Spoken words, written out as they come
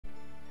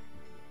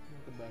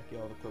back,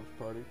 y'all, the Corpse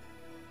Party.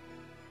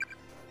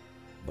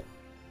 But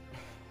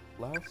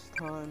last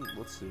time,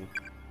 let's see.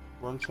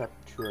 We're on chapter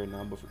 2 right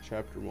now, but for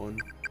chapter 1,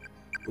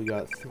 we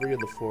got 3 of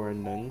the 4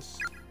 endings.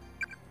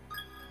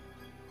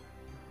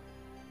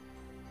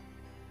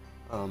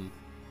 And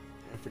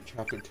for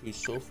chapter 2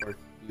 so far,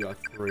 we got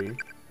 3. Now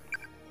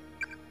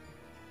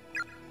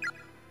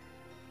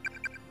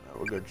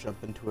we're gonna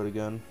jump into it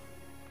again.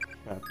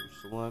 Chapter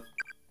select.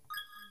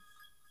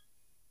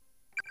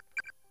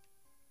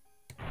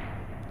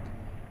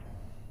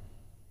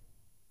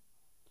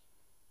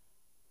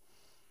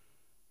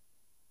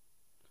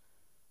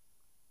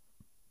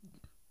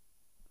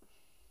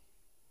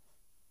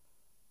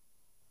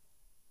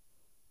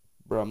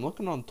 Bro, I'm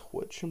looking on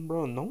Twitch and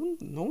bro, no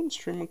one's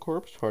streaming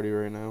Corpse Party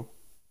right now.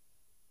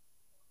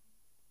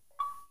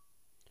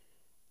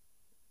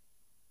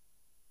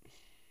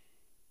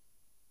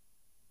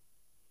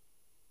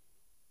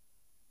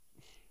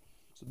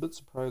 It's a bit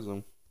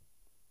surprising.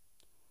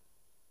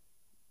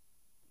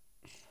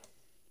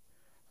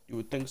 You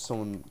would think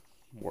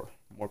more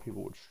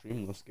people would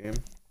stream this game.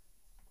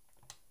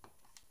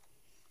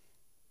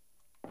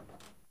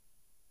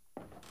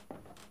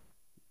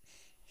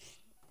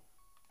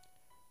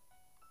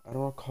 I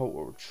don't recall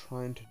what we're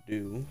trying to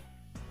do.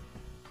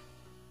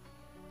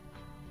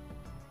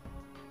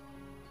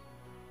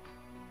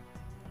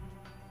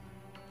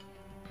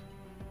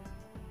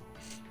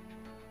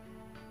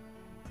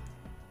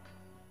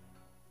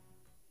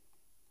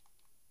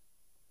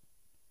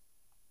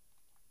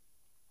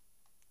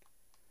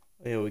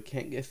 Oh, yeah, we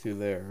can't get through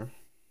there.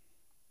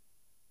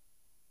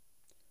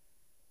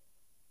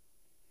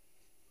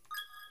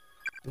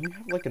 Do we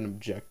have like an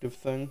objective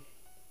thing?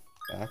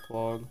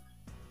 Backlog?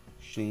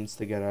 She needs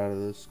to get out of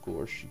this school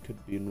or she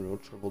could be in real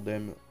trouble,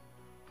 damn it.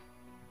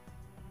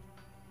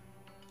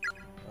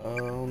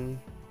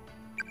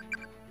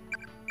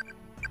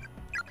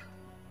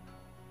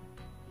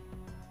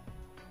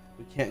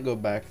 We can't go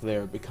back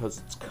there because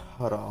it's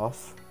cut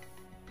off.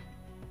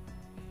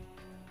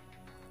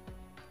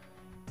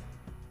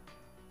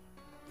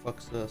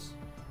 Fuck's this?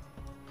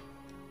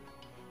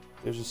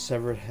 There's a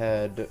severed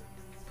head.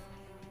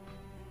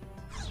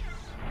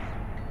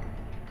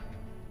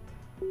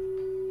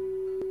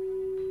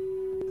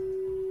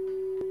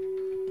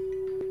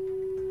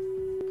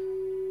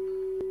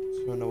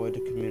 So no way to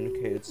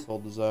communicate its sole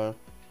desire.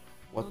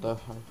 What the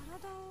hell?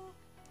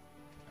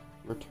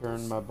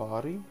 Return my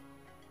body?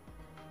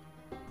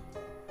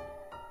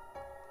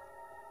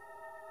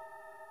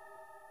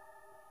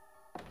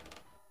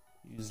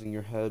 Using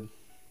your head.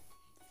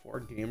 For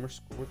gamer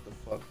school? What the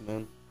fuck,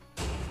 man?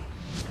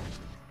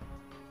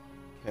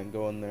 Can't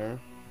go in there.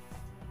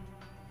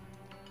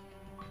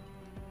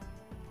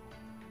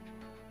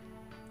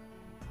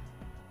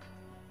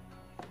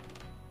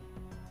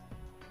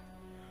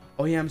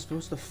 Oh yeah, I'm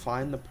supposed to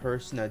find the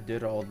person that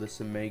did all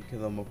this and make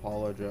them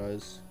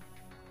apologize.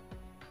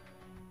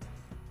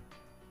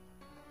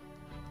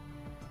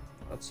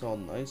 That's all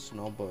nice and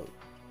all, but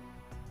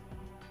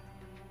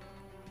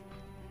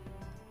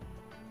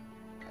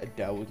I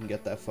doubt we can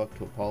get that fuck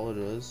to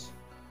apologize.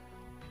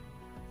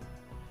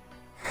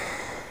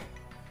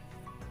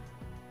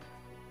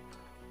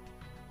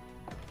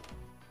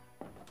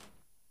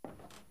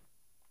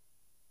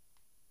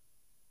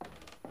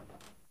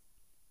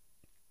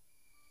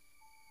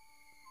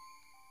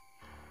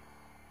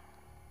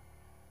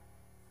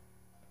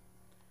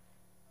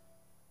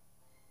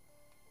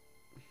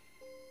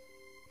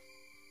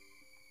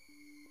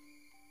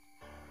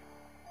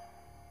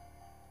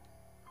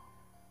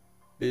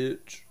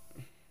 Bitch.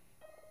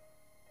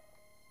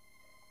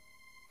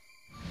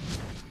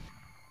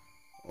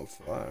 Oh,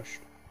 flash.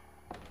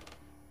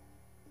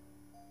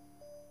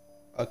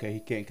 Okay, he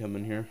can't come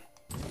in here.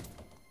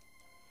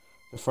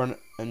 The front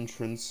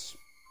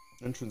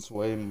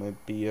entranceway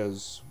might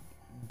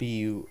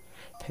be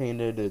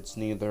painted. It's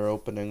neither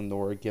opening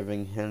nor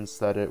giving hints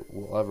that it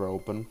will ever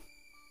open.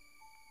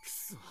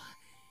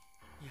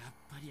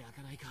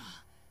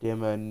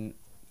 Damn it,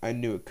 I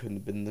knew it couldn't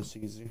have been this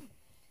easy.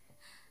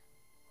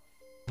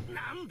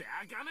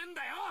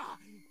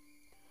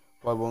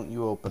 Why won't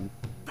you open?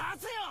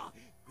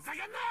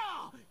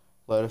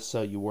 Let us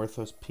sell you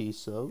worthless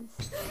piece of...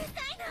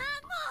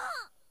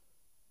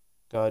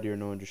 God, you're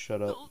annoying, just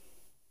shut up.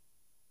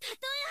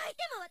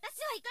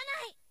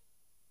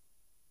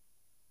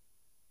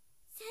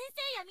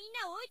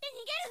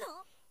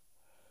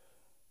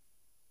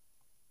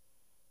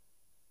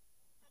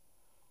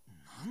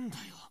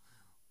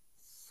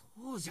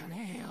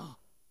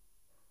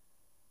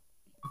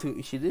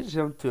 Dude, she did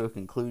jump to a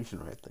conclusion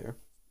right there.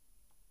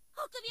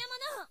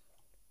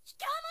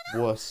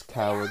 Wuss,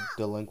 coward,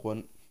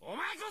 delinquent.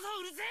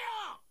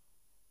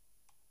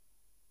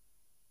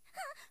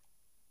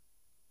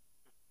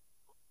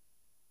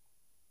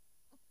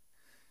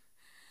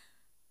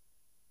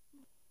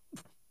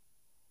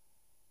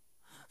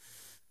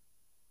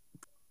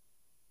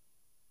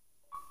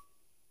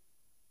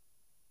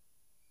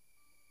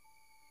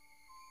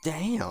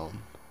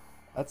 Damn.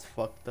 That's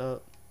fucked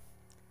up.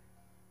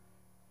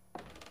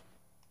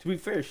 To be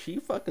fair, she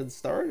fucking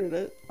started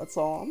it. That's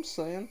all I'm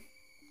saying.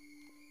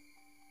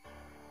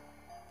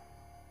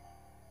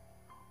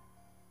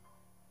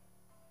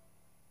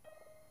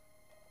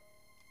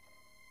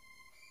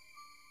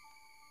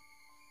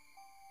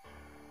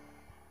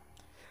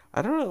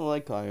 I don't really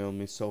like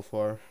Iomi so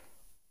far.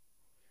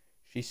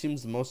 She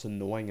seems the most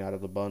annoying out of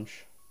the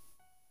bunch.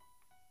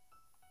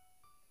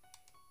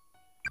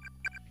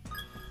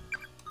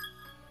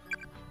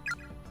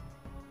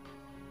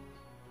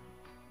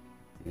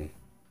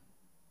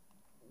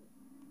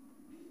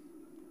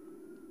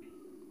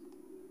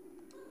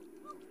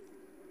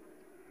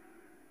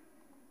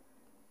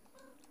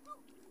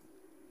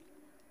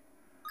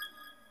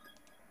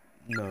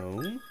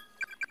 No.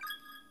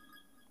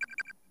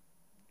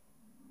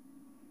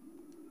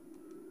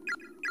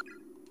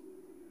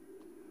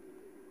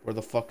 Where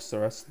the fuck's the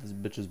rest of this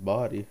bitch's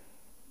body?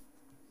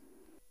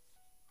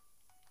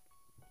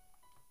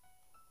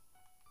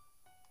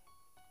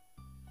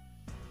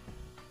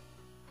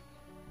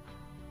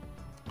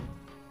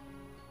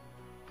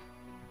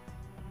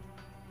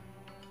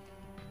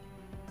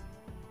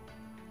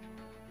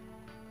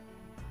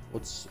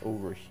 What's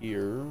over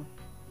here?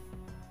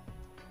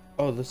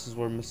 Oh, this is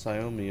where Miss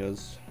Iomi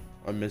is.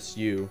 I miss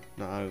you,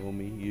 not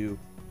Iomi, you.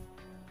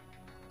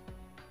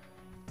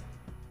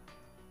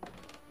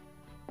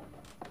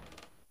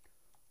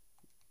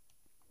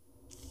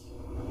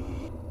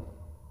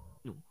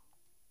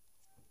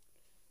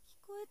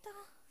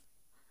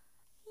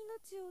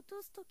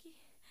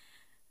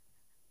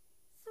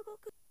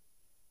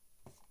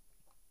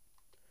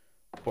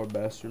 Poor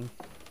bastard.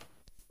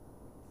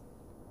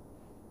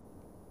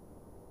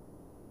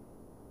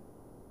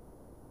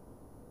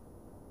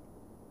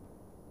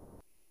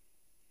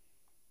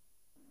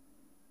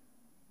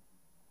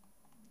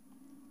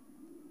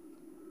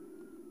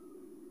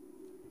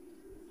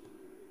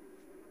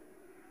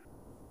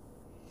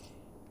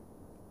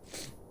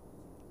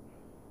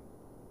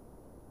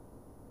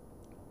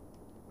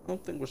 I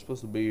don't think we're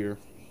supposed to be here.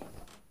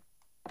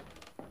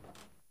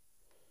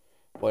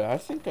 Wait, I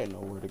think I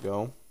know where to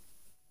go.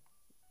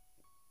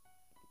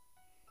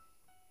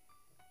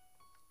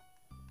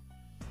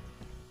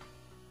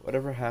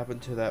 Whatever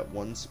happened to that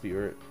one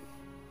spirit?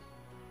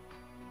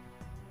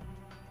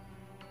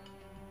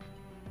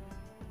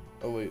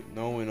 Oh wait,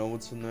 no, we know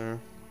what's in there.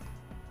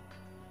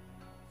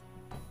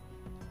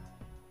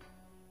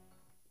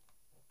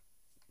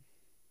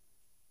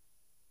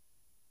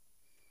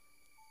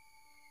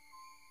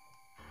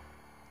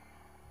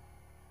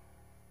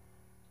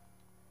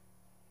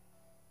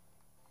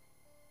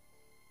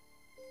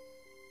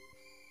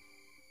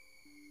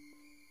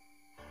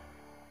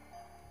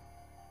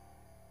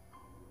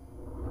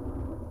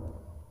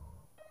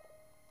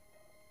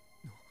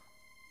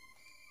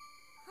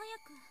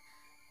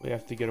 We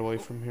have to get away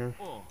from here.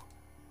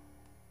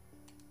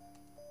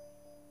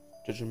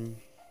 Judging.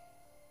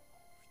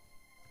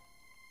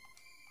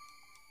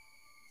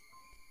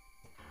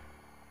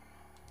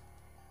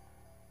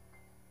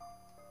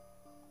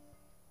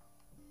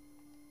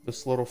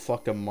 This little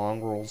fucking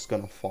mongrel's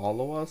gonna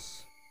follow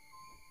us?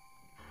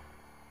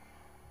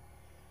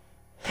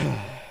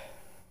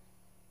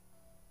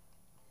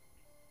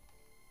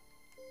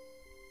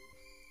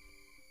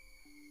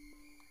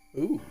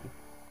 Ooh.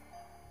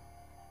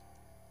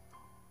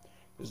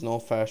 There's no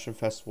fashion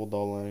festival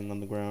doll laying on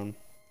the ground.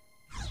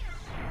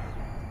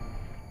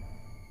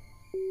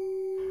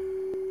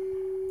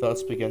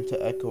 Thoughts begin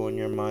to echo in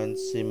your mind,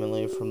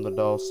 seemingly from the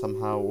doll.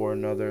 Somehow or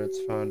another, it's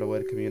found a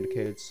way to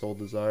communicate its sole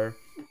desire.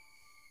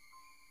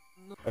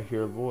 I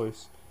hear a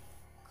voice.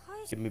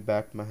 Give me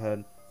back my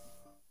head.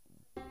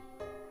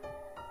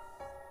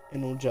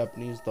 An old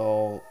Japanese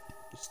doll,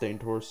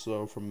 stained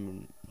torso from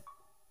an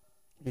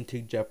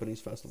antique Japanese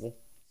festival.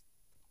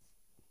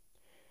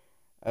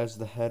 As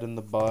the head and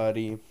the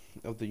body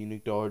of the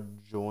unique doll are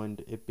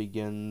joined, it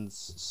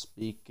begins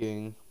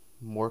speaking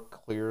more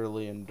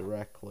clearly and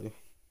directly.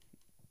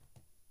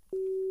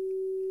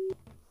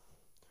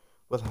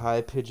 With a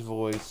high-pitched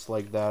voice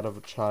like that of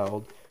a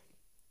child,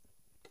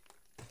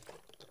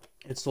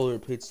 it slowly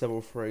repeats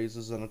several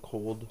phrases in a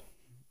cold,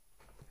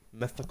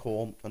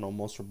 mythical, and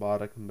almost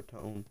robotic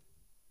tone.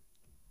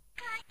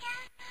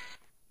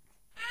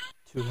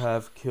 To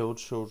have killed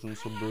children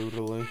so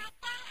brutally,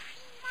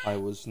 I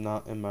was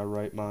not in my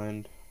right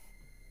mind.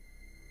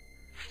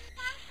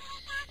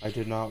 I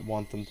did not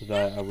want them to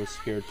die. I was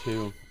scared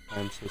too. I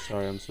am so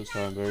sorry. I'm so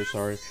sorry. I'm very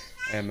sorry.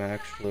 I am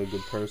actually a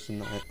good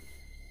person.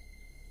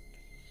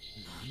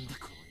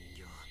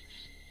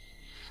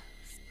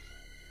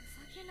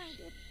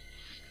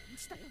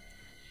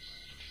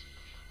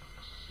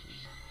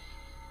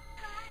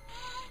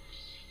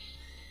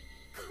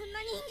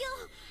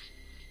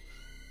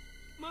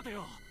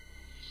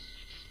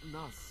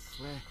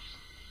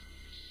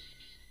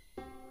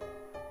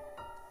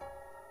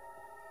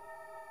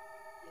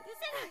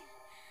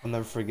 I'll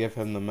never forgive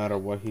him no matter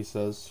what he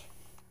says.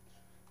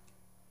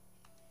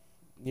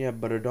 Yeah,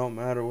 but it don't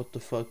matter what the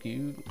fuck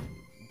you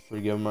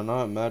forgive him or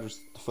not. It matters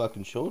what the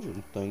fucking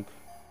children think.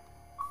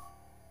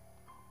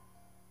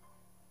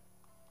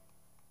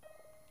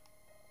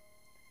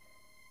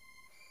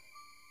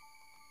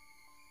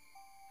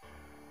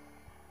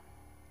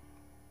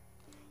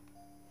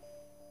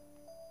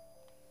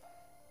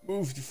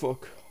 Move the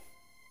fuck.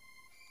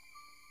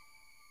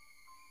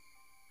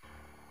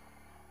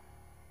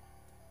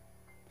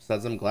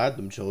 Besides, I'm glad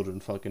them children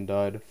fucking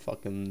died.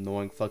 Fucking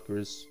annoying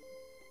fuckers.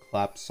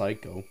 Clap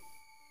psycho.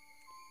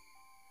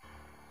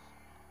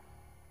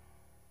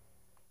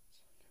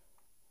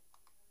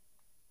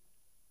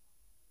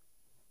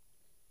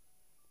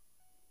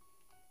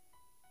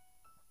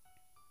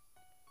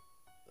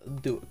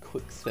 Do a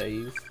quick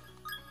save.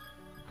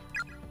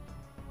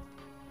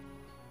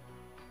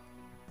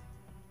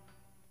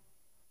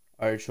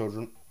 Alright,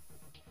 children.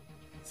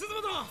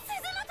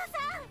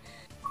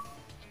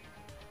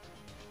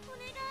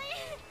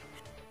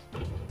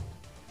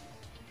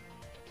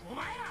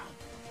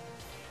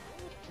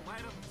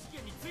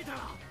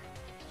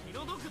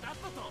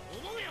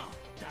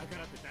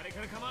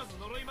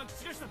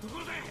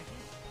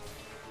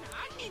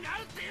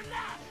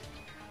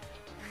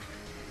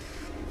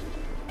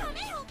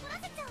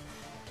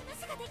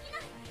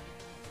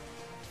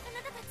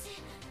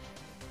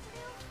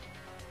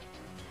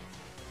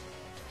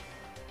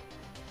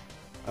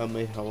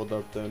 Emily held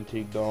up the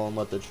antique doll and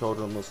let the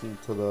children listen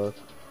to the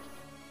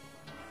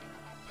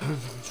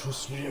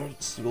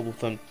little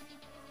thing.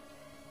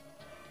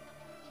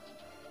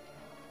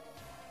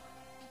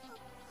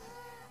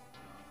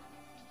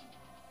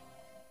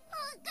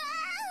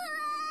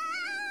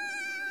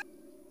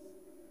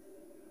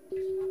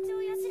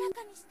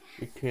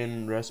 You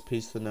can rest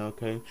peacefully now,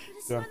 okay? You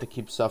don't have to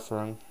keep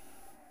suffering.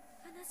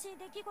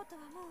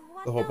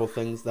 The horrible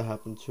things that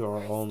happened to you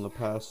are all in the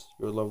past.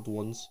 Your loved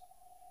ones.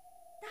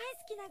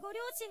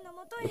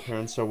 Your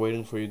parents are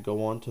waiting for you.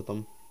 Go on to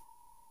them.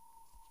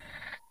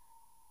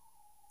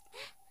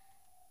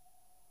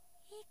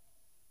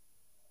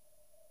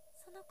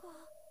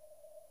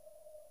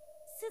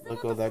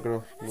 Let go of that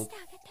girl.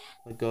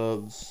 Let go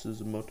of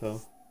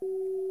Suzumoto.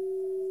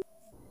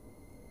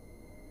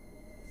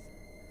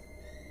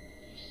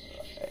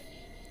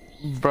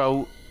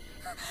 Bro.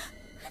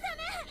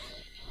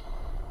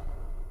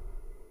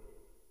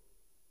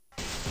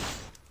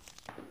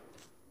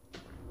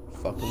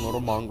 Fucking little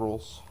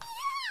mongrels.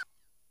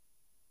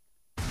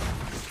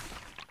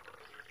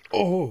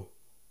 Oh!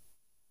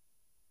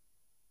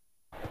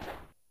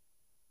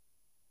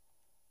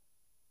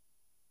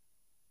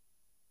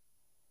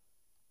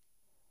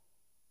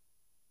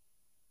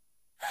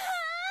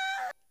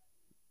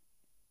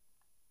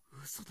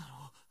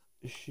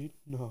 Is she?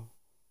 No.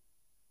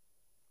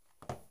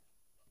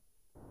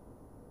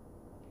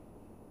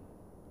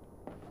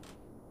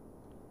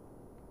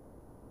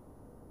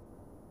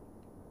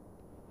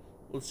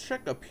 Let's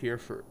check up here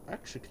for...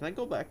 Actually, can I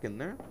go back in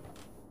there?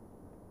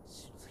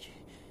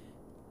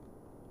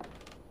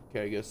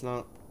 Okay, I guess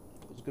not.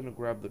 I was gonna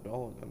grab the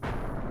doll again.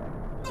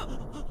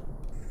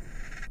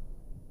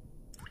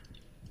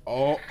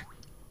 Oh.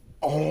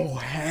 Oh,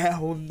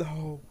 hell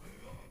no.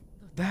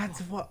 That's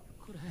what...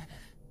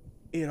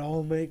 It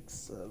all makes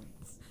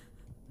sense.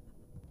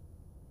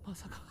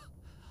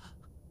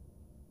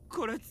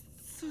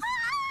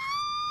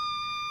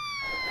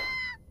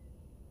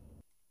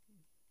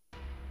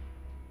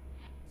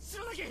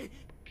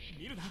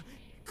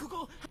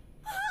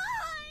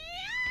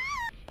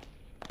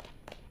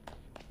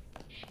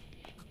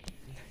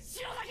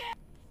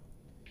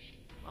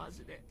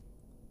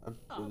 I'm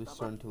really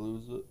starting to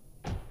lose it.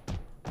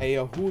 Hey,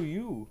 who are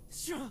you?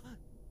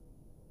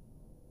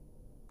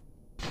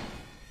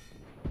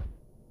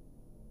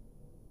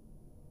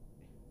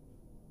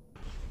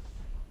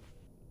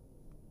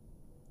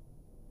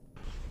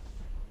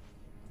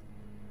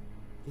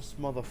 This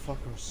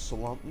motherfucker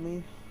slumped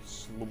me?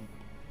 Slump.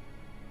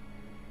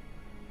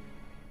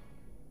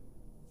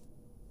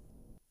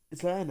 Is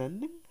that an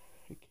ending?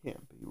 It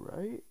can't be,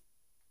 right?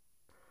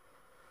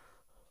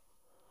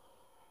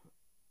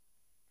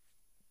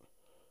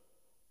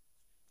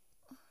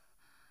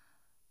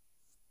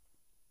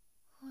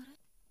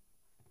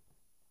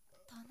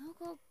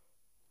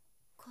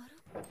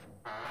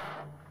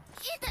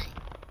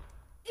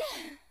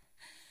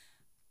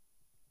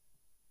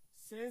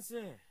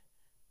 Sensei,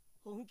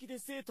 本気で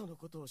生徒の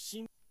ことを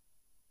信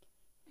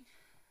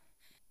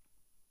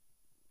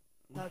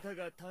たか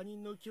が他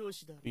人の教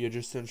師だ。 You're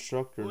just an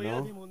instructor,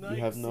 no?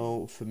 You have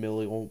no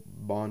familial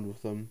bond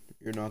with them.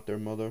 You're not their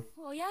mother.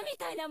 親み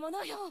たいなも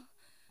のよ。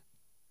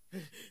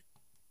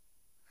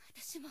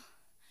私も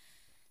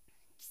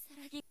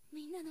如月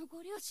みんなの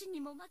ご両親に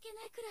も負け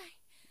ないくらい。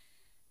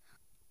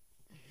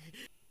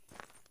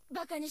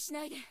バカにし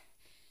ないで、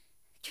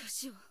教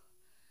師を。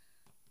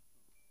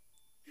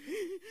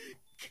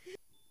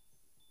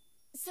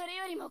それ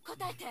よりも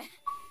答えて。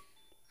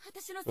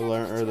私の I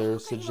learned earlier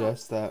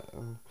suggests that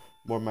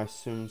more of my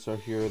students are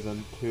here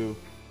than two.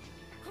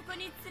 ここ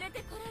に連れ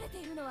てこられて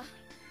いるのは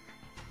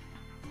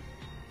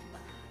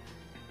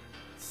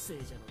聖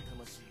者の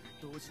魂が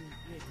同時に増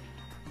えて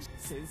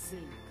先生を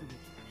含め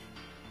て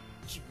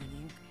9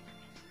人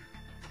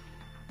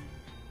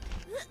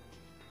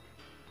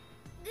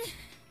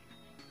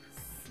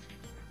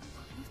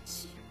この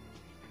血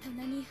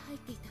棚に入っ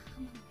ていた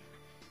刃物が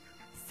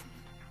その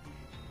ど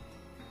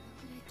の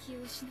くらい気を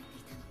失って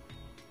いたの。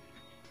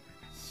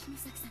篠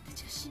崎さんた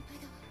ちが心配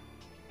だわ。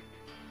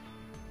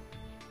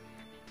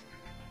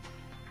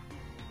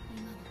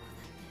今の子だっ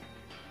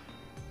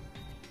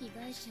て被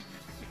害者は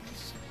被害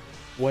者。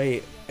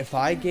 Wait, if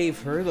I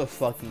gave her the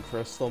fucking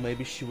crystal,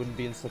 maybe she wouldn't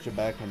be in such a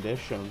bad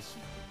condition.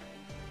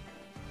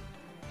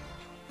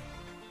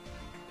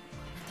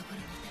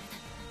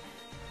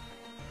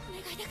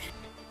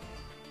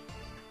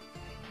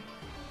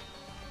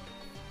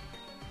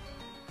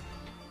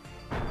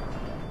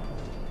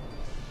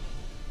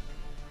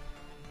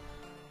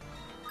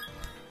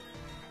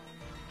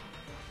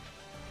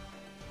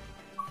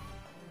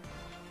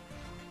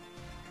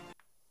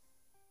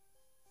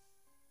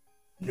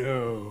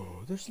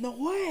 No, there's no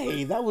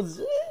way. That was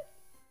it.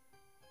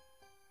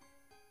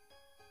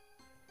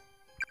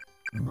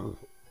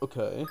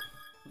 Okay.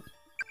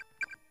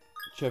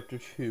 Chapter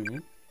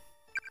 2.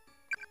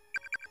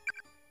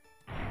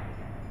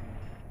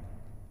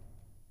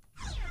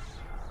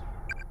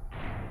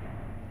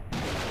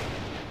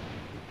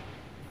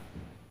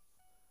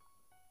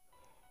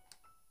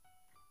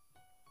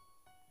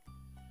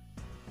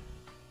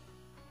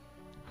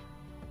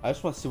 I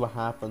just want to see what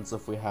happens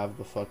if we have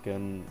the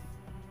fucking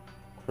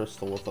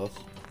crystal with us.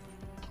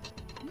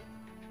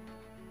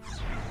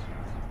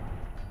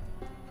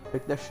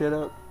 Pick that shit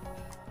up.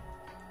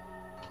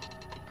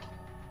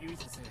 ゆい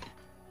先生。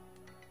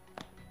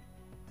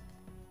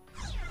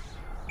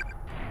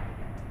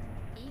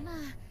今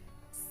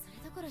それ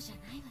どころじゃ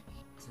ないわね。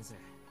先生、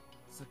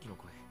さっきの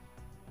声、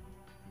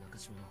中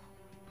島の。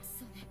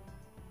そうね。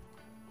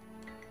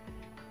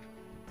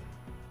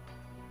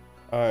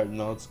 Alright,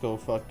 now let's go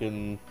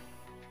fucking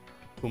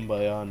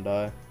Kumbaya and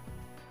die.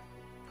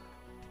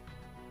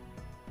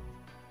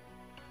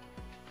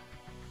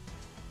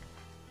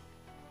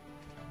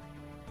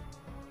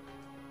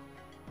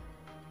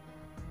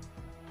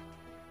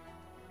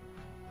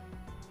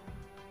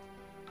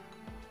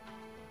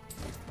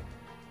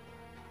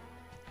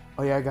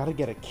 Oh yeah, I gotta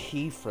get a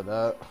key for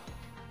that.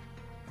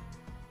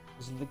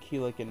 Isn't the key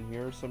like in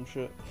here or some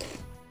shit?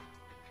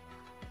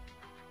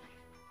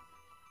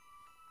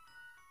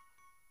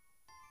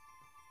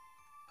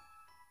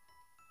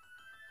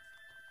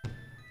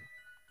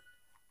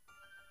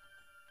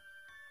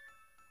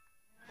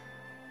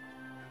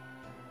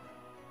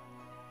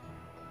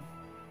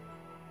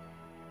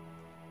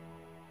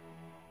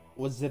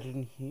 Was it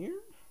in here?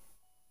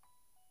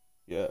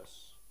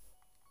 Yes.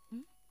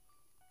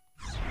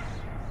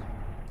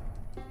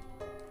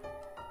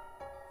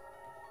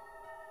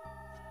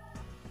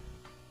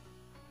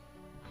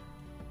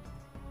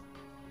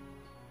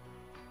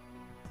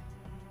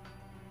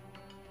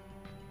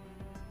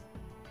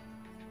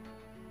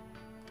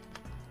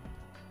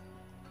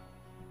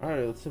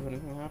 Alright, let's see if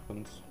anything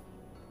happens.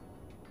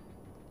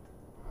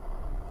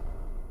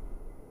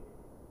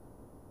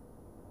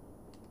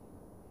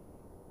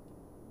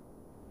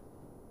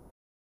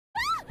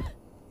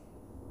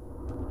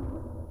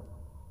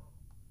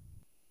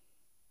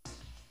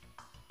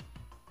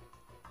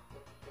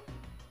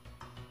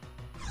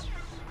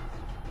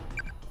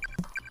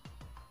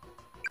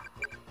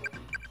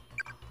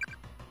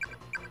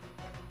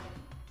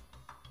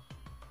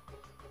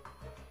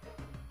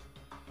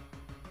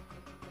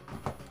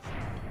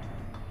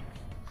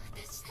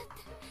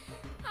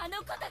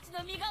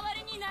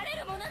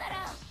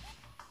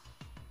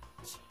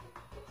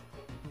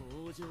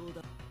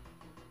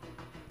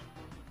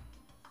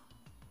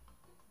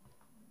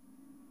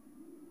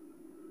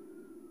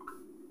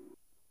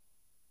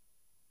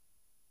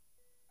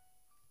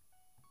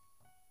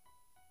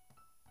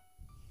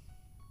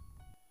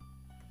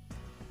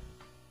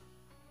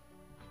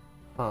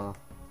 Huh.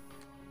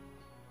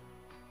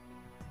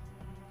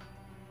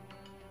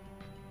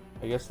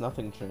 I guess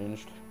nothing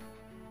changed.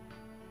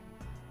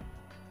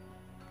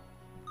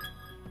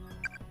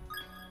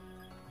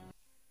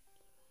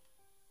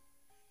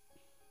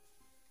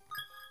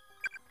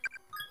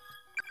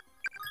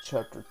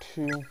 Chapter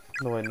 2.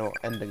 No, wait, no,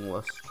 ending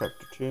list.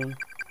 Chapter 2.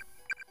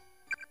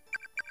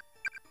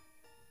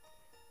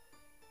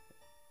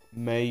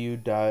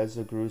 Mayu dies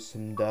a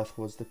gruesome death.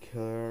 Was the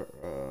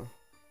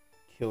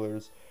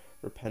killer's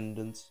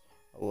repentance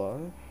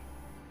alive?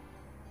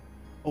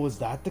 Oh, was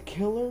that the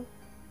killer?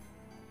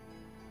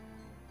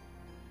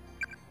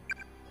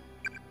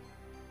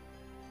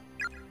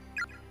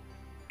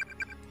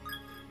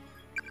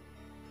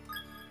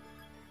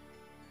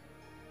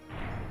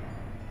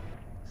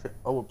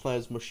 Oh, we're playing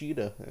as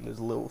Moshida and his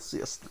little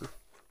sister.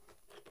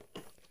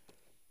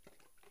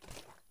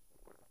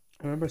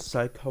 I remember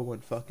Psycho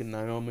when fucking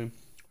Naomi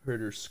heard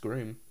her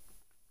scream.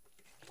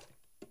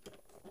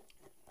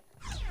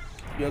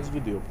 Yeah, it's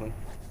video playing.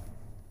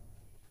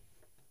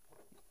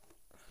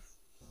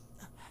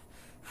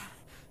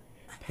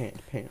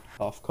 Pant,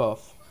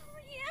 cough.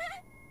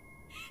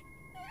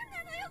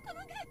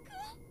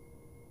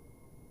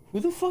 Who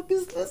the fuck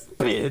is this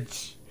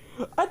bitch?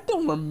 I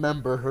don't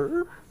remember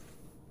her.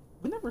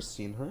 We never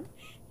seen her.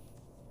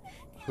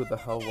 Who the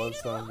hell was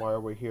that? Why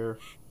are we here?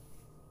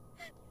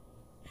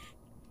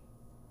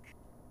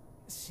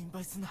 心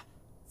配すんな。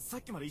さ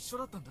っきまで一緒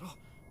だったんだろ。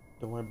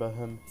 Don't worry about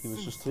him. He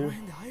was just here.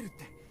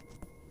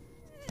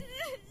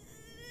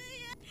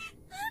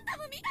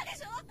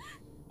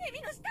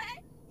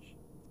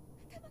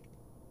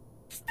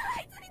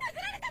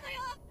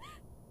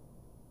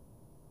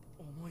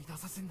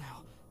 させんなよ。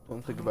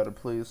 Don't think about it,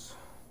 please.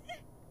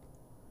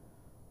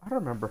 I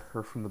don't remember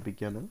her from the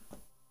beginning.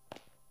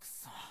 く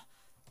そ、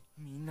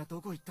みんな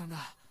どこ行ったんだ。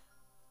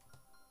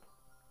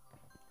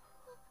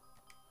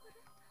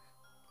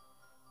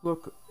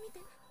 Look, 見て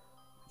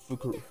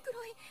Fuku,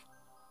 袋井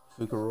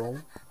Fukuro.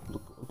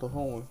 Look at the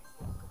hallway.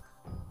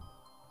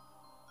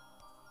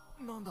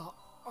 なんだ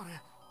あ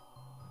れ。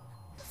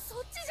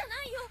 そっちじゃ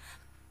ないよ。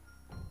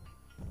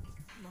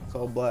 It's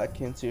all black,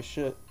 can't see a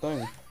shit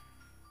thing.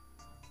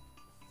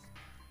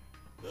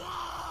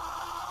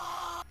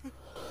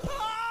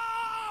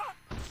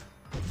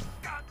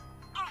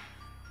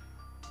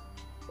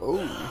 Oh.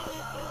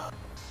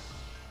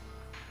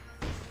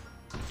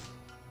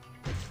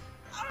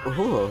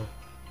 Oh.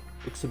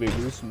 Looks to be a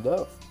gruesome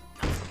death.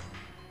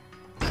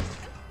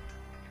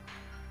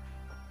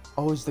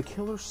 Oh, is the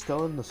killer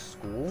still in the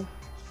school?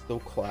 Still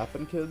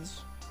clapping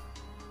kids?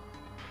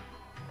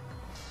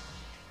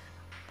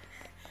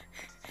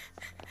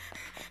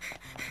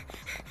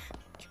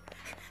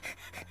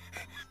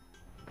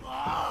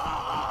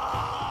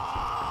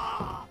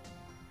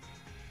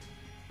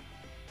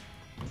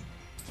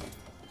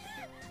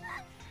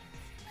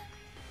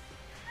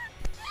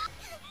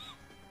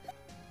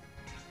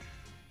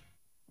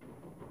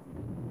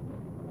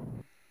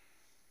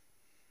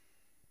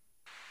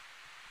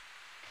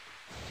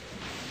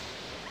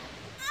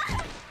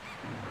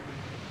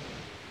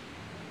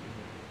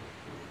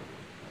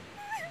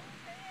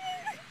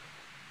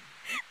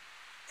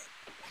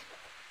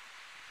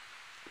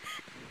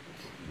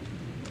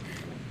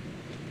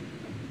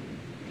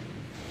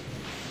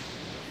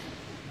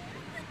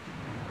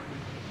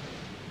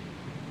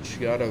 She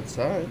got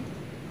outside.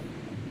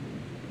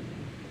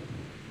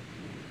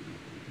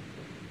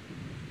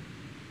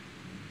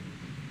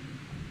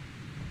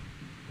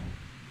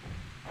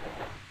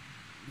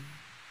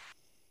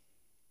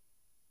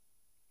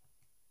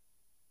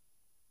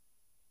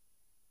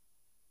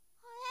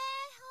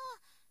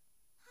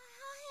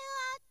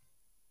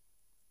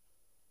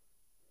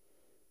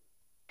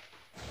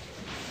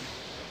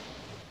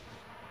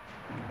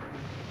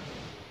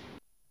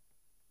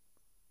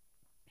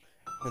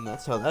 And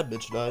that's how that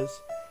bitch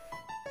dies.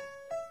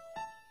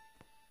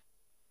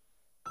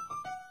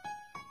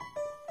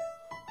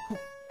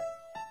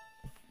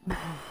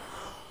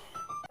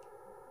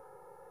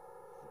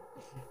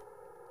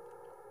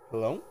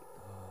 Hello?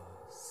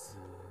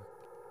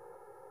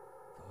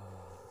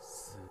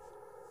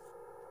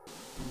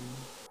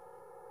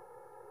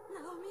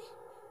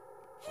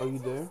 Are you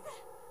there?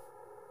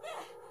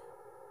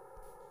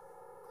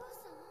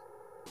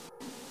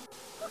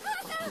 お母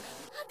さん、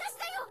私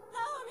だよ。ナ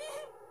オミ、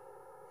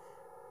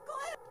ご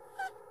めん。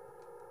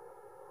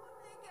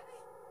お願い。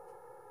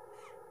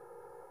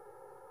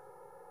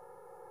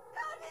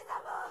神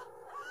様。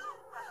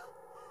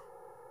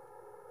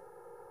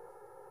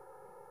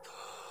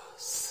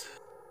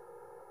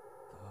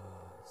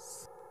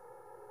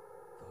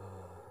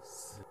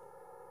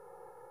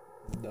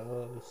The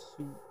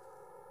suit.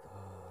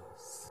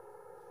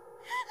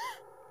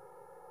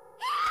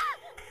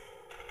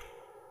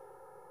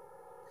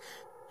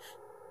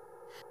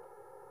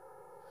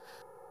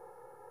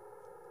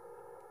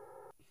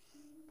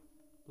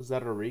 Was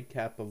that a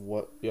recap of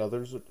what the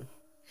others would... 一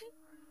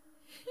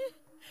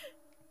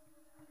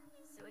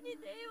緒に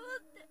出よ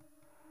うって。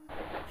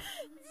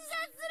自殺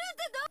するっ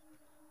て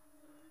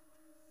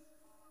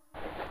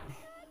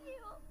何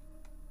よ。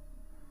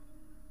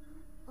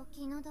お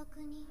気の毒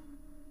に。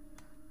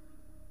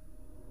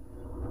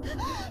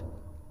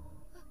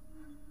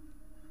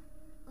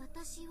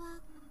私は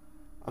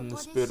I'm the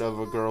spirit of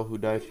a girl who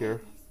died here.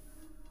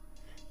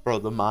 Bro,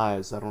 the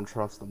Mayas, I don't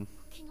trust them.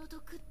 気の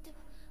毒って。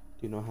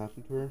 Do you know what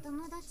happened to her?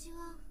 友達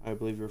は I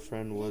believe your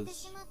friend 消えて was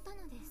しまった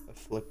のです。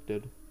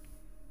 afflicted.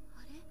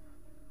 あれ、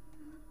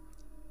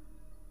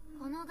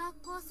この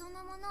学校そ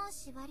のものを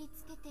縛り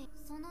付けて、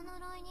その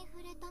呪いに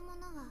触れた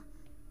者は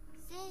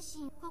精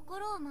神、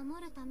心を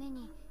守るため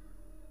に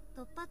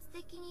突発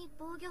的に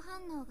防御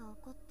反応が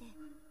起こって、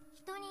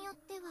人によっ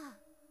ては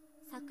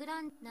錯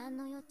乱、何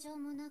の予兆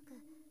もなく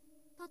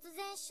突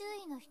然周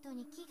囲の人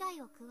に危害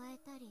を加え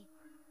たり。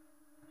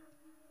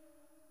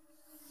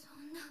そ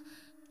んな。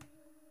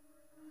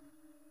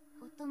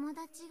お友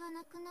達が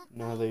亡くなった。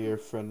 Now that your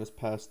friend has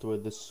passed away,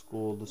 this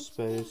school, the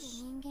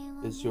space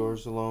is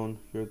yours alone.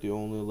 You're the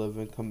only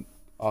living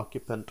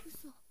occupant.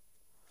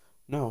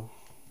 No.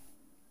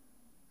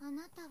 あ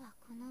なたは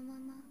このま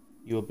ま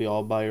You will be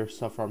all by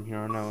yourself from here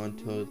on out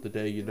until the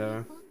day you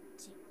die.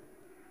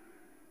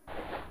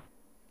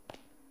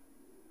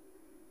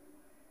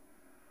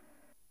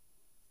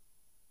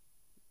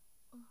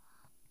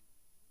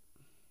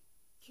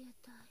 携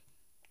帯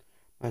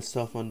My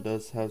cell phone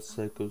does have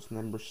Seiko's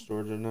number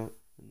stored in it,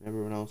 and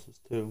everyone else's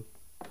too.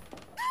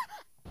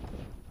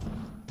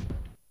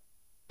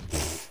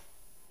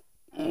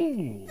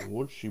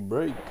 What'd she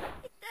break?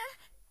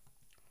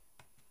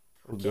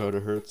 Oh god,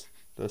 it hurts.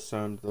 That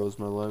sound, that was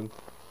my leg.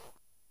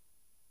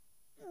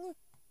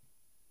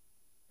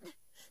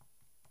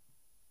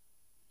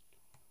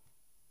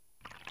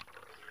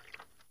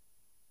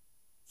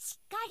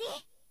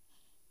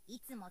 い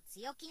つも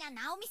強気な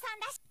ナオミさん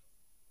だし。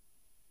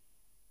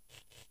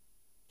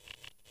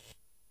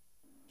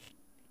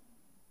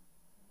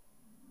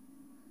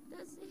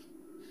私、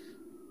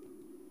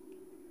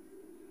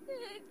玲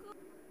子、も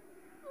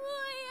う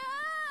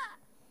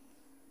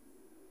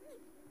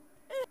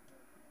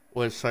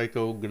嫌。 Was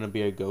Psycho gonna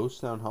be a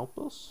ghost now and help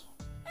us?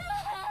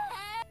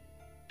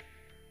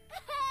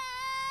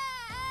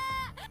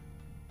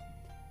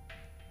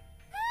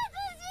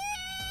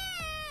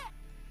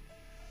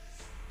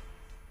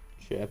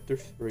 Chapter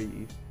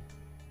 3.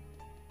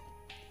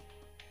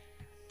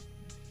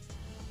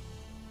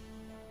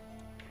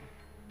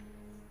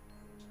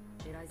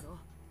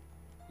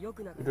 You're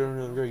doing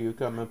really good,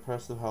 Yuka. I'm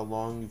impressed with how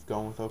long you've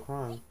gone without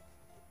crying.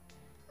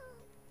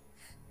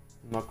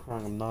 I'm not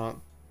crying, I'm not.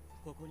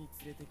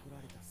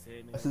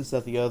 I sense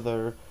that the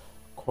other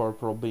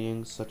corporal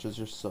beings, such as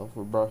yourself,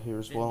 were brought here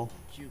as well.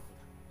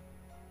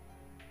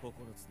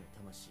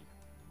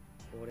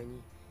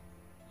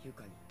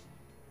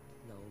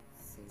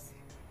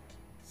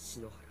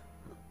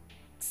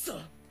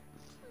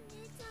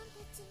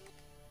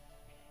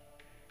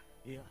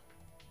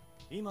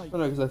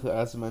 Not exactly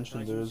as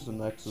mentioned, there is a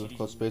nexus of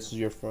close spaces.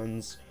 Your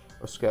friends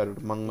are scattered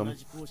among them.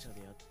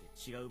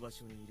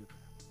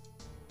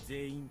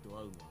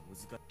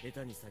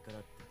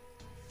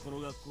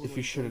 If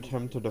you should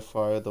attempt to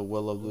defy the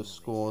will of this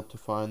school to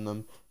find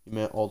them, you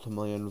may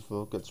ultimately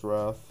invoke its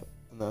wrath,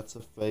 and that's a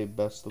fate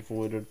best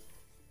avoided.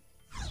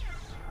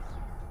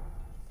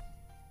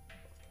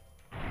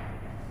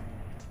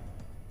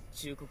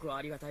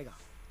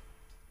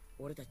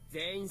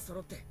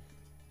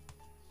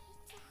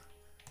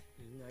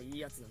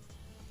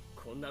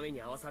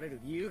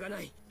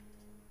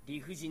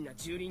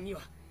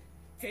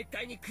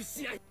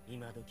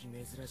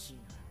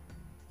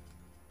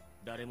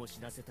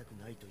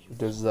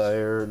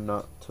 Desire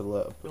not to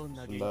let a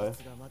person die.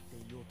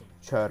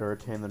 Try to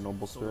retain the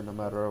noble spirit no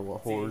matter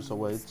what horrors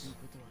awaits.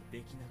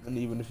 And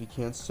even if you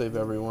can't save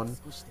everyone,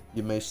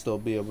 you may still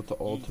be able to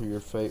alter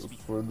your fate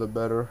for the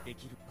better.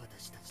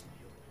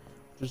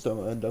 Just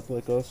don't end up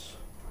like us.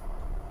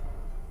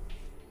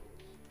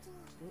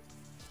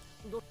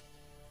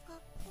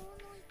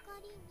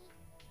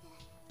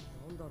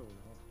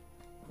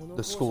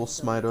 The school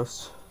smite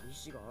us.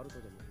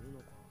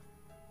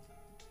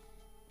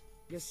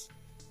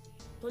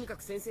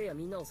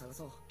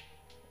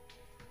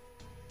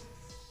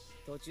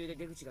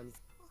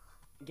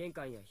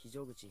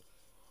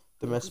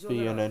 There must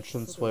be an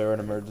entranceway or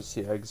an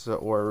emergency exit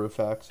or a roof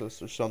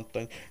access or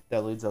something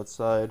that leads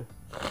outside.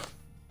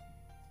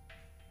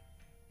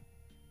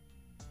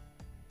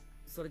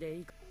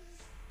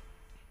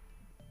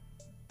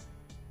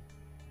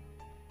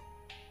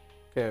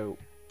 Okay.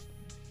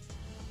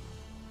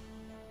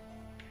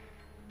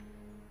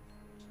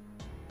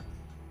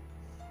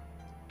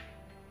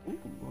 Ooh,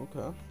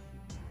 okay.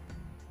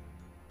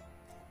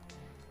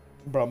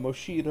 Bro,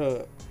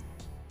 Moshida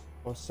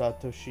or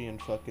Satoshi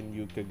and fucking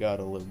Yuka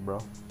gotta live, bro.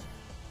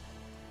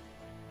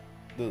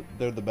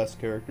 They're the best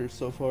characters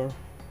so far.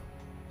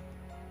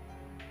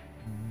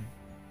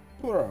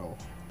 Bro.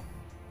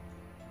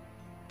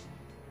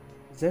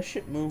 Is that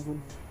shit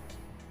moving?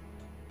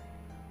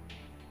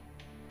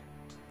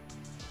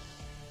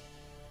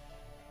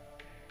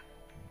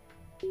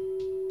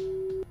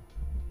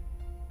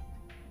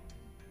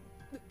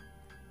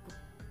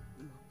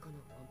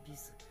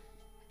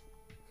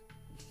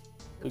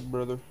 Big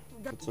brother,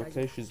 it's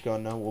okay, she's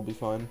gone now, we'll be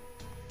fine.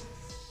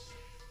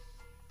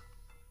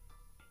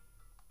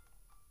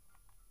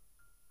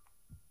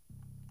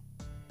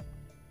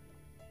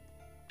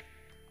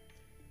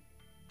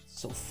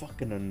 So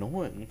fucking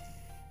annoying.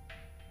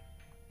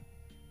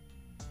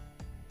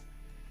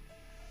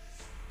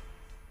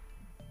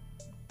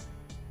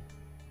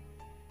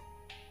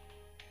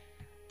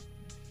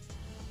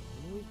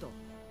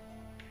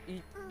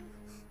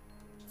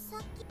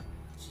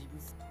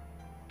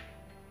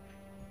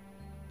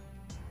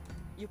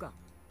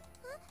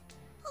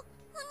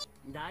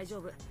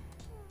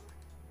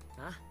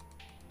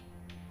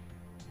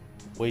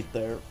 Wait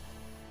there.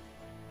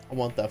 I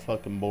want that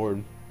fucking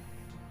board.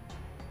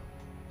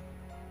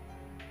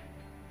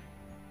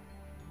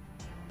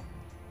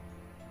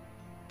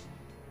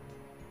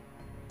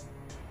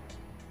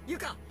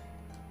 Yuka!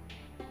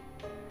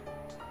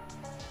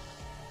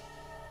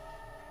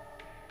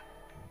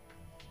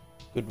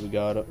 Good, we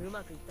got it.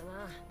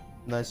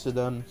 Nicely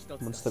done.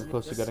 One step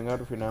closer to getting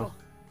out of here now.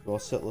 Well,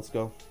 sit, let's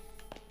go.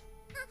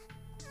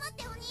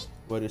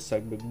 Wait a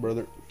sec, big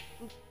brother.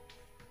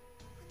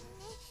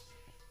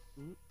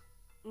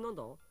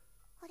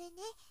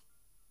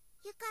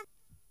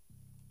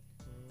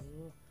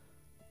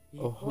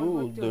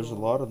 Oh, there's a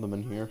lot of them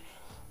in here.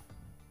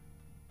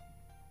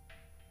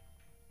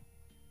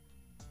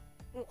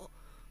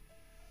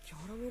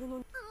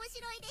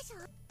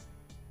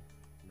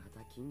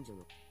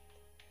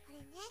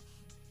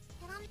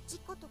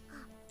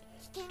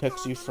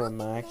 Protects you from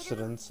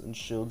accidents and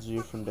shields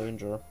you from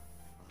danger.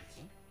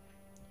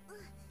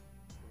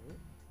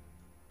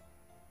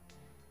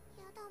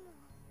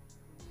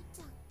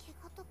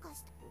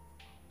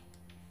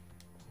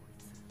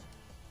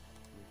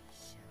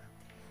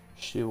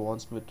 She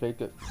wants me to take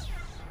it.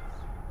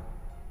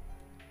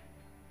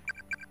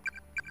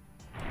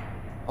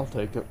 I'll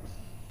take it.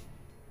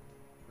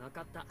 わ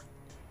かった。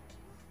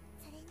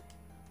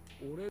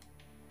俺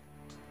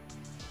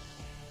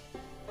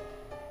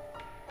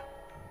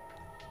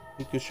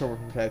Because shoulder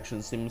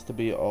protection seems to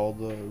be all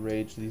the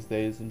rage these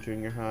days in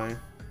junior high.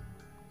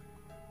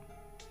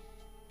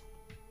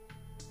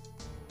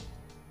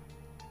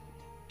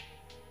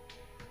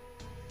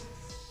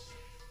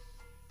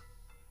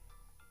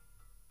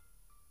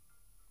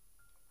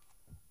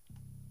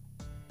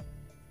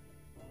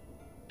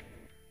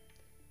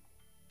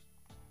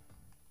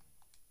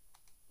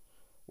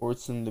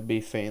 Words seem to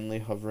be faintly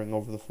hovering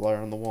over the flyer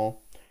on the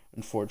wall.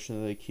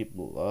 Unfortunately, they keep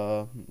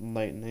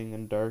lightening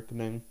and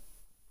darkening,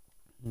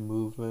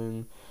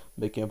 moving,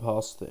 making it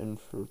possible to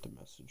infer what the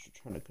message you're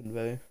trying to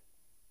convey.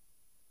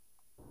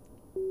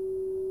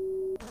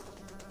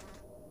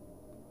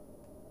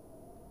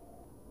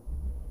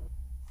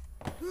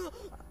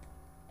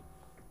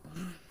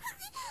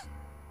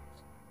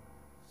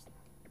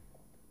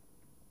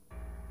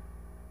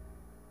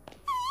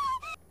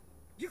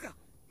 Yuka,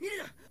 見る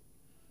な。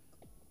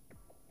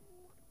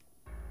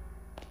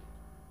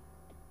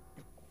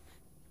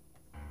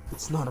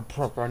 It's not a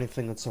prop or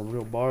anything, it's a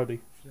real body.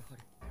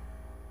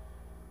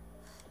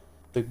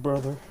 Big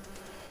brother.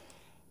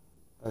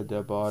 A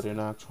dead body,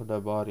 an actual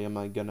dead body. Am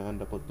I gonna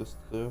end up like this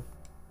too?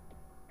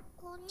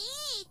 お兄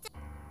ち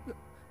ゃん。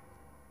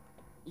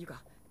ゆ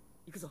か、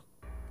行くぞ。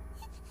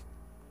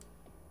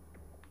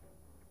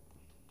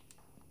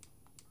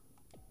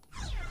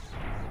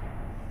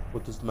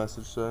 What does the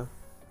message say?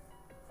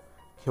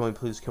 Kill me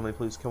please, kill me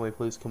please, kill me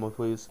please, kill me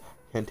please.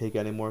 Can't take it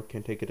anymore,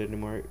 can't take it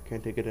anymore,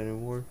 can't take it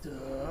anymore.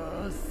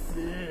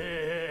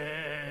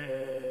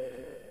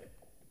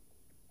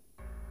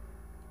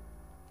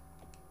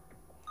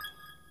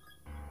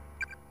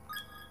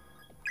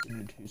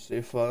 Need 2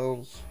 save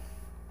files.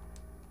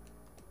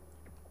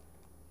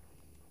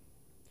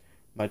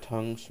 My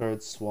tongue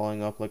starts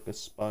swelling up like a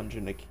sponge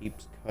and it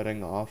keeps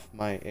cutting off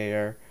my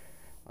air.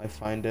 I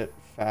find it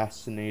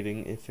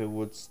fascinating. If it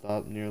would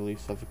stop, nearly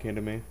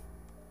suffocating me.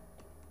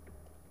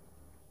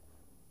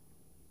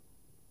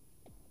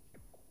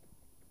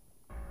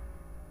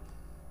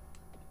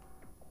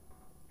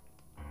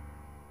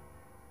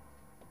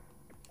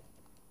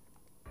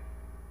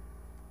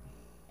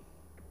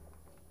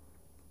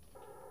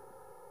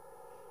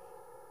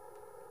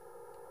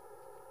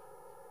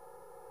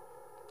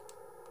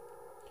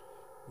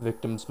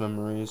 Victim's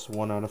memories,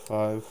 1 out of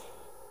 5.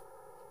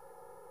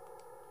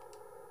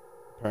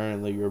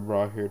 Apparently you're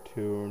brought here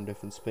too, or in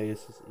different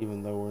spaces.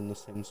 Even though we're in the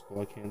same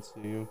school, I can't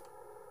see you.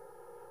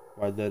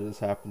 Why did this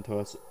happen to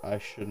us? I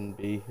shouldn't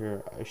be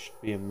here. I should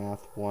be in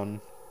Math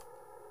 1.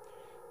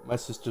 My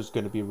sister's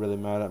gonna be really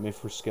mad at me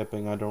for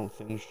skipping. I don't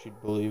think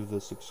she'd believe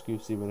this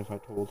excuse even if I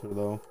told her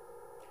though.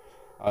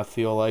 I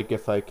feel like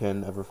if I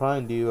can ever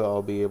find you,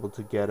 I'll be able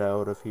to get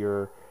out of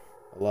here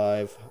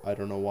alive. I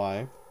don't know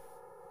why.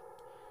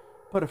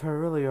 But if I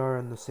really are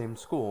in the same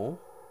school,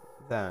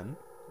 then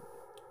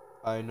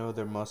I know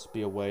there must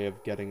be a way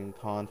of getting in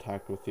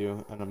contact with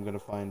you, and I'm gonna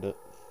find it.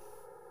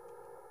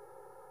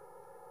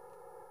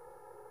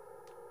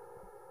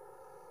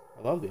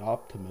 I love the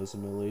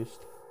optimism, at least.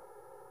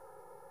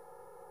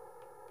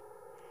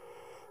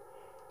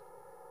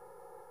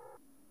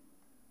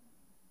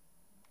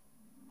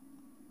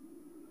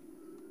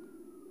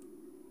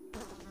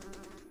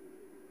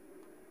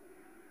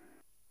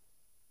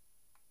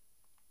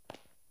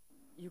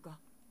 Yuka.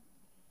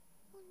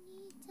 お兄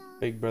ちゃん。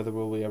 Big brother,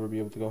 will we ever be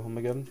able to go home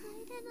again? 帰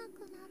れなく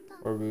なっ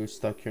た。 Or are we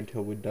stuck here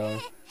until we die?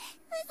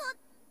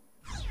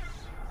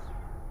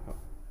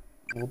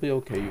 We'll be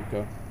okay,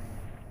 Yuka.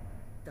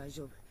 大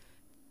丈夫。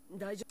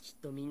大丈夫。きっ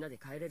とみんなで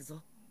帰れる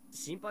ぞ。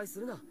心配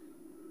するな。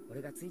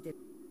俺がついてる。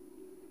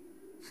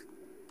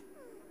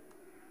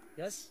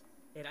よし、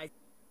偉い。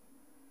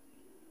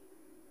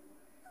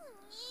お兄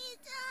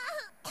ちゃ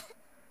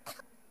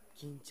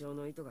ん。緊張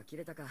の糸が切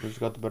れたか。 We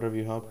just got the better of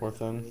you, huh, poor 俺が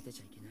thing? 震えて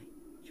ちゃいけない。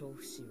恐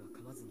怖心は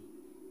噛まずに。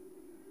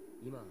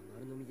今は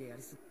丸飲みでや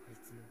りすぎ。あい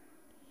つの。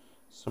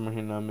 Summer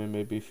Hiname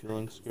may be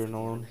feeling scared and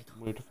alone.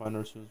 We need to find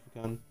her as soon as we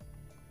can.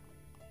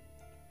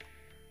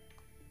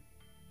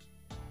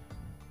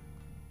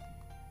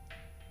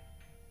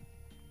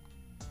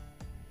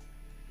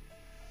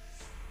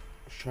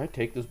 Should I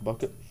take this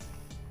bucket?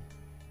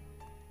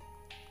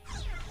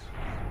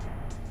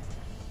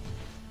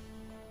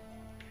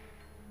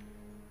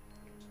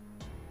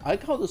 I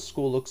like how the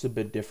school looks a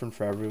bit different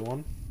for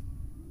everyone.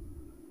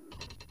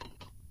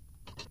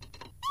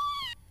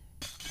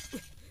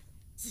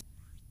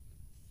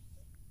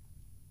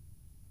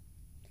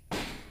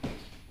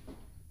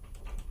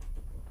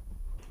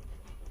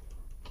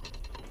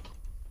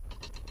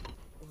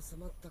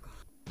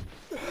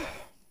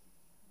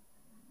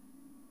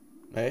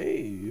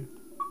 Hey.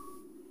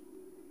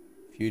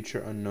 Future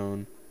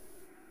unknown.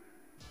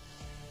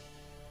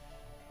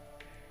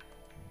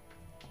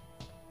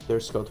 Their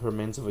skeletal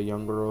remains of a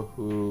young girl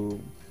who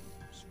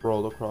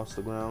sprawled across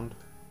the ground.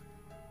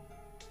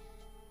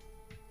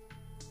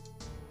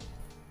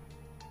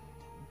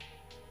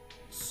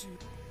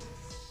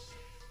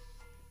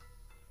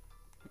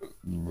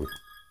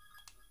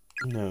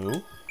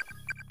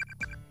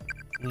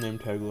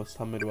 Pegless.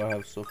 How many do I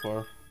have so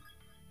far?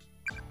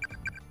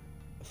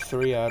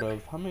 3 out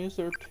of... How many is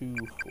there? 2,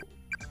 4.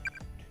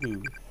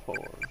 2, 4.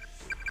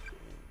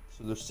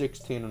 So there's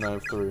 16 and I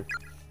have 3.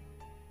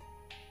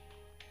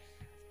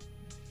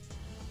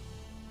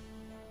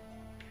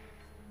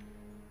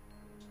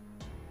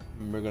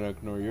 We're gonna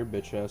ignore your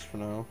bitch ass for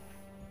now.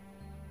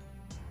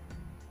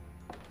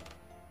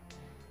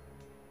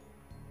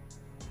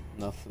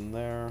 Nothing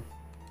there.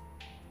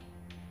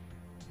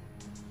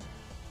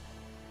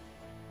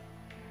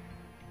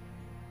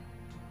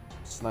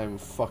 It's not even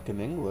fucking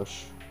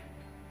English.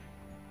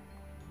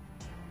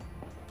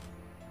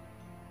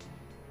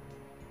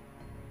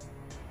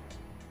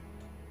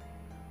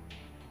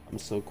 I'm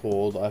so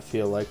cold. I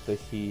feel like the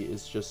heat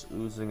is just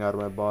oozing out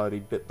of my body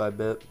bit by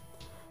bit.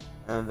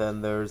 And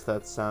then there's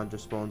that sound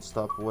just won't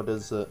stop. What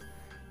is it?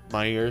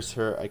 My ears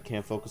hurt. I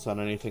can't focus on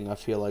anything. I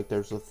feel like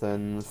there's a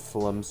thin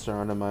film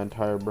surrounding my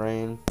entire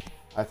brain.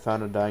 I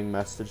found a dying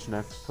message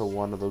next to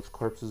one of those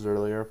corpses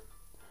earlier.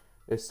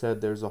 It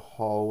said there's a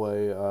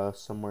hallway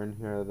somewhere in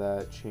here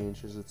that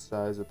changes its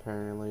size,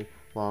 apparently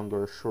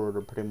longer or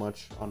shorter, pretty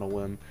much on a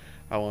whim.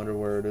 I wonder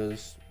where it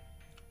is.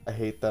 I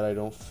hate that I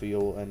don't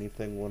feel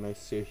anything when I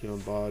see a human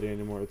body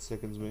anymore. It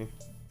sickens me.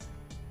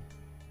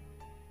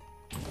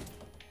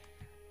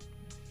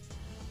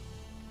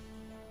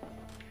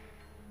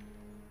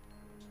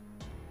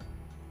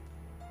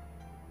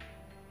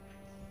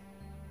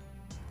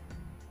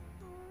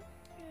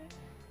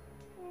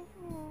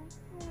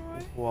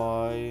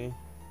 Why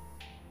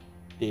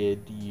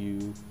did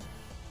you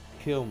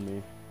kill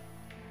me?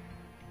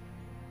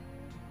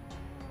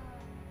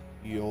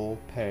 You'll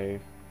pay.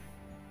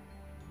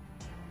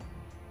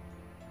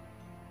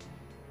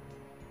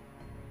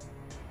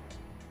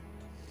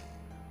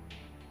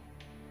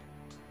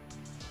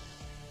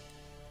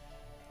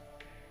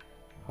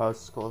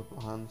 Husk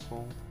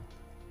Hansel.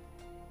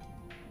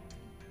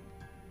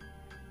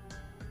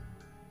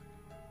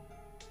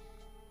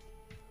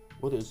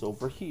 What is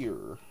over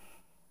here?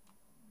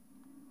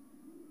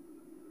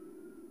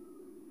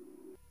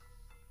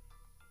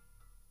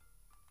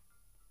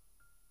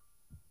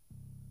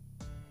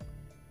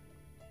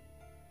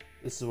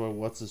 This is where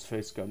what's his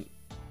face gun.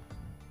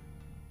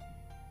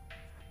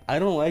 I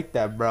don't like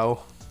that, bro.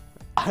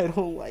 I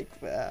don't like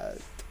that.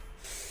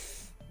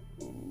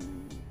 Ooh.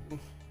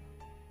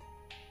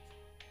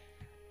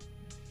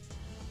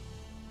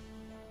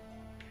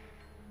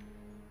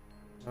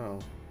 Oh.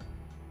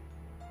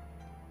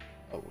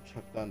 I will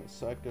check that in a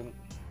second.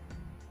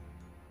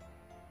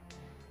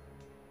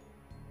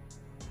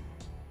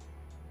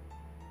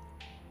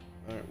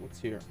 Alright, what's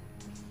here?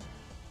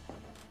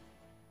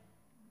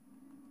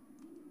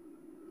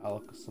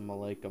 Assalamu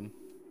alaikum.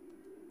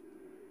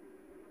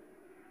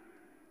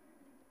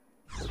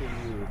 What are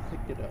you?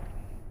 Pick it up.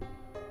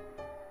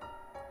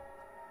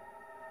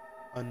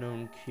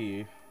 Unknown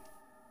key.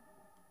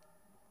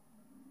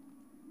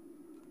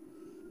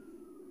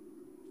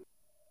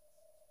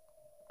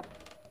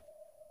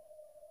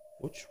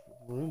 Which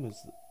room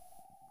is it?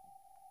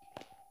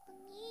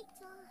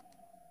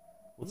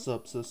 What's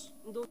up, sis?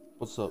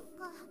 What's up?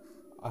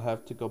 I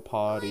have to go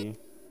potty.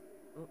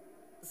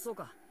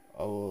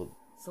 Oh.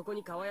 そこ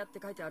に川屋って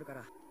書いてあるか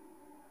ら。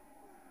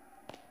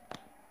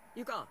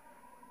ゆか、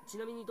ち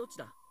なみにどっち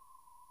だ？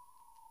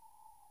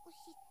おしっ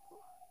こ。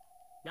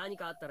何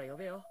かあったら呼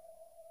べよ。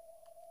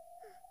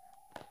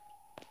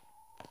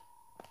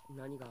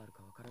何がある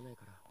かわからない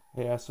か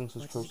ら。Hey, asking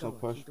such personal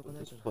questions.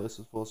 This place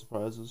is full of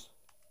surprises.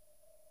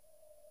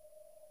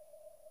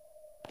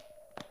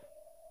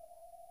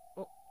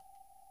 Oh.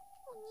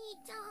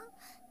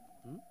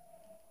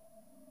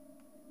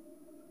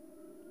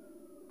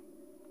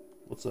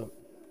 What's up?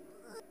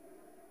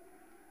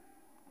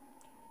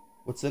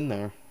 What's in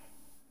there?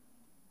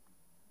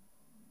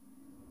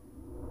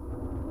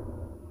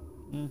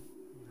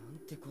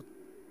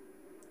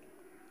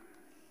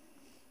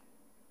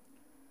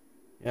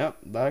 Yep,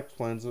 that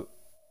explains it.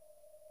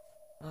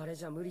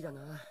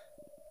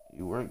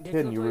 You weren't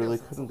kidding, you really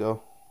couldn't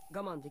go.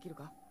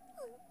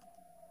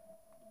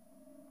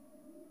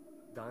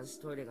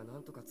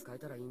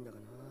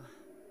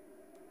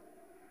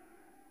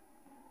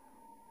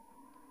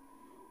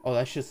 Oh,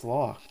 that shit's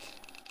locked.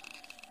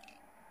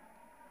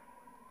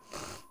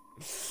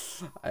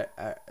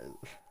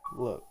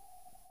 Look.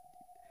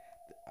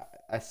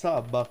 I saw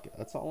a bucket.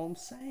 That's all I'm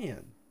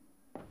saying.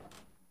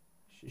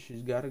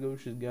 She's gotta go.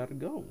 She's gotta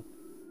go.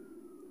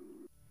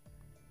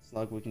 It's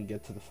not like we can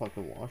get to the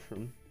fucking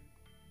washroom.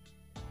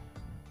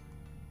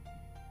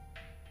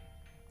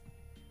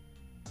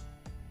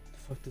 The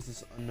fuck does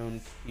this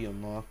unknown key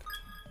unlock?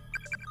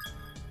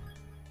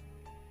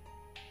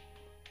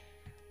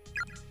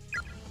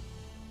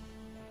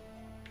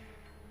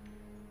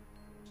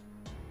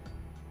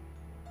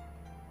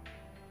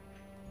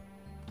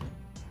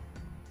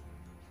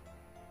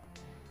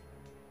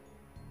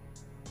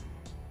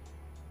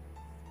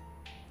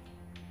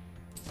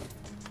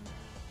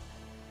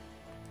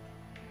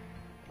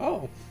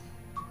 Oh.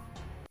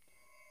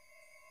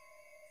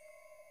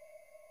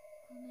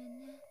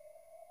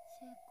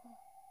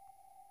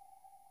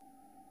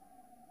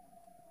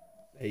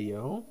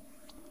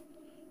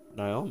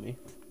 Naomi.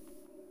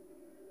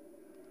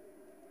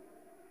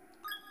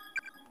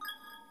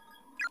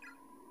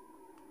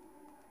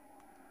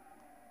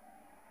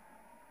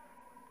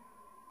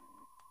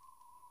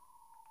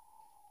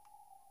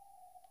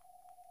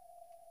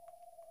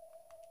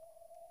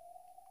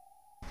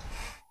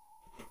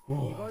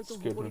 Oh, 意外 that と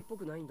scared 誇り me. っぽ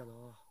くないんだな、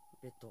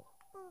ベッド。お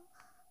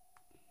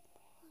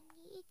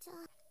兄ちゃん。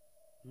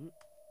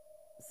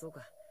そう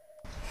か。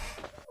お兄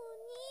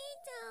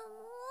ちゃん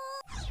も。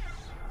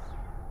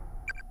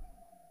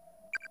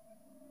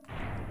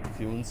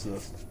If you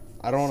insist.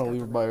 I don't want to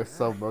leave her by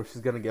herself, bro.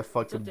 She's gonna get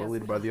fucking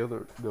bullied by the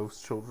other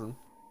ghost children.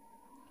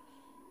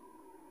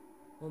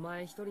 お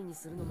前一人に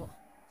するのも。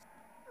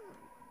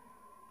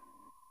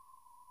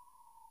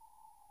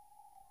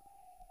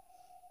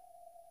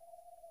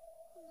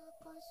お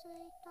腹すい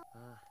た。あ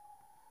あ。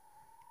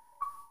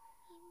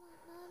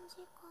今何時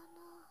かな。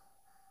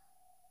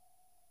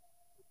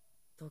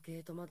時計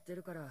止まって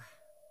るからわ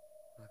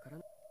からん。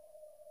帰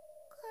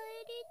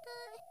り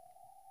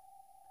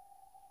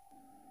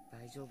た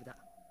い。大丈夫だ。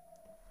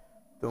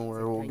 Don't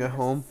worry, we'll get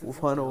home. We'll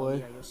find a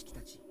way.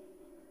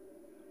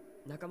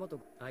 仲間と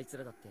あいつ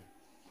らだって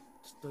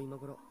きっと今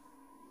頃。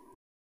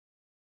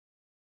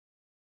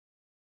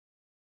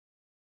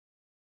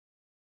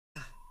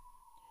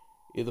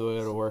 Either way,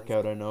 it'll work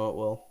out. I know it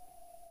will.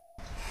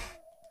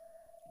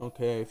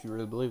 Okay, if you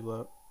really believe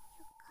that,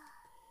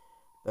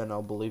 then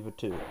I'll believe it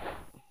too.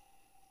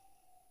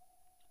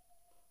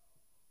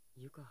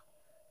 ゆか、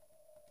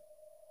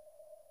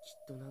き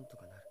っとなんと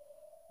かなる。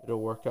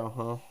 It'll work out,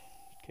 huh?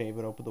 Can't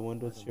even open the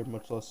windows here,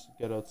 much less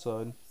get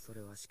outside. そ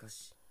れはしか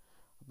し。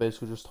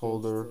 Basically just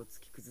told her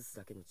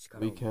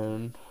we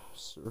can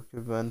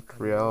circumvent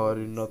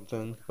reality,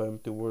 nothing but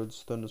empty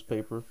words, thin as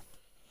paper.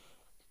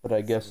 But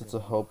I guess it's a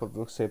hope of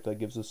escape that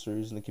gives us a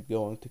reason to keep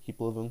going, to keep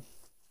living.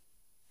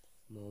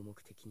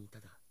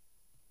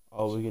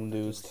 All we can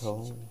do is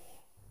tell.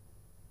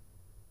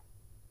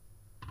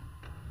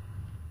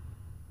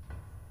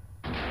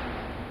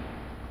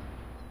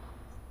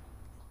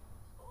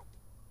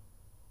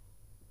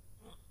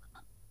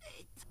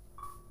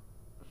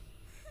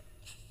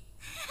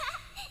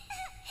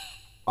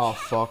 Oh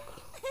fuck.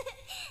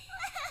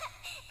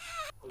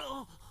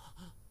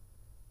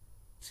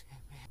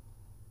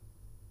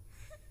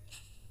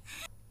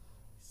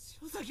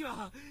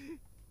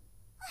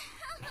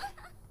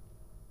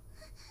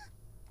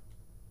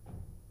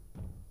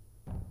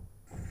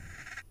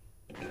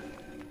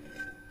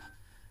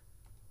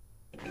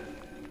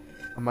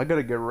 Am I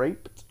gonna get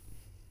raped?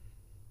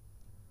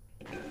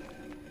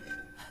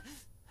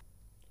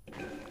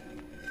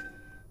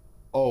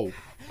 Oh.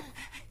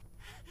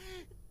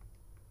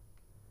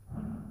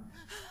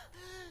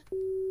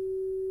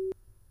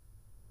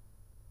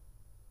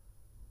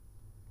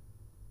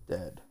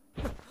 Dead.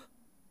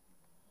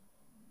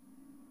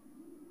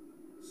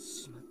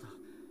 しまった。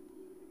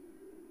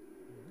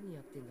何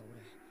やってんだ俺。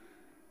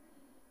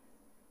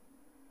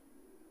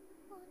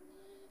お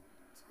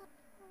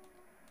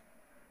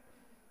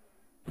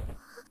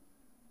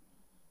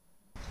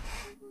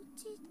兄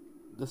ちゃん。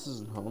This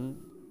isn't home.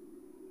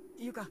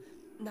 ゆか、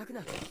泣く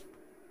な。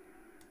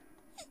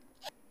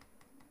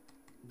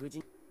無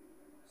事。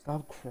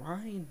 Stop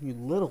crying, you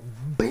little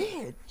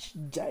bitch!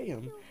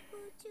 Damn.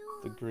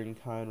 The green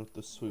kind with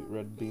the sweet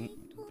red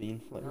bean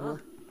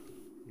flavor.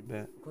 You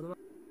bet.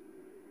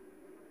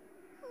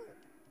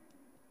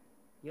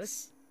 よ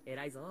し、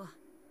偉いぞ。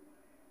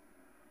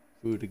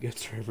 Food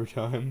gets her every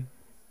time.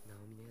 ナ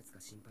オミのやつが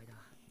心配だ。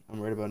 I'm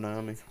worried about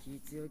Naomi. 気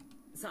強い。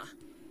さあ、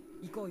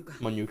行こうゆか。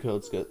 Come on, Yuka,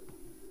 let's get.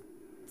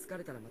 疲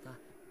れたらまた。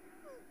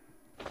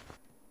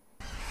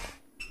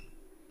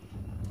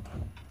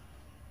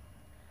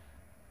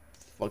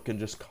 Fucking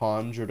just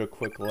conjured a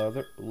quick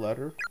letter.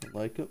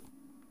 Like it.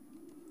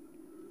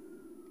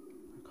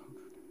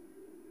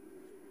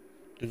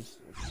 Just.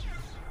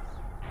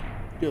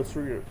 Yeah, let's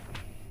read it.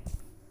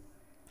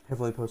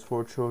 Heavenly Post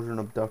 4 children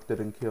abducted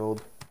and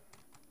killed.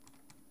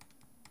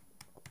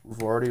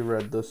 We've already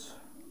read this.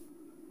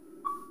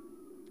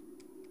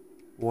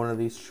 One of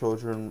these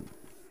children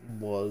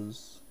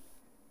was.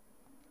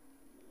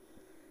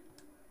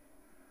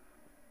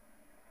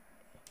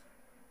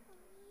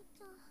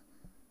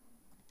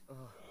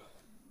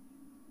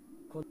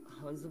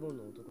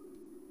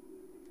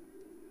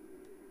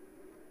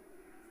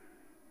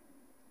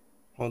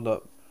 Hold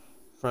up.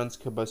 Friends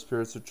killed by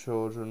spirits of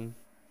children.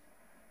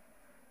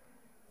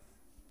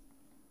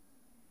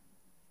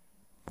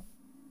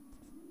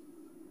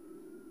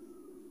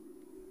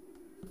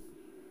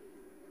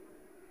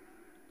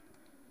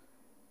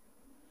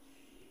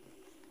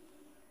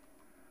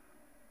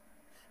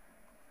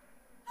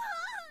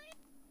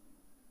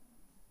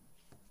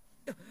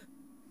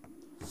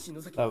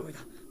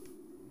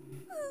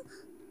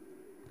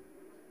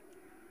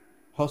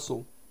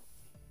 Hustle.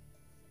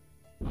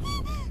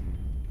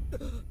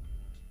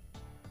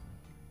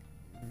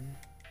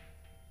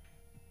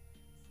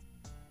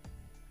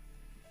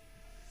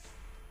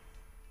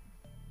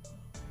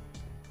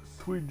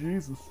 Sweet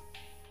Jesus.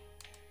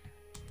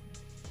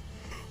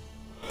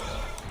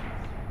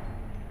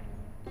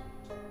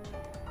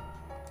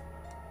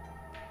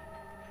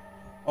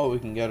 Oh, we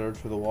can get her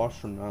to the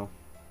washroom now.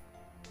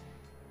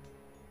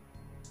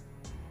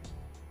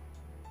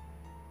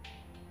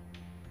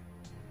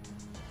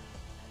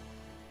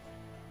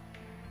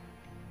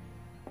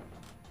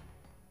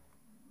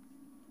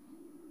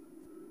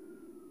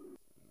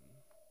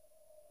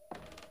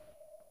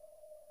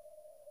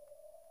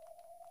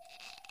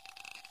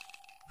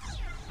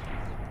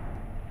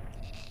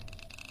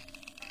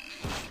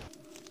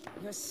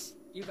 Yes,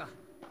 Yuka.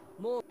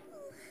 More.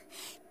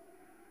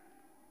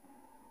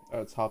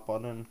 Let's hop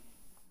on in.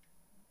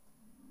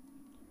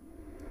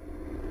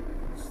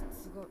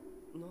 質が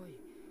ない。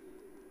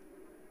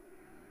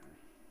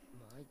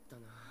参った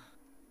な。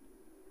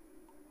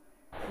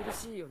苦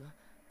しいよな。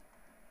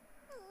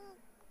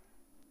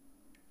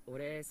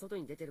俺外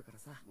に出てるから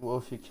さ。 Well,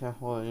 if you can't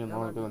hold any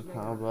longer than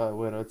how about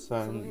wait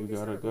outside and you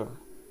gotta go.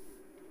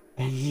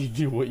 And you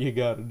do what you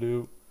gotta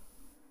do.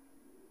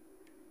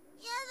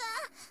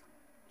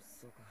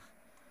 そうか。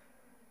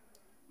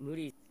無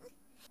理。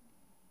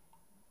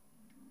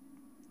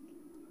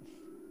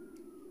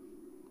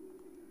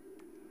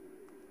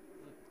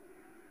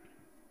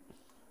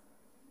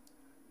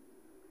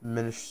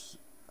Miss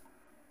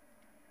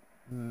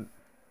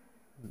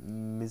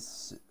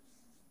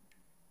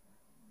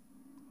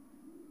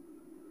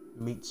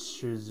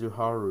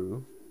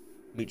Michizuharu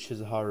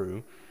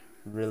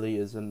really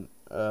isn't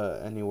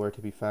anywhere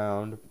to be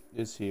found,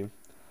 is he?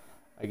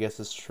 I guess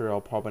it's true, I'll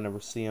probably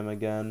never see him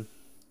again.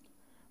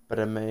 But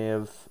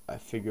I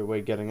figure a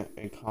way getting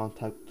in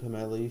contact with him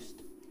at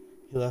least.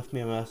 He left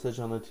me a message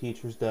on the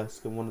teacher's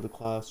desk in one of the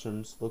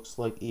classrooms. Looks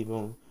like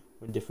even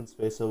in different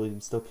spaces we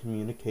can still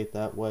communicate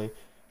that way.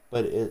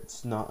 But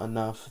it's not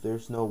enough.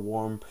 There's no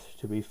warmth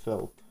to be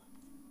felt.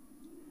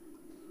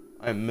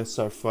 I miss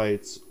our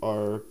fights,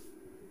 our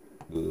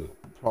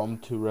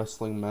impromptu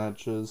wrestling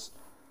matches,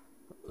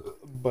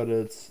 but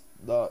it's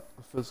not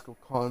physical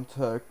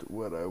contact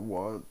what I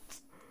want.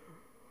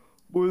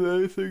 More than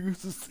anything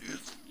is to see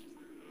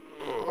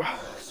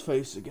his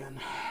face again.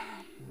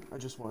 I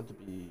just want it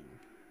to be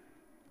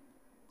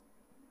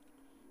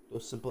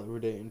those simple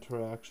everyday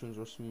interactions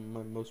are some of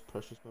my most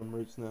precious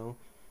memories now.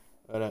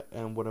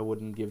 And what I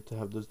wouldn't give to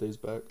have those days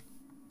back.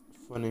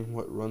 Funny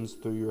what runs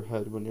through your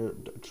head when you're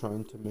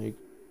trying to make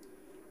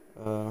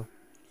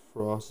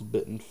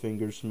frostbitten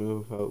fingers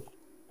move without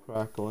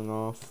crackling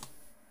off.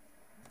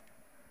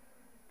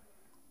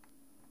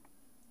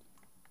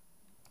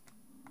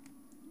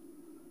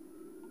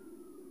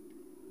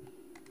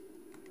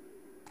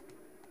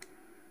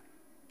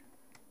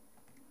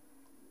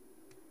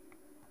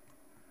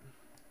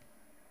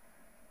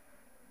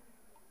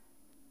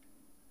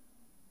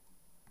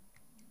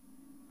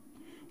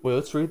 Wait,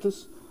 let's read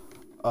this.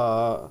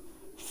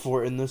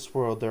 For in this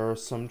world there are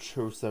some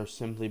truths that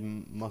simply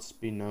must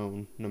be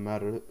known, no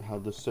matter how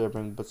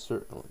disturbing, but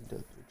certainly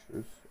deadly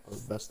truths are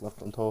best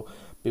left untold.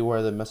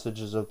 Beware the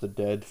messages of the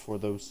dead, for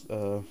those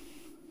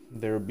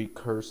there be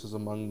curses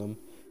among them.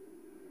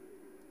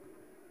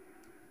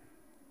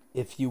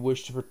 If you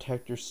wish to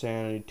protect your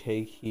sanity,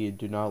 take heed.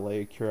 Do not let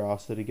your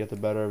curiosity get the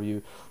better of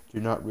you. Do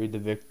not read the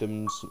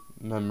victims'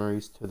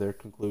 memories to their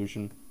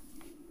conclusion.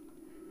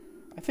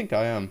 I think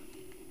I am.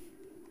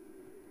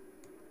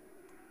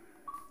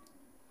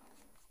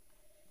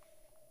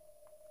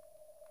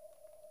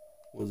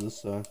 What does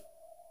this say?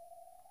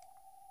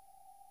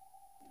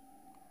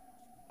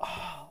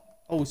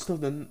 Oh, we still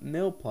have the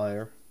nail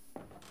plier.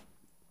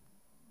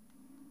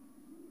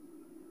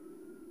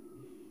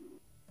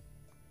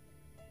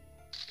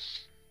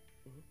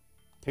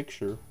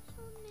 Picture.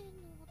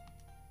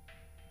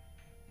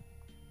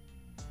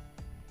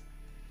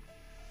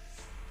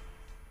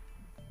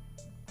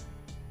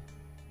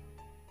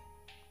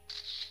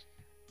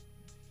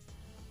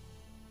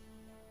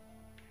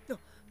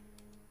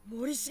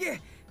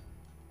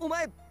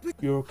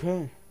 You're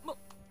okay.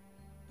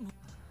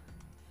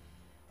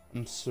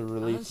 I'm so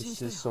relieved to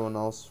see someone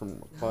else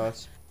from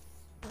class.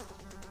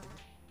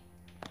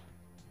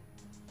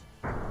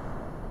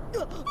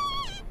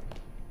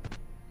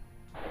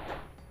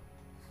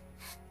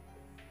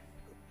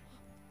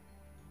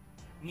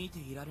 It's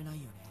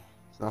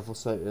an awful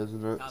sight,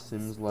 isn't it?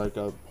 Seems like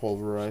a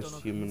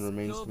pulverized human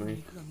remains to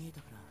me.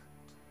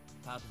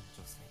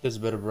 There's a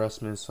bit of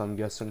breast meat, so I'm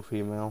guessing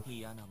female.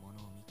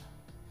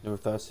 Never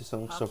thought I'd see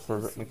something so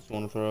perfect makes me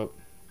want to throw up.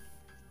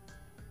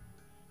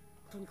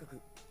 とにかく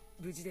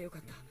無事でよか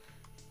った。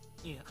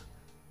いや、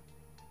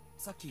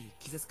さっき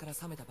気絶から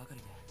覚めたばかり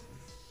で。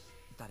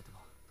誰とも。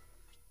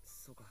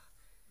そうか。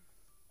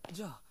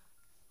じゃあ、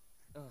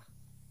あ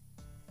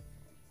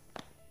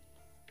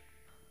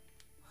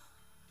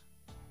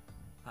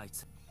あ。あい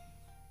つ。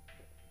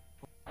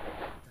確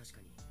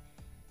か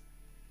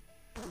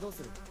に。どう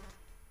する？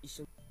一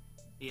緒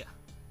に。いや、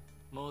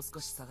もう少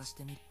し探し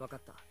てみる。わか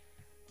った。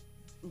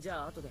じ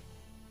ゃあ後で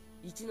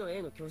1の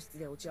A の教室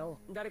で落ち合おう。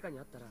誰かに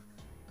会ったら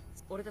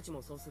俺たち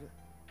もそうする。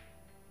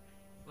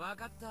わ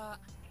かった。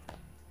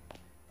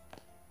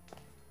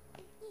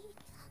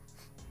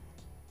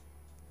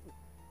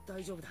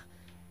大丈夫だ。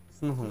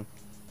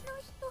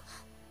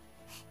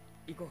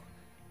行こう。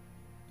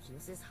気の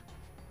せいさ。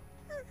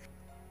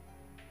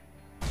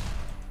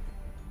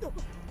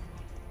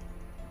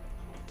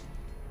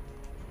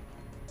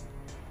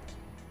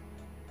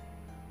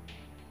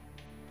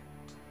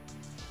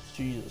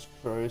Jesus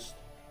Christ.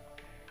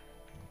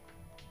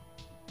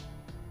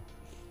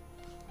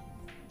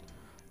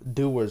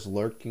 Doer's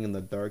lurking in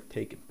the dark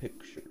taking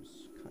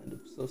pictures. Kind of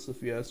sus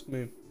if you ask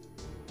me.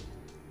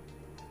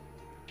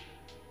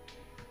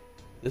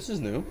 This is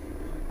new.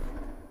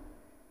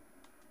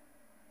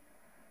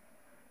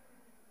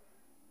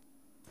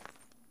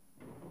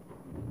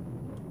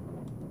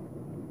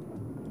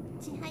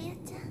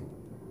 Chihaya-chan.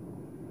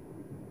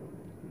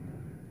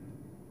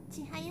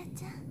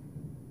 Chihaya-chan.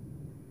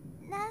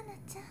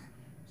 Nana-chan.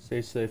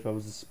 Stay safe, I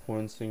was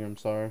disappointed seeing her, I'm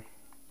sorry.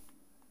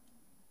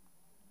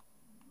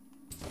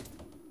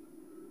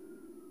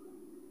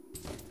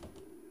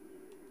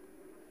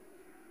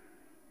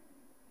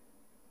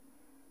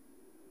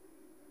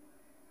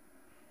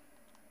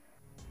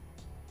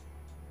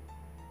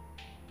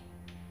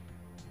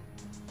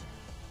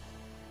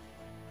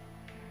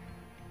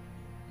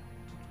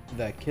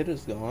 That kid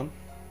is gone.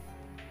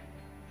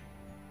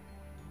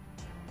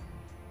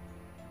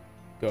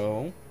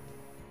 Go.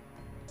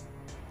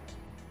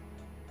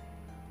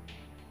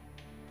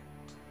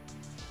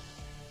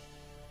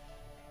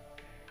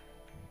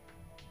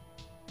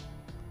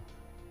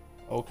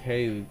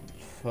 Okay,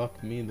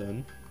 fuck me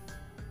then.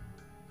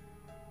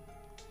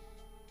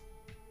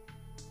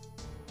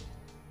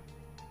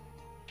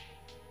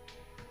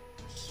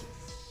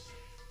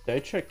 Did I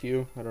check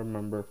you? I don't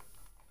remember.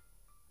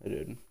 I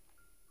did.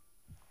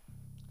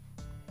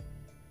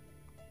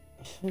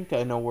 I think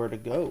I know where to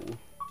go.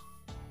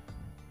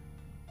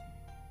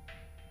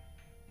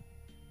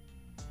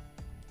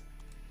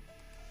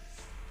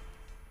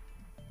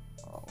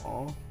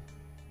 Aw. I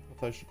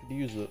thought she could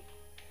use it.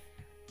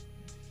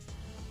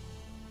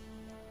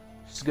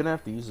 She's gonna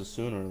have to use it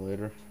sooner or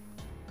later.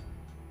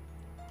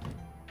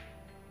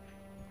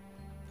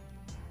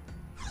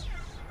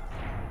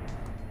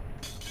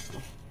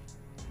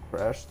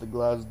 Crash the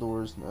glass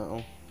doors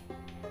now.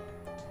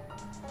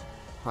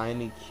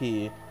 Tiny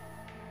key.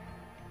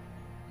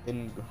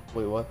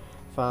 Wait, what?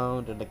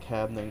 Found in a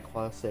cabinet in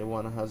Class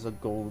A1 has a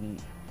golden.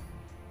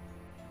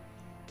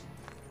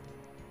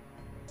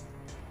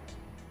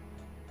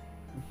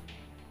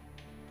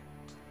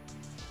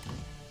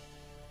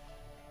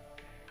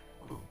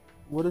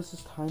 What does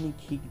this tiny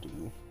key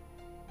do?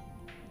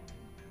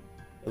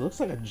 It looks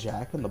like a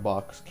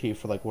Jack-in-the-Box key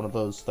for like one of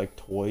those like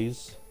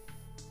toys.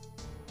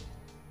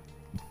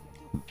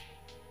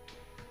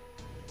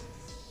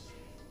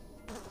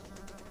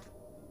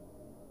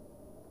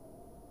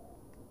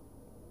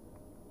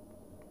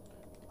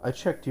 I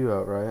checked you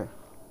out, right?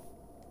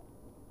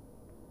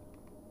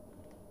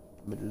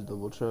 Let me just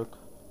double check.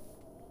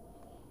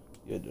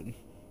 Yeah, I did.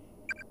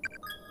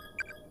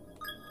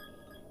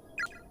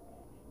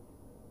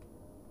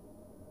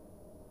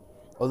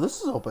 Oh,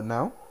 this is open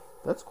now.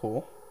 That's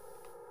cool.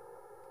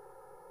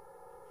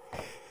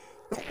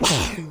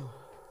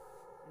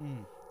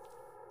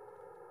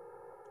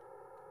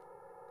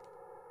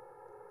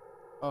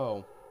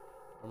 Oh,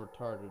 I'm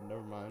retarded.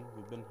 Never mind.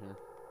 We've been here.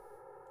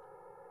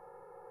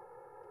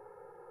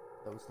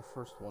 That was the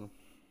first one.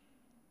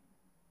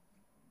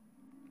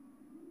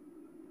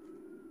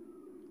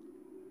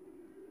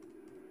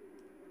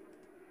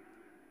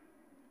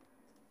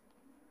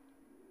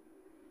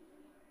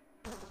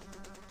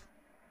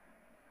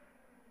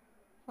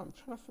 I'm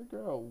trying to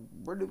figure out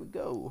where do we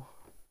go?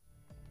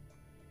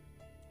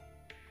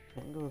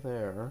 Can't go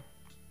there.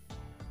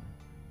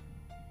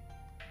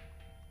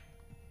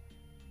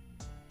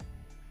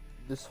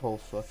 This whole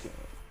fucking...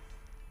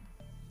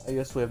 I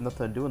guess we have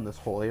nothing to do in this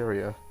whole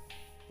area.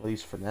 At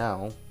least for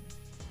now.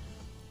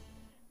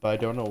 But I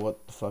don't know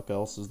what the fuck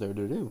else is there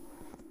to do.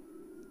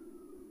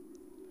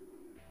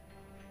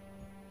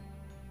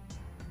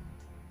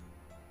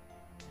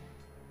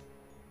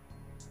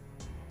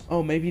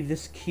 Oh, maybe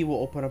this key will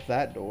open up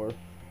that door.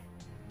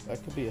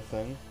 That could be a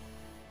thing.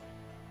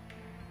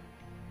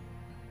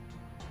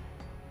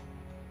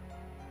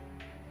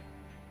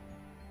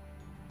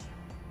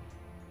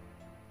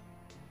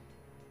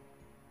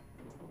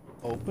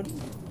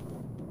 Open.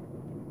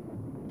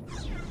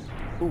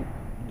 Ooh,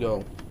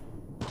 go.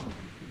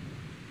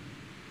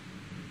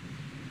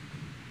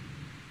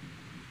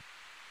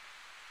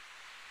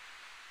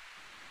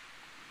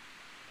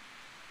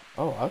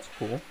 Oh, that's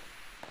cool.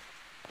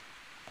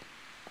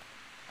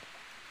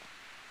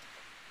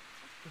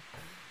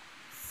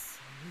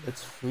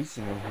 It's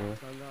freezing in here.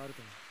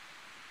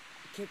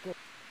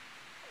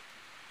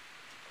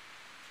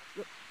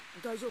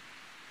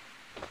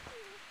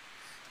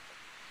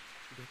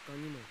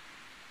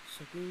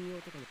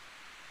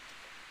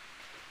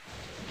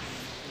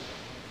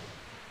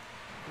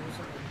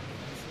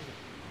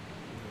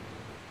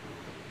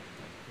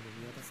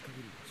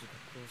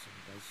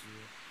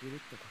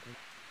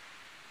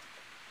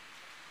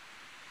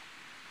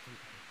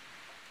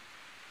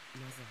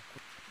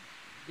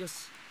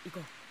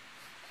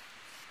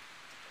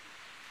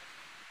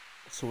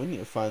 So we need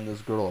to find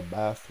this girl a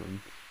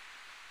bathroom.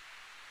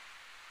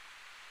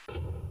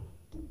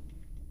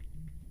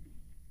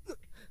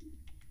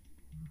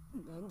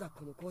 だ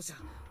この校舎。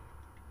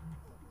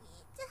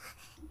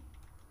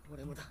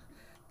俺もだ。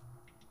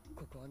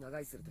ここは長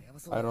居するとやば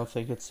そうだ。 I don't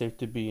think it's safe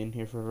to be in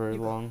here for very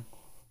long.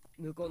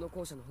 向こうの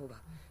校舎の方が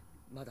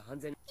まだ安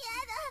全。や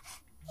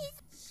だ。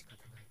仕方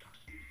ないか。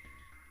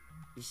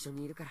一緒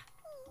にいるから。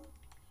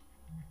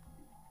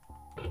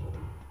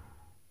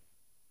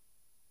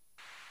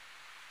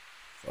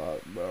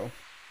Fuck, bro.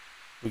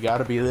 We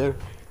gotta be there.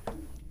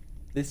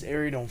 This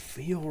area don't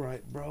feel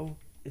right, bro.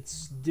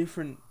 It's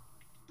different.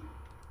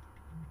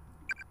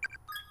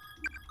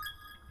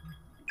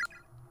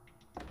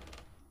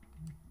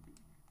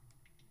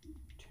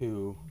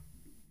 To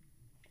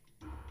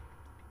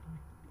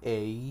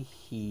a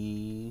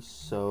he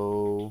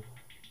so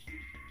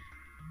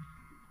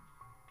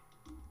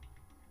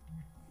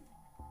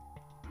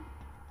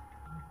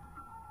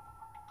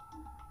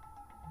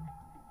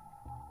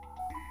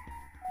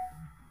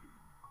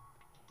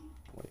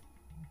wait.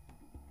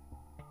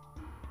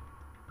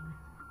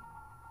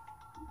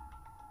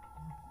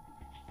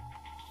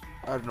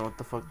 I don't know what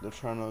the fuck they're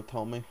trying to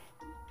tell me.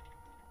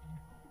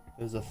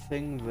 There's a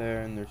thing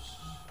there and there's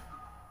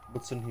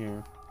what's in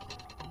here?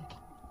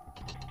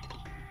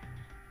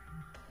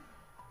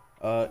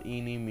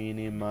 Eeny,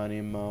 meeny, miny,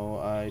 mo,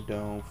 I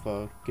don't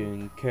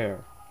fucking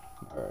care.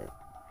 Alright.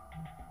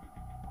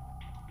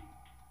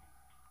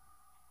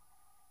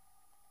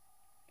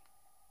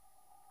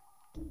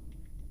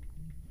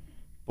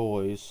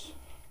 Boys.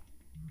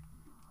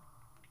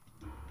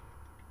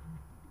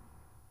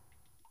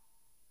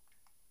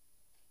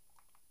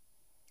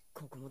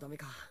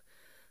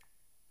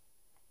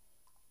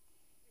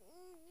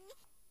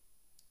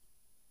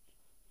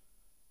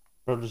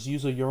 Bro, just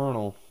use a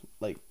urinal.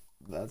 Like,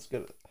 that's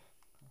good.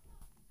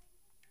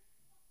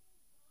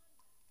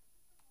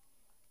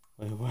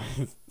 Wait, what?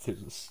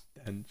 There's a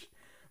stench.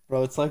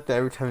 Bro, it's like that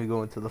every time you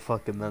go into the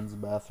fucking men's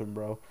bathroom,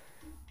 bro.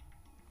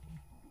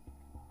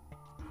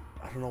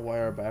 I don't know why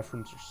our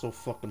bathrooms are so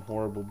fucking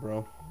horrible,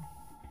 bro.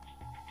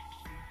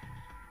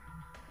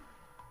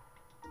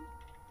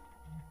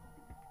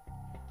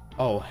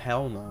 Oh,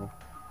 hell no.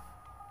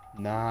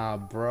 Nah,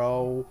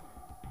 bro.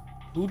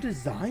 Who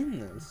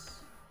designed this?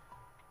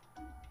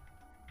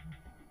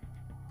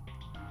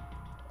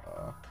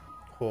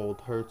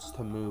 Cold hurts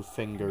to move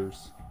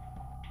fingers.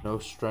 No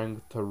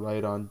strength to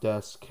write on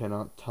desk.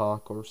 Cannot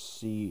talk or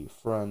see.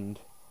 Friend.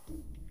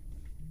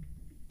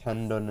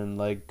 Tendon and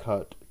leg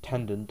cut.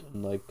 Tendon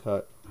and leg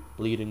cut.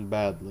 Bleeding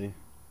badly.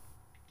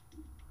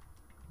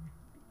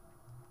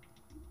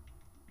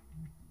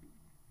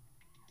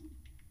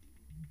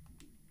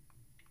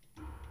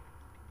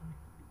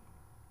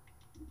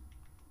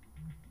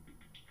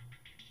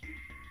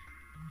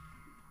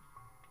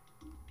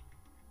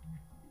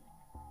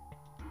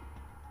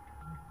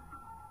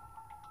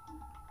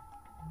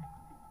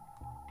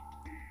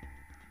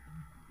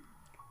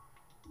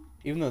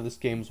 Even though this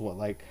game's what,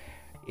 like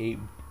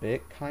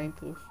 8-bit kind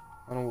of?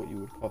 I don't know what you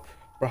would call it.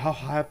 Bro, how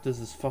high up does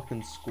this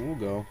fucking school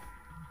go?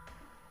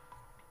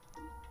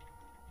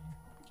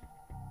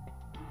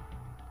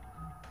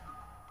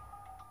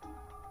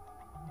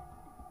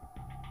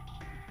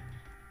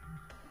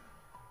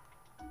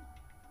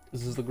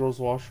 Is this the girls'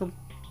 washroom?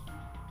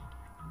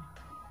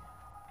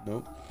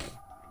 Nope.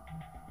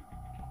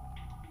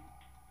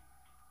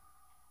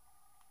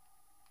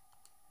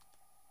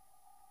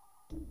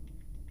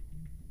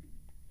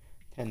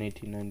 In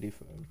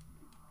 1895.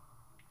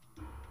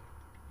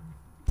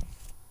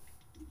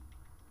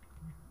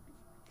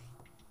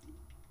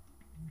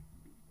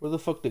 Where the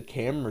fuck did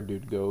camera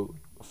dude go?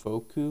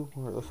 Foku?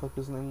 Where the fuck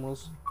his name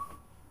was?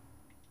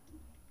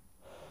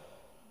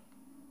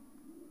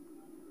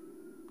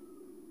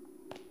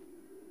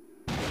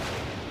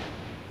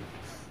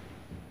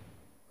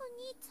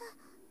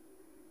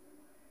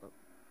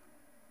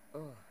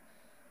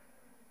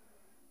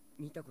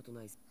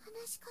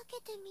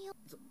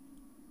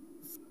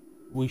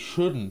 We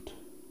shouldn't.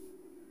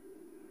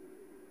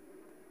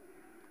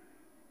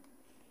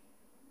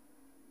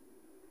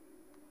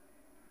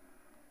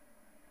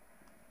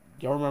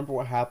 Y'all remember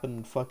what happened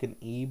in fucking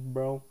Eve,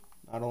 bro?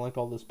 I don't like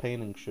all this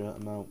painting shit.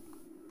 I'm out.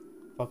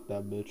 Fuck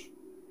that bitch.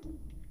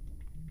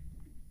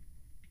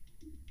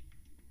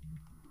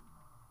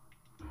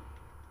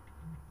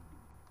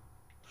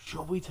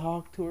 Shall we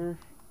talk to her?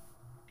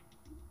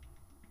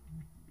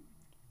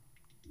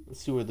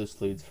 Let's see where this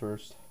leads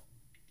first.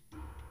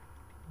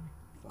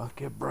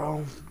 Fuck it,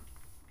 bro.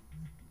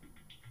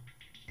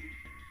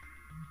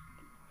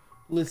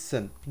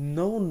 Listen,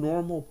 no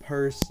normal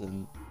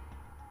person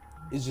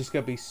is just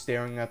gonna be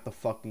staring at the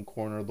fucking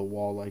corner of the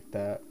wall like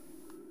that.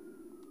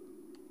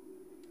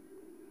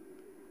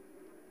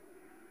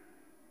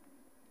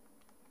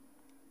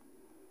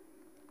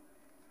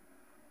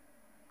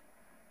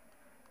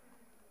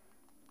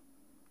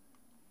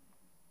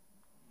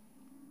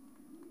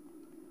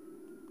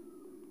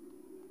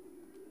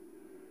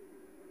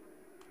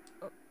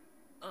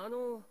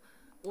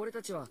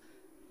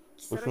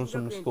 Which one's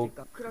from the school?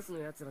 クラスの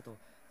やつらと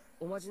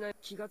おまじない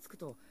気がつく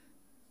と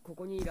こ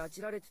こに拉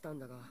致られてたん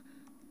だが、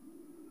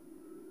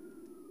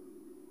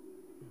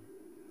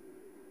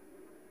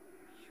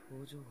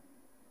表情が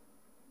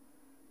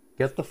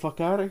Get the fuck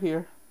out of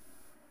here.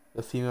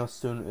 The female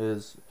student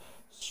is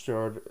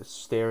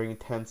staring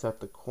tense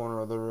at the corner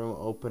of the room,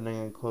 opening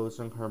and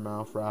closing her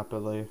mouth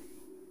rapidly,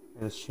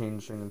 and is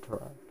changing into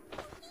her.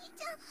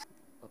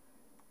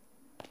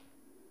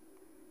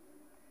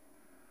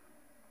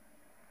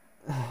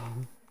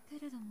 け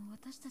れども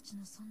私たち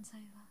の存在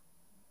は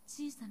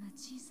小さな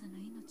小さな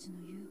命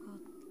の融合、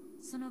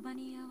その場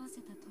に居合わ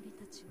せた鳥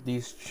たちは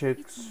These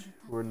chicks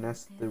were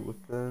nested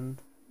within.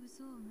 無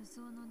造無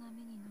造の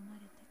波に飲ま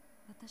れて、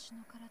私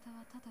の体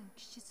はただ浮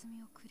き沈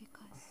みを繰り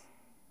返す。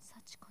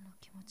幸子の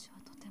気持ちは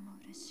とても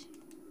嬉しい。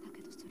だ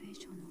けどそれ以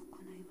上の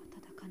行いはた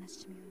だ悲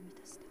しみを生み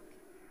出すだけ。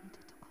二度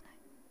と来ない。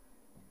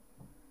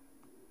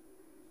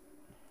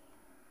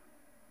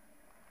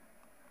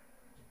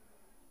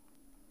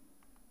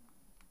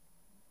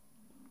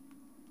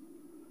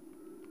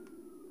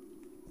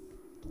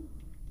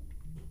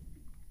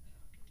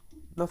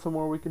 Nothing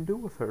more we can do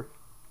with her.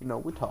 You know,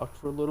 we talked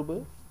for a little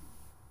bit.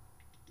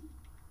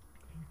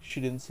 She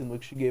didn't seem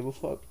like she gave a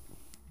fuck.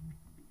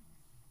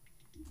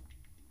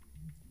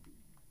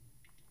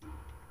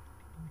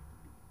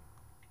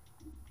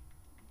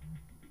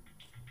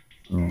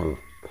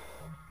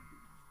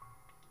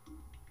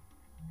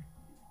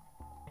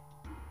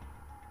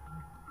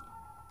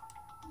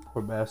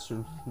 Poor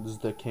bastard. This is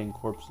the king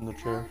corpse in the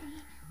chair.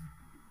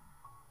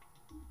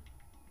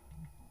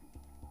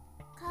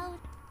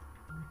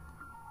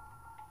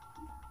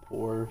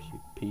 Poor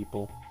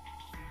people.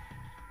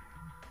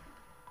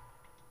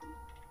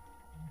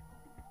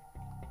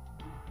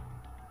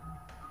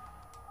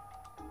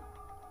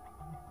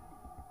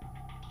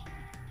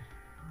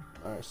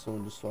 Alright,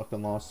 someone just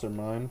fucking lost their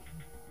mind.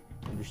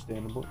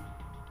 Understandable.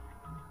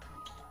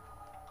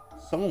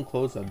 Someone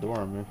closed that door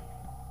on me.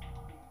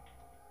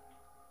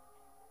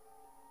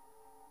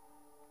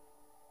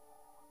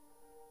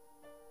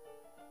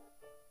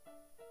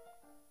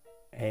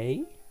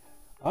 Hey?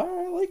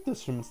 Alright, I like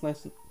this room. It's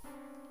nice.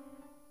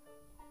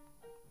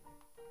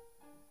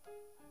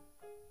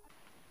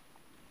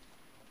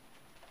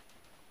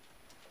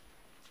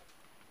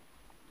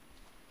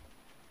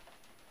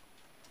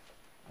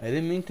 I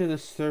didn't mean to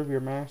disturb your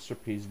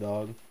masterpiece,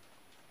 dog.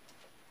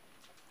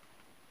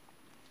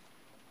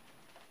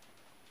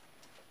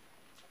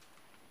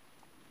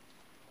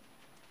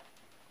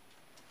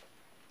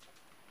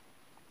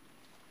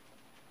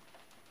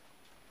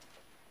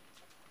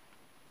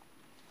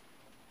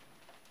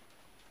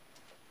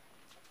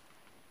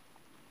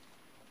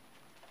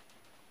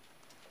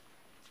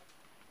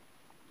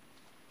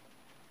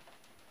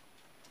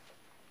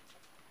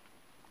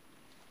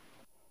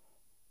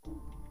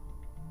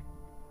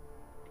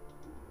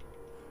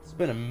 It's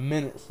been a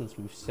minute since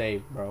we've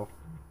saved, bro.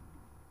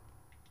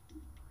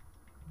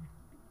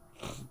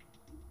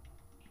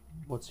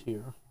 What's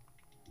here?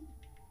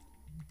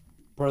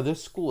 Bro,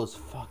 this school is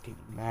fucking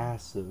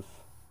massive.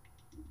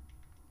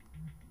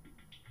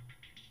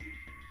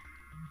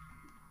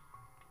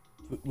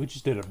 We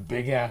just did a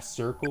big ass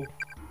circle.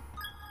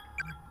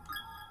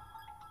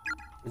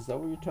 Is that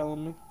what you're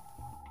telling me?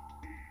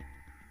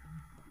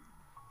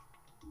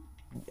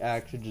 I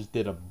actually just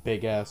did a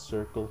big ass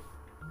circle.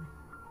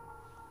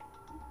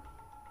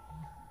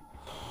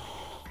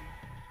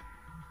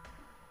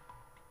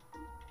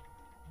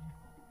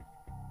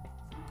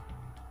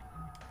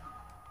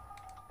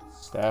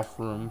 Staff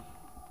room.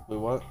 Wait,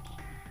 what?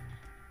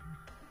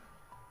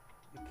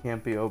 It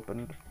can't be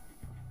opened.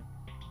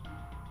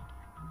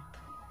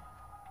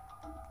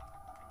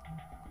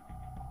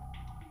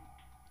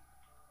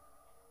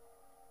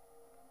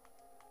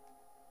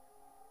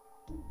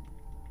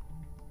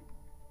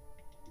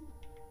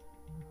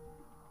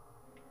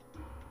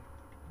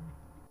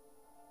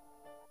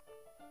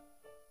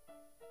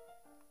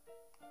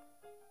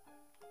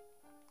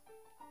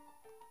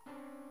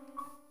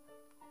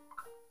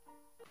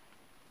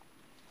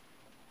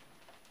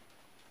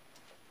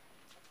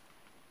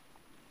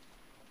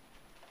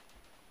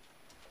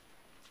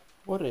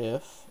 What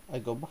if I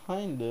go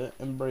behind it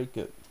and break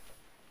it?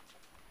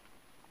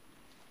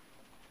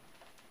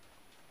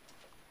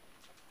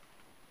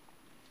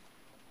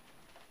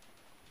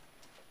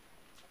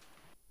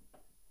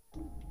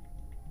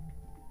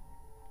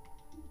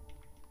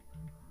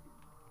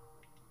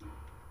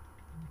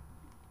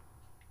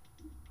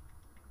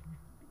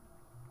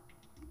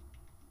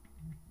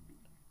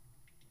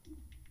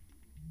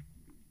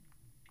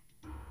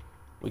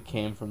 We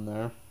came from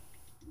there.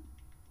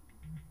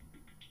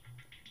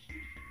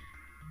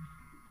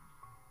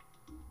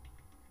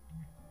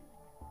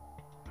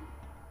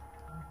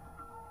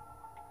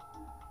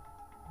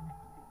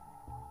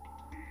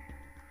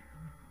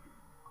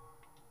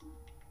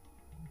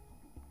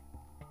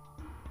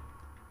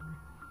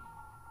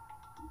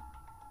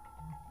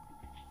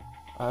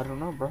 I don't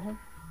know, bro.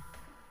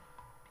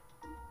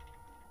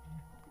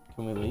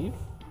 Can we leave?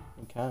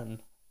 We can.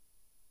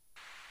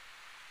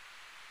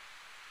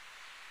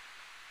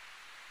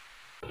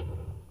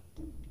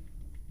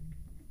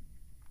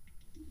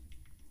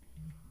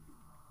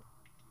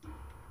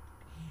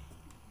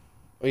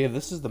 Oh yeah,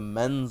 this is the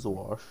men's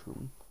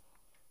washroom.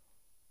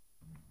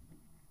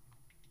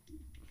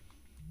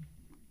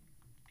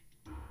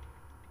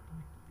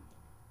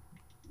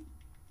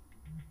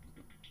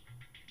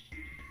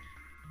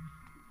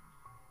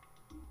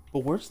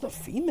 But where's the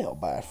female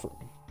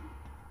bathroom?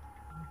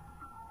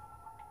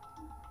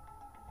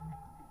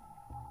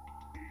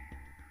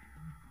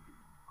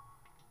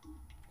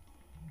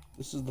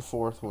 This is the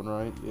fourth one,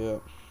 right? Yeah.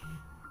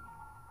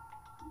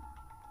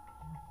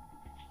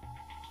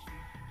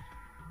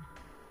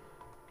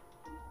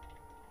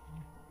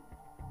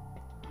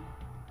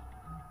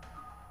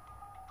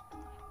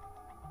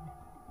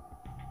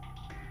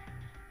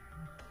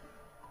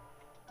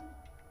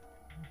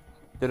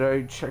 Did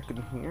I check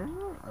in here?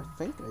 I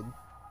think I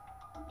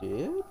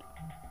did.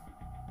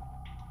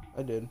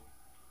 I did.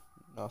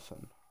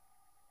 Nothing.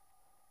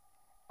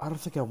 I don't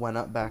think I went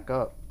up back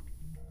up.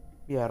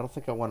 Yeah, I don't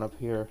think I went up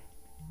here.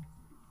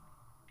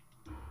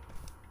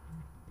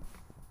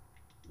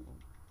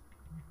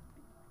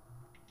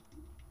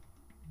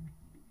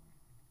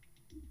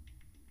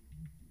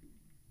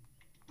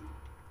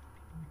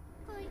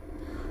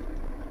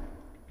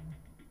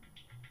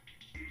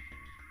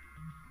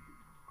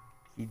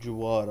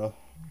 Fujiwara.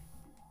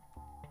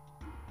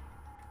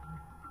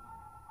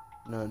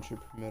 No entry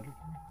permitted.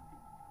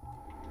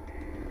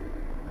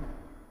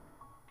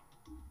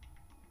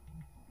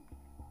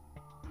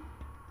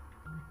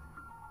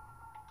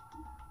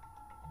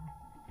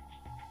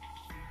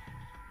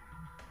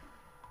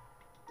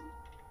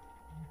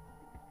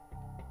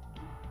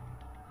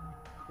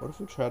 What if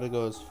we try to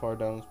go as far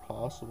down as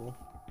possible?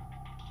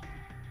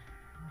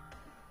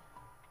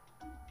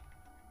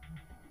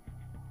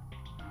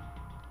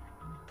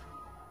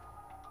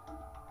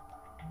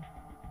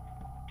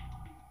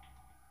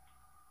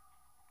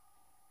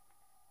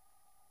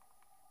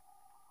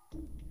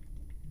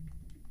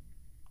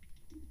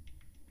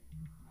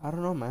 I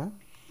don't know, man.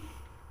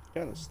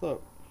 Kind of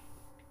stuck.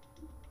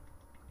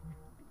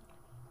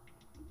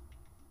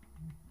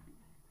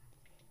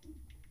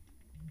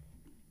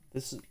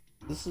 This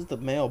is the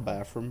male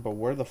bathroom, but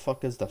where the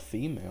fuck is the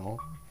female?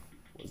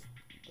 Was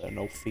there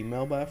no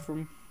female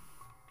bathroom?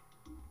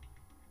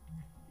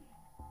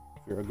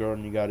 If you're a girl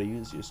and you gotta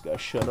use, you just gotta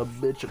shut up,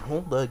 bitch, and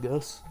hold, I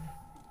guess.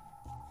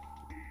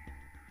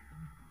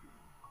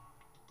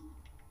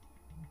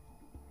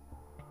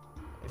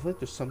 I feel like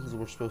there's something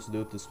we're supposed to do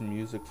with this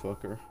music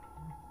fucker.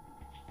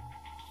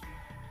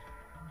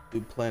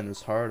 Dude playing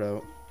his heart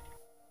out.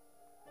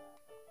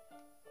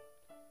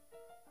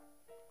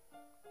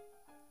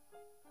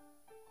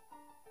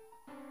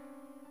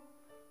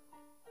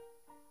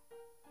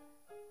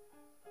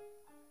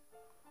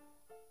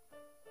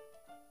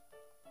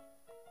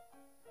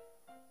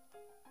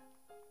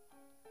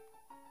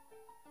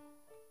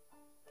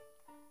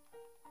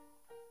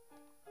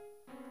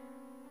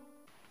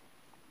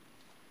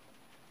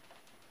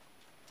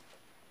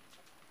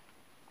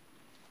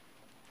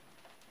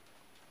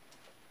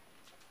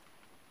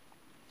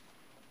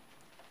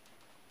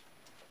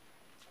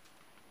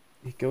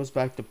 He goes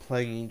back to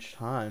playing each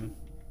time.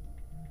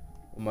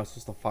 Am I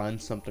supposed to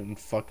find something and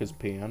fuck his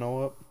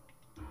piano up?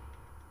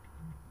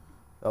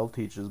 I'll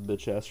teach his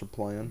bitch ass for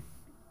playing.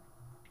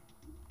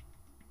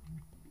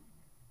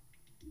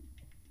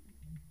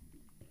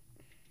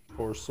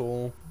 Poor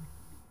soul.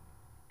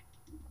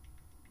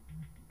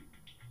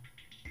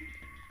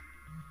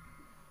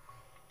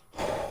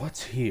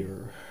 What's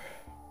here?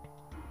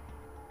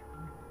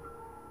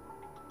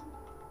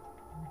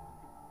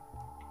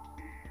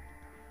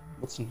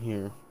 What's in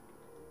here?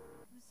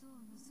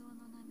 無造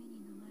の波に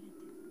飲まれて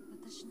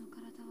私の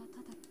体は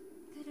ただ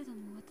けれど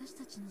も私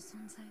たちの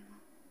存在は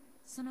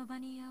その場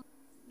にあ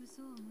無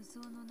造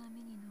の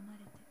波に飲ま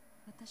れて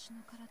私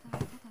の体はた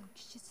だ浮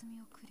き沈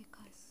みを繰り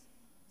返す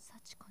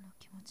幸子の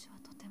気持ちは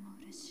とても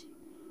嬉しい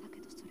だけ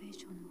どそれ以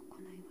上の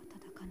行いはた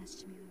だ悲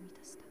しみを満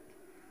たすだけ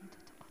二度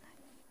と来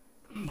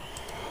な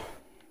い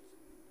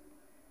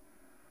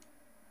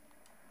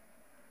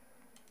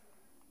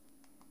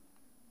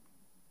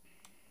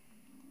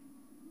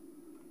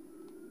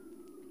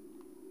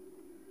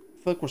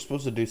I feel like we're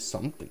supposed to do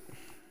something.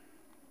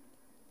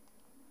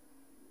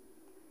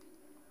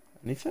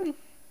 Anything?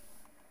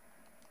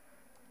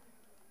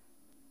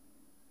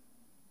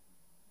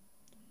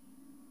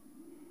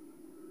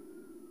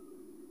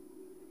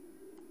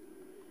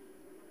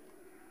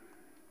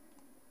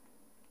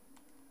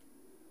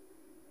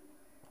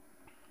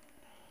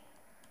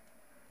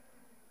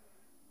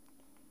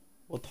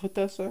 What the fuck did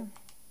that say?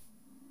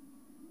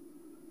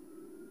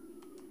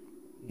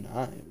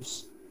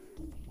 Knives.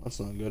 That's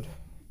not good.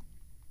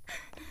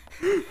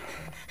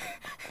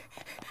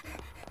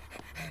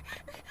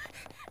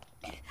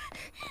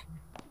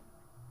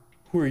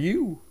 Who are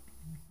you?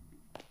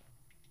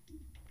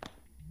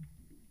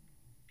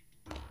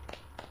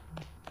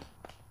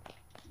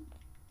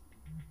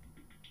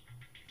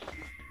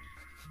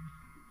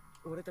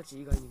俺た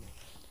ち以外にも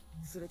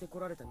連れてこ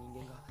られた人間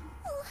が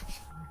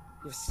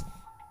よし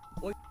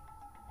おい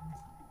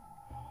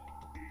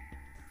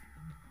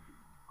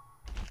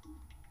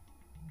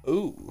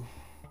Ooh.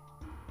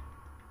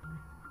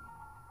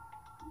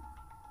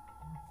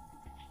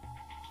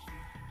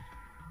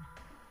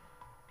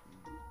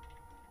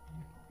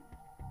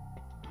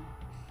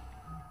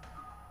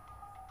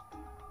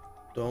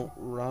 Don't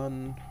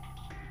run.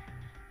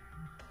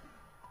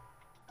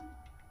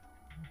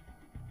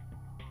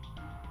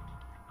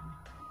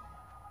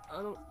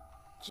 あの、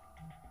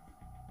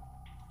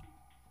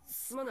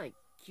すまない、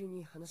急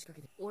に話しかけ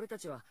て。俺た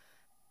ちは、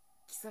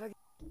キサラギ。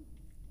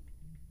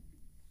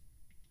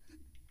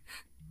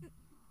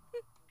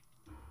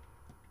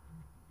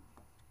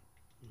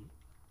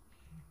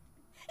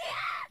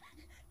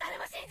誰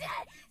も信じない。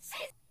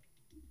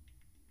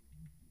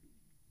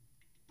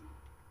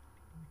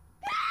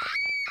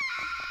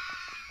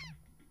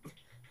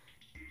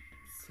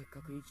せっ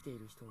かく生きてい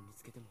る人を見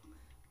つけても、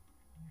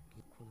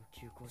この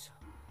旧校舎。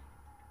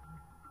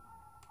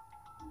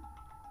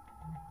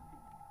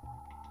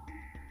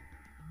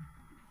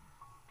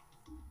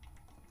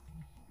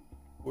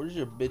Where's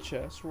your bitch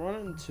ass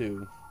running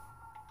to?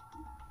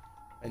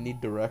 I need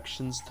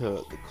directions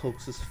to the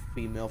closest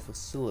female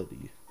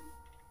facility.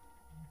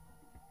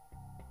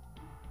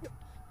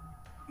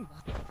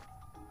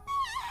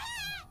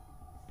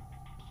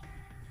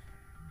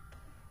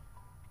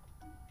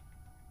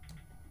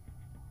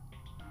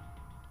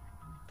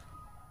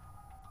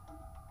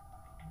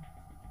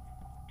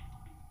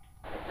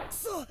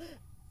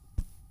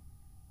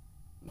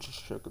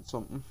 Just checking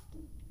something.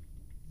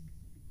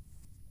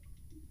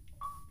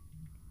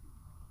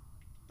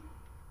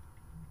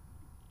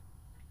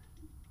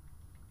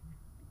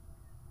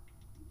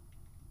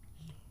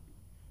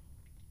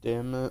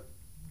 Damn it.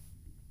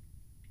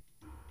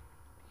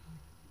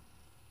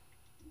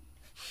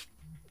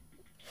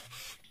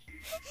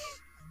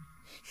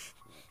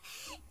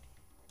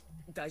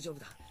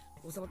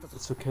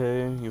 It's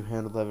okay, you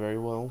handled that very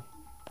well.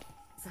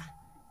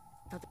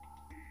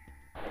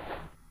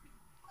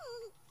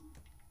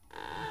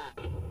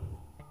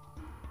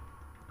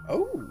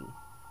 Oh!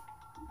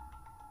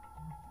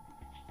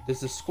 Does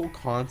the skull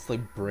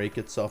constantly break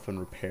itself and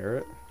repair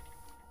it?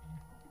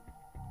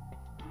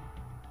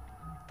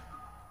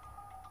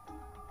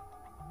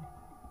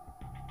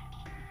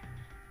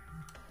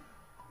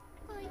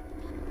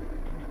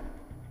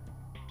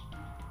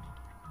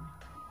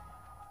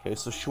 Okay,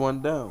 so she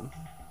went down.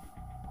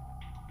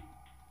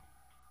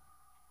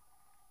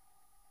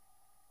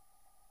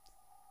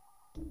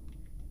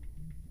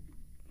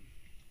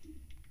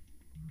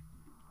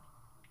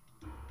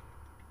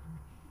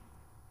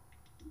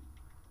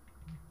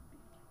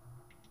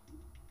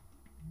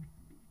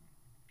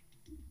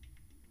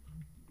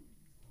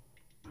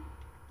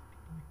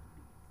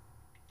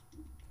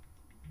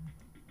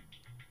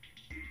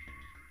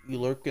 You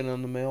lurking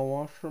in the male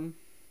washroom?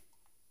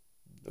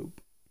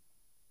 Nope.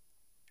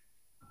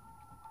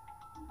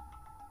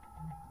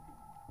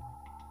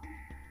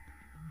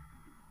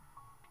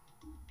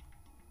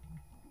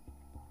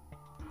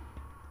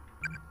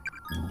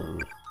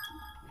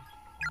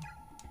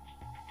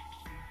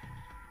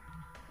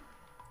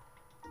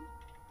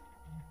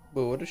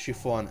 But what if she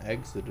full on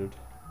exited?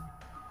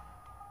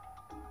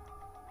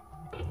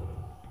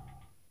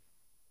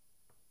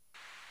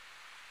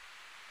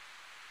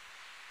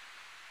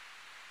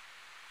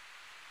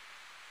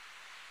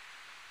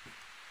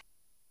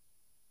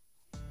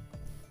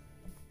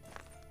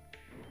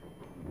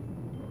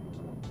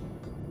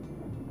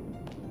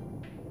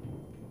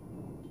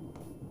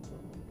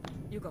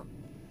 Yuka,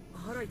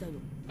 腹痛いの。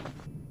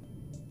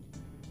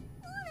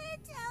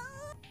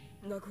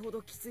泣くほ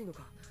どきついの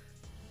か。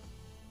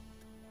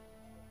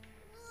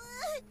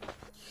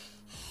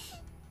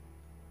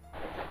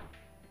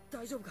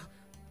大丈夫か。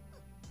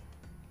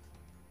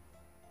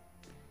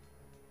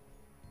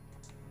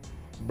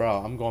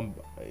 Bro, I'm going.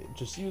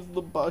 Just use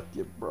the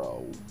bucket,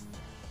 bro.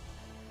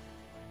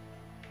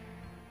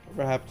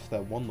 Whatever happened to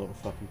that one little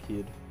fucking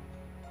kid?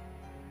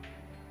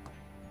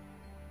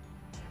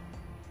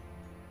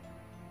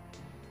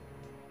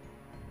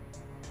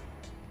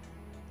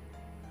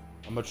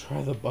 I'm gonna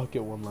try the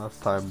bucket one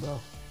last time, bro.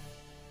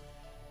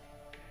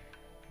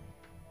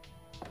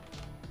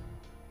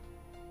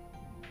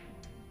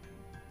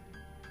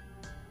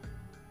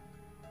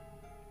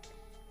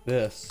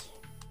 This.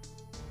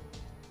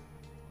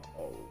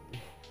 Oh.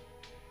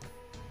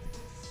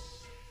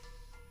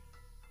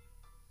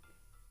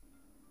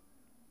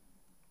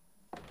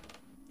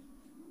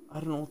 I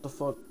don't know what the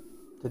fuck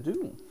to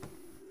do.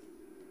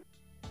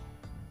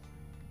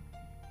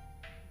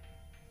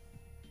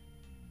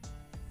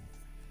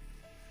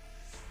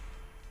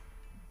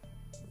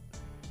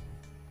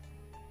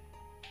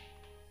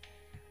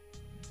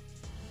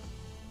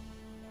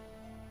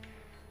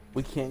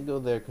 We can't go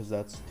there because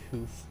that's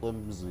too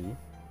flimsy.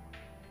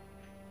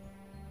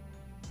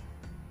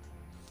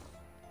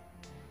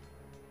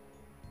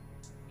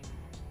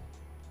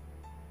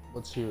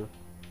 What's here?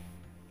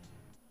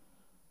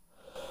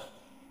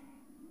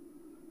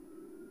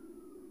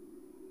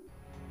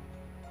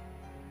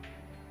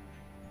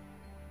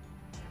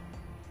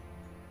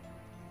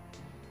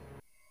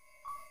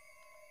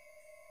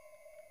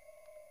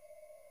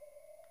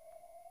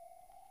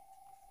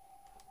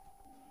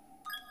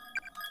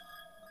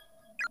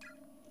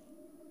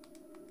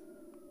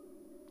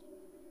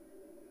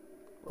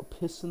 Bro,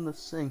 piss in the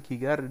sink. You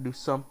gotta do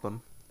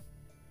something.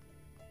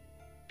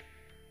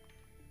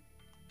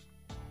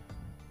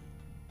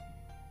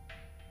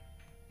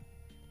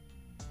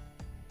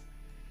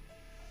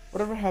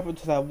 Whatever happened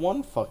to that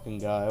one fucking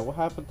guy? What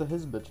happened to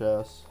his bitch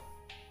ass?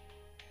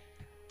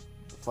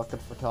 The fucking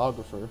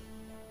photographer.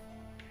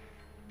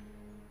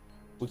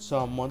 We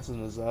saw him once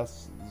and his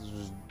ass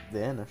just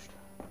vanished.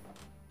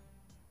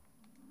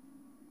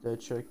 Did I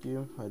check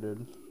you? I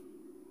did.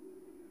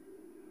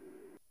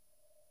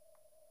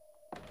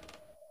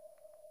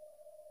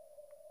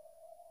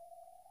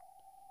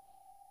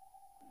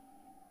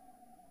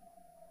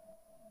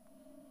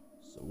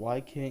 So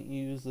why can't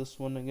you use this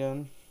one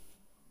again?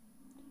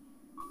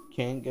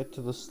 Can't get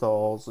to the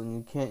stalls, and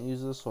you can't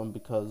use this one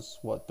because,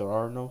 what, there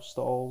are no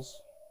stalls?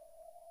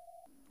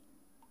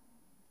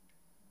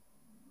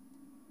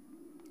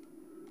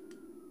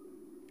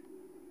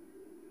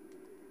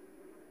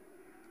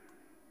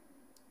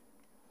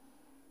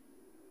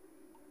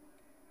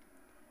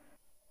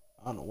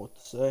 I don't know what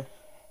to say.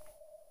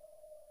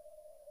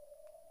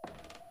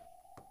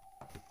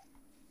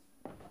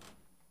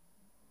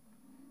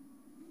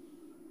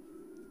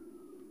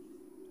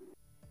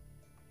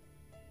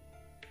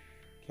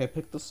 Can I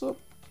pick this up?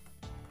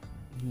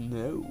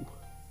 No.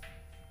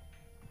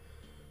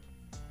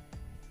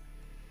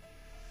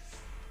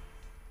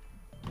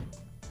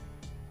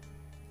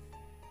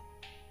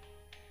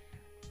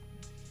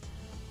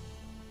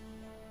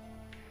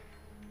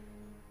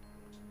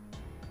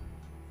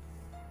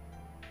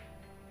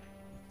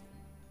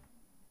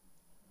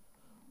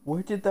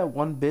 Where did that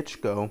one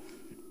bitch go?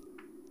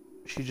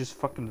 She just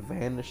fucking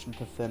vanished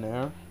into thin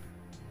air.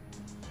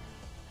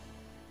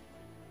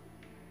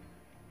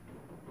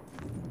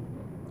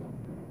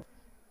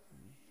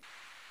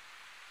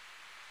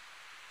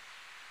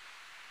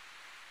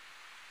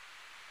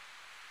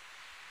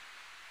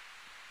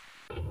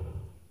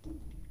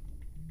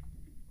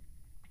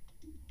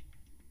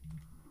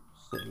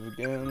 Save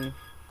again.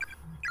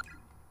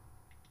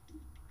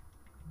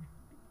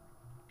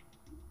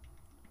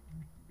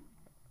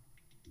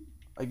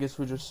 I guess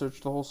we just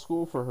searched the whole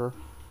school for her.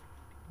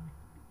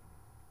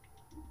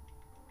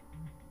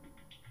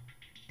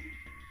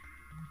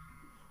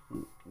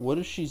 What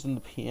if she's in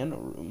the piano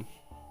room?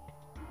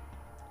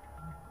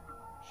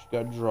 She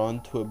got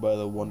drawn to it by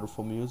the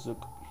wonderful music.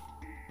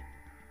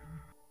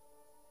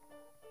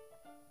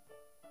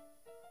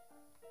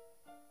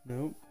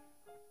 Nope.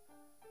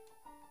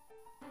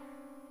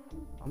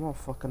 I'm all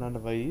fucking out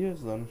of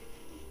ideas then.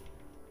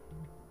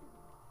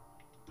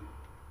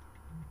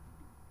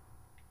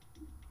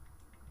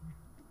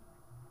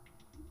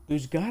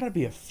 There's gotta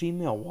be a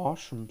female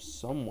washroom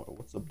somewhere.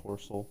 What's a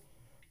porcel?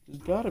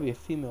 There's gotta be a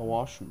female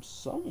washroom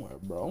somewhere,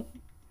 bro.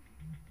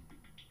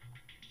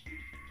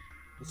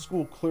 The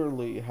school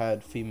clearly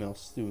had female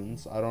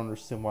students. I don't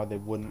understand why they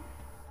wouldn't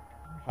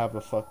have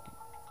a fuck.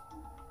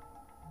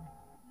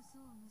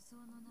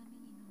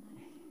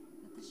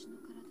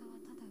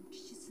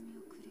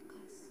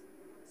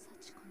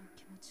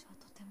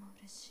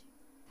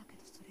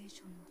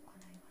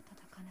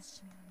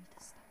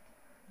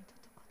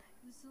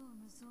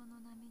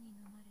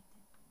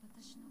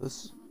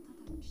 This.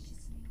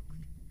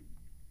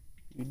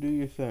 You do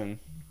your thing.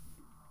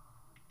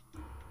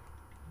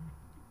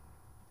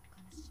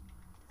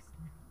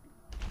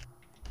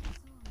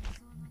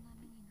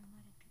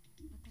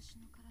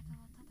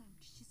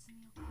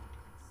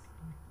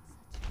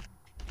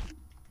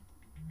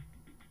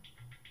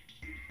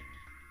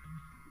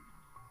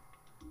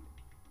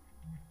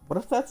 What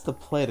if that's the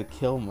play to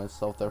kill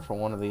myself there for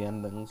one of the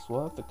endings?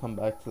 We'll have to come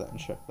back to that and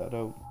check that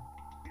out.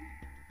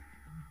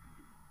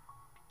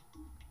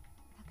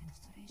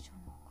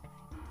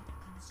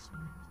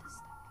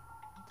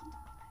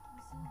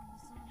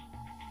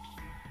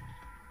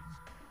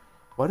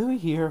 Why do we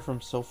hear her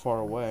from so far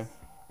away?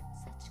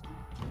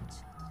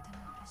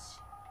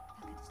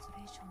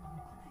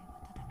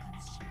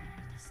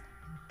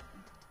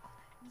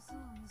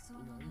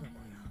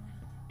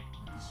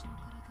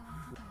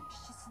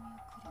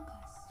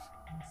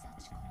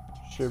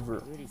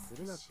 Shiver.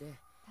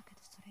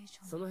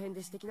 その辺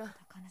で指摘な。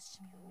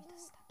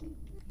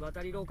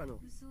渡り廊下の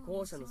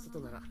校舎の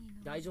外なら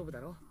大丈夫だ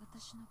ろ。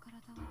私の体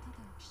はただ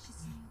浮き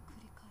沈みを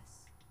繰り返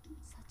す。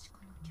幸子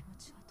の気持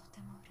ちはと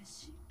ても嬉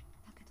しい。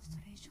だけどそ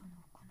れ以上の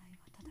行い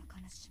はただ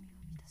悲しみを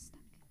生み出すだ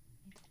け。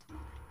二度と来な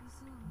い。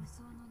無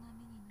双の波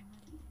に飲ま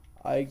れ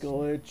て。I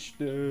glitched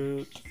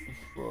it.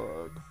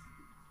 Fuck.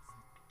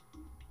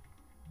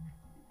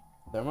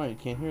 Never mind, you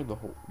can't hear the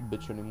whole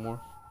bitch anymore.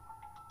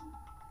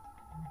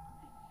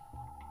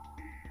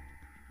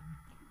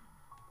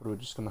 What, are we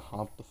just gonna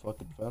hop the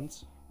fucking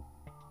fence?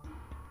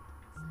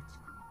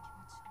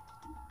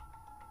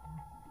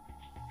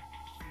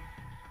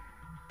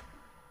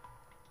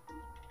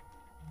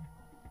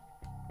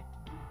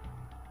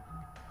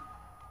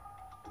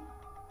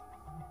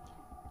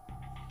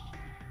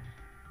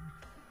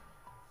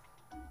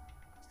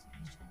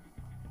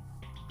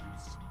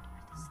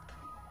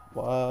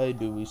 Why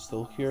do we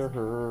still hear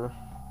her?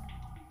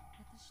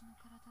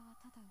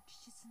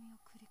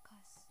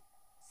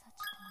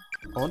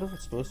 I wonder if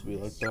it's supposed to be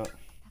like that.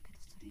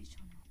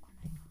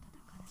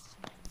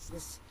 よ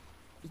し、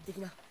行ってき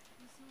な。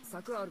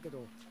柵はあるけ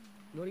ど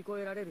乗り越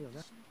えられるよ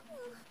な。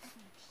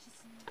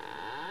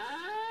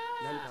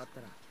何かあっ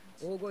たら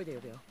大声で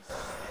呼べよ。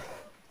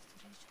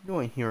 You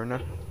ain't hearing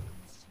her.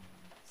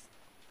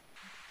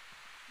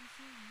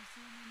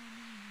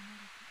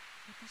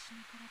 私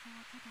の体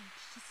はただ浮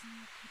き沈み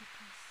を繰り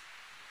返す。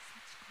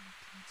幸子の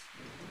気持ち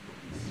はとても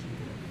嬉しい。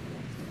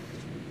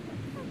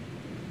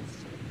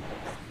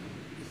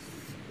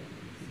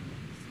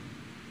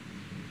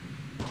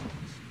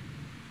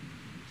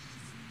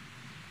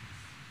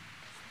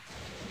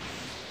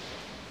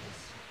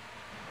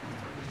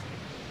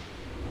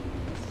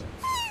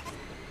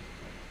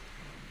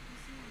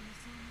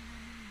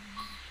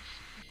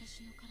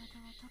私の体は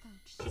ただ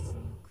浮き沈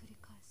みを繰り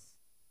返す。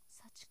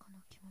幸子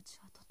の気持ち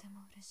はとて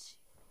も嬉し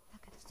い。だ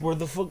けどその Where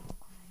the fuck? 行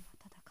いは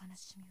ただ悲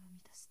しみを満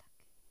たすだ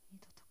け。二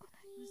度と来な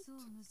い。無造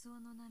無造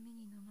の波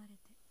に飲まれ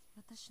て、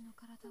私の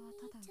体は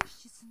ただ浮き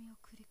沈みを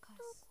繰り返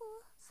す。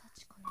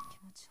幸子の気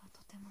持ちは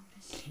とても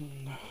嬉し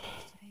い。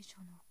それ以上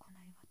の行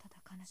いはただ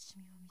悲し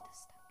みを満た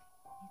すだけ。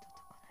二度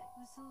と来ない。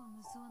無造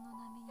無造の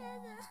波に飲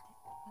まれて、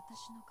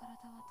私の体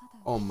はた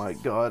だ浮き沈みを繰り返す。 Oh my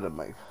god, I'm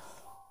like.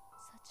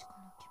 幸子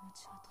の気持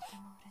ちはとて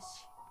も嬉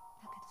しい。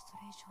だけどそ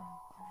れ以上の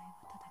行い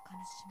はただ悲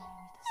しみを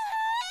満たす。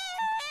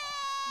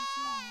無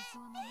造無造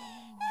の波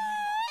に飲ま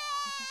れて、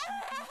私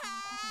の体は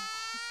ただ浮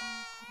き沈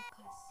みを繰り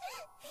返す。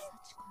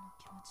幸子の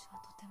気持ちは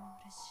とても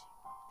嬉しい。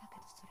だけ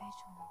どそれ以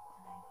上の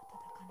行いはた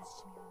だ悲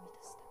しみを満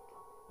たすだけ。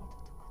二度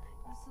と来ない。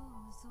無造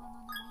無造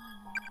の波に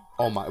飲まれて。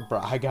 Oh my, bro,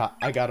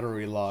 I gotta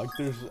relog.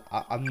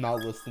 I'm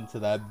not listening to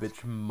that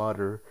bitch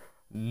mutter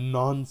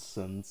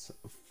nonsense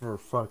for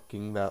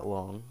fucking that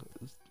long.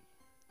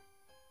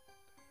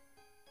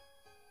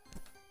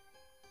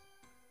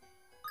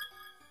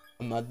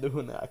 I'm not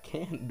doing it. I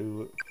can't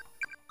do it.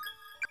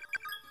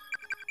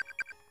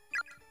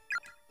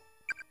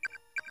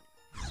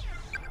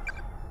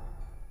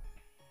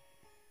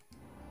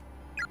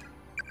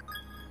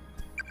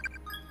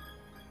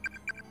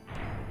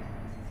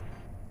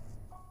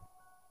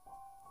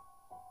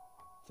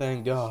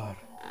 Thank God.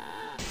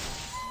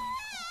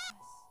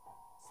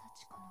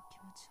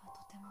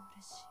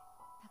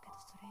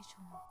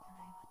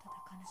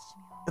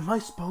 Am I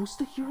supposed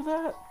to hear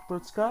that? But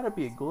it's gotta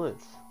be a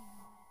glitch.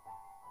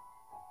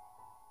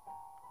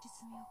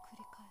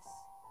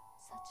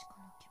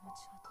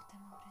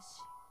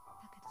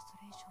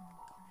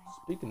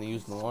 Speaking of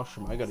using the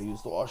washroom, I gotta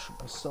use the washroom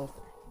myself.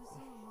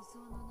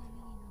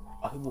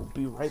 I will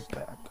be right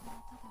back.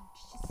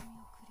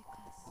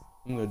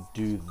 I'm gonna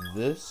do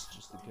this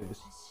just in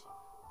case.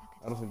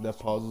 I don't think that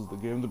pauses the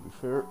game, to be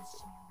fair.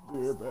 Be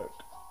right back.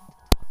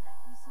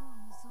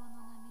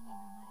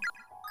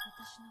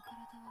 私の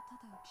体はた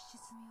だ浮き沈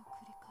みを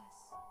繰り返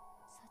す。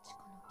幸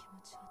子の気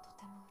持ちはと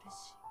ても嬉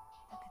しい。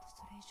だけど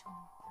それ以上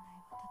の行い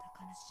はただ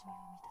悲しみ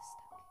を満たす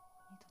だけ。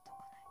二度と来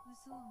ない。無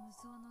造無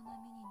造の波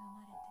に飲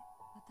まれて、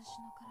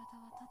私の体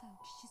はただ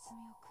浮き沈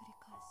みを繰り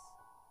返す。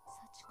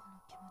幸子の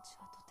気持ち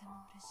はとて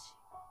も嬉し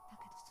い。だ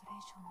けどそれ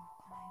以上の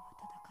行いは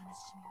ただ悲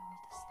しみを満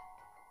たすだ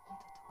け。二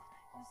度と来な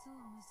い。無造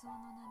無造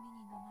の波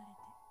に飲まれ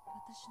て、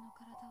私の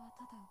体はた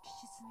だ浮き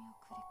沈みを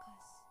繰り返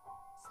す。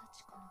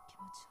幸子の気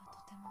持ちは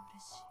とても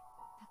嬉しい。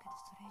だけど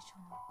それ以上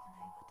の行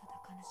いはただ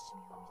悲し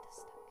みを満た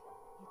すだ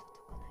け。二度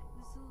と来ない。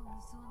無造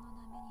無造の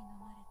波に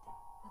飲まれて、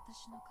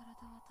私の体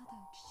はただ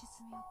浮き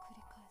沈みを繰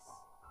り返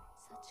す。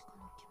幸子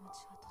の気持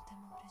ちはとて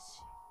も嬉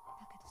しい。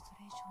だけどそ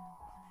れ以上の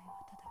行い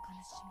はただ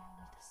悲しみを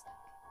満たすだ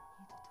け。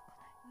二度と来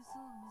ない。無造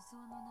無造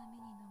の波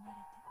に飲ま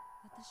れて、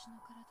私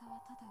の体はただ浮き沈みを繰り返す。幸子の気持ちはとても嬉しい。だけどそれ以上の行いはただ悲しみを満たすだけ。二度と来ない。無造無造の波に飲まれて、私の体は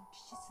ただ浮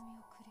き沈み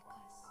を繰り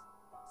返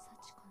す。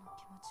幸子の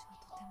気持ちは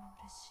とても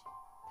嬉しい。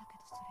だけ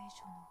どそれ以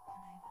上の行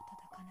いは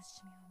ただ悲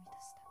しみを満た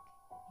すだけ。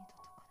二度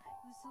と来ない。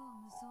無造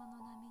無造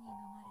の波に飲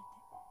まれて、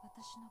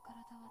私の体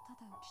はた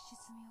だ浮き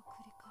沈みを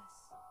繰り返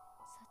す。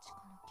幸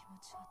子の気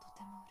持ちはと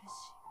ても嬉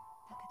しい。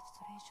だけどそ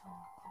れ以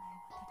上の行い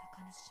はただ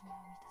悲しみ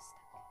を満たす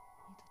だけ。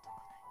二度と来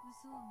ない。無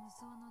造無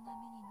造の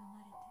波に飲まれ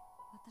て、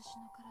私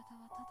の体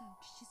はただ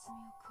浮き沈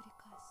みを繰り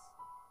返す。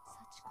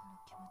幸子の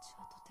気持ち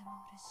はとて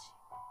も嬉しい。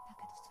だ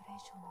けどそれ以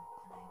上の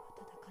行いは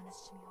ただ悲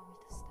しみを満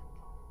たすだ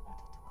け。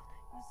二度と来な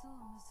い。無造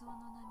無造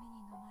の波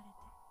に飲まれ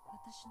て、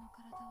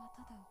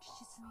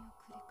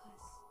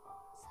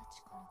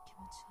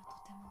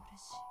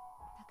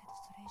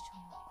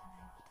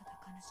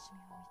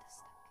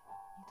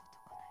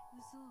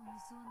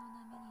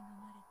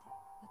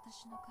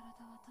私の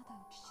体はただ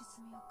浮き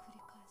沈みを繰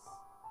り返す。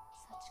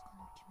幸子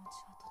の気持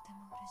ちはとて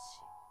も嬉し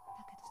い。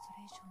だけど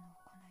それ以上の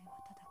行い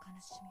はただ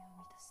悲しみを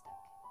満たすだ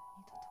け。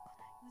二度と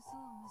来ない。無造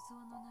無造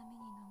の波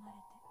に飲ま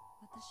れて、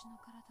私の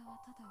体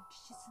はただ浮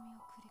き沈み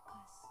を繰り返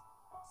す。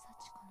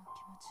幸子の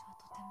気持ちは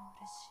とても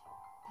嬉しい。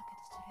だけ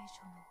どそれ以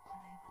上の行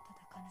いはた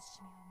だ悲し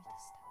みを満た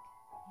すだけ。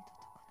二度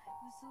と来ない。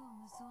無造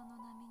無造の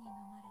波に飲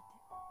まれて、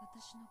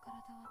私の体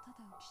はた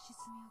だ浮き沈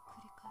みを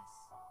繰り返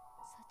す。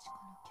幸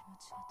子の気持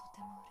ちはとて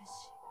も嬉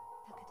しい。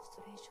だけど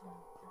それ以上の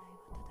行い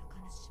はただ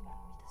悲しみを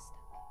満たす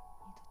だけ。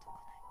二度と来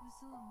ない。無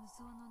造無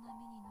造の波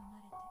に飲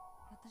まれて、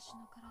私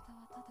の体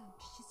はただ浮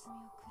き沈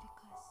みを繰り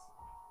返す。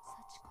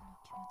幸子の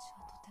気持ち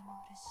はとて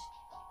も嬉し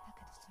い。だ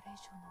けどそれ以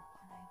上の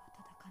行いは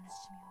ただ悲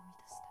しみを満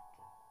たすだ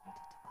け。二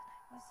度と来ない。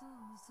無造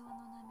無造の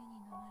波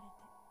に飲まれ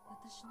て、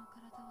私の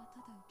体は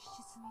ただ浮き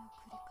沈みを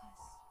繰り返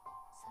す。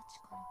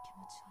幸子の気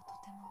持ちはと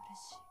ても嬉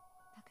しい。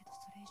だけど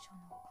それ以上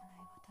の行い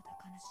はただ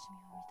悲しみ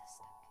を満た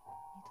すだけ。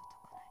二度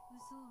と来ない。有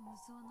象無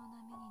象の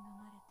波に飲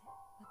まれて、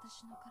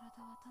私の体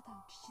はただ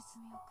浮き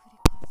沈みを繰り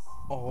返す。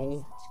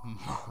Oh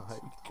my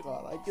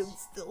god, I can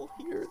still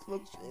hear the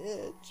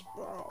bitch,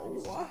 bro.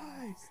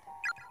 Why?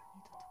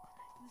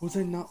 Was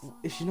I not?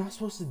 Is she not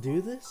supposed to do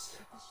this?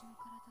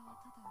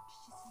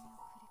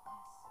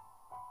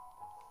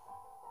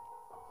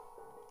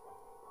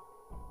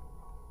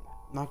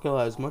 Not gonna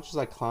lie, as much as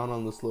I clown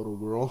on this little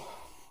girl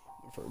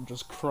for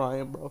just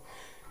crying, bro.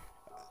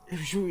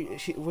 Was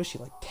she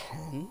like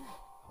 10?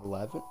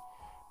 11?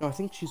 No, I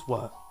think she's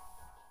what?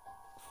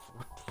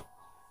 14?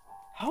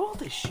 How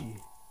old is she?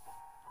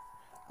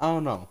 I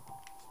don't know.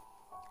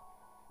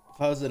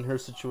 If I was in her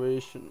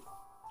situation,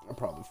 I'd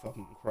probably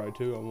fucking cry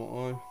too, I won't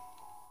lie.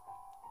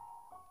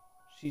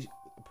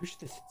 I'm pretty sure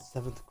this is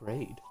 7th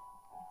grade.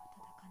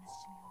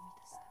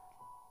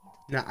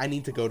 Nah, I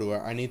need to go to her.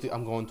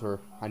 I'm going to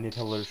her. I need to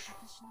tell her.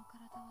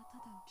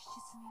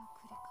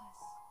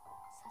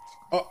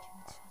 Oh!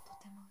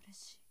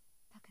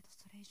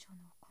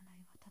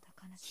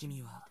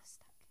 君は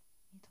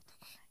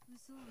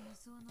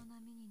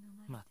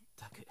まっ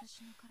たく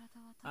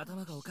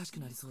頭がおかしく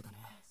なりそうだね。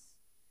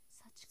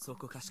そ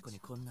こかしこに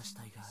こんな死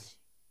体がある。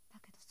だ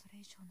けどそれ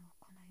以上の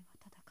行いは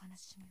ただ悲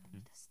しみを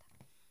満たすだ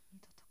け。二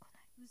度と来な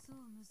い。無象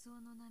無象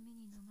の波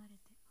に飲まれ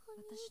て、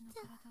私の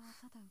体は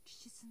ただ浮き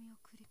沈みを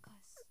繰り返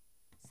す。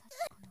幸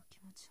子の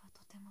気持ちは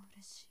とても嬉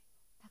しい。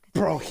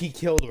 Bro, he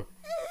killed her.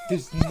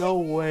 There's no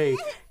way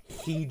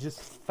he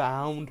just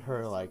found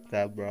her like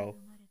that, bro.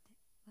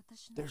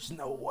 There's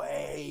no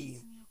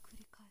way.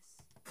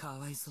 か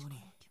わいそう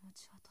に。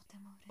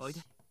おい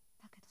で。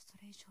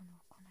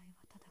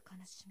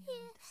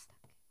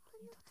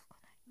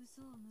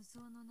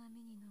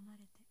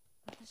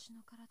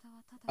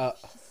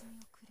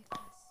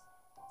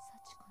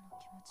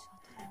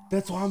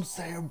That's what I'm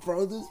saying,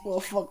 bro. This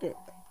motherfucker.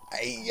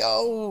 Hey,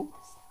 yo.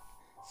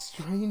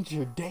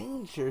 Stranger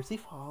danger. Is he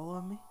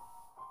following me?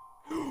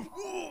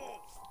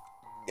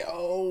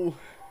 Yo.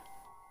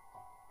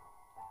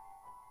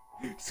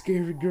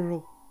 Scary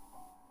girl.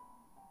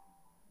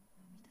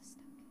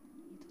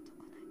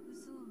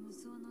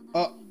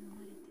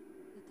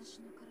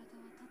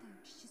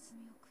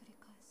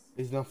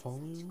 He's not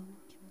following you?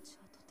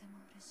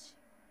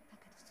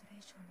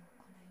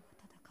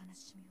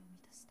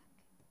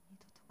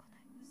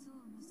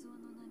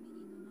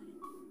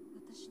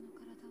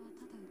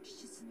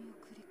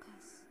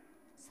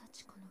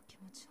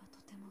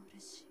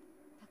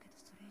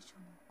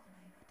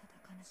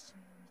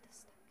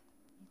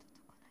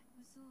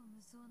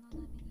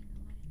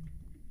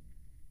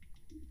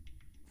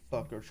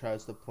 Fucker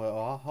tries to play. Oh,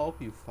 I'll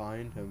help you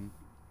find him.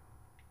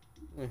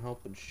 I ain't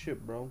helping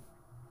shit, bro.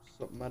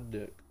 Suck my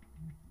dick.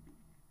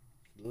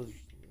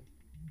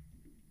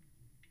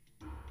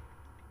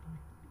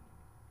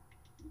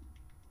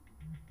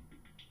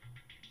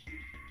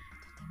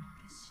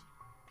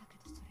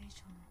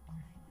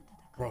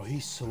 Bro, he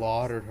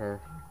slaughtered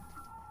her.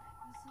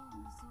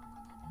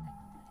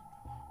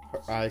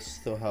 Her eyes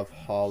still have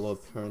hollow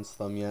appearance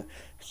to them, yet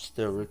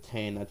still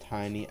retain a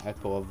tiny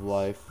echo of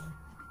life.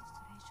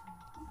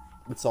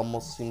 It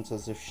almost seems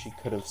as if she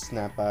could have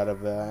snapped out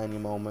of it at any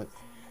moment,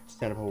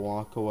 stand up and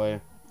walk away.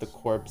 The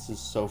corpse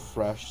is so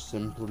fresh,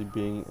 simply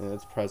being in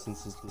its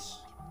presence is this.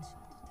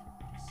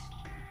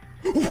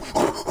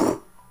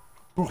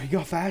 Bro, he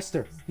got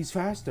faster. He's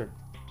faster.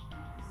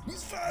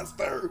 He's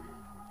faster.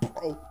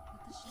 Bro.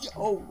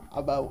 Yo,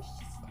 I'm out.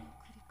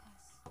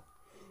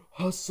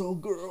 Hustle,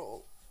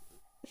 girl.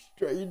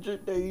 Stranger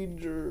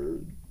danger.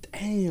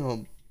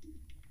 Damn.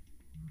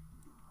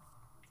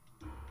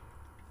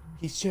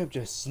 He should have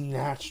just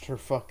snatched her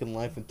fucking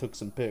life and took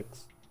some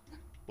pics.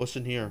 What's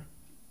in here?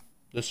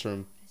 This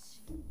room.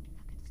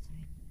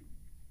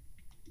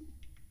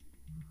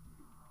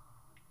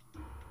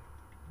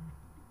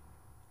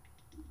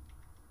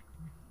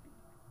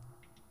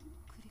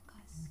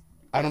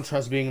 I don't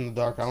trust being in the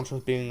dark. I don't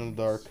trust being in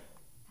the dark.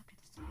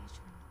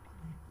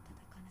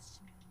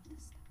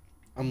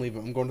 I'm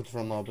leaving. I'm going to the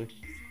front lobby.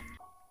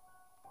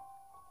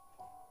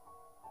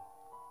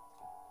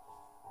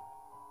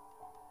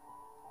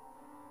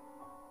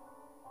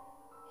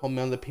 Hold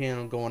me on the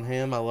piano going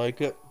ham. I like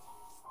it.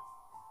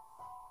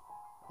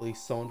 At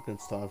least someone can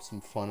still have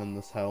some fun in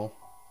this hell.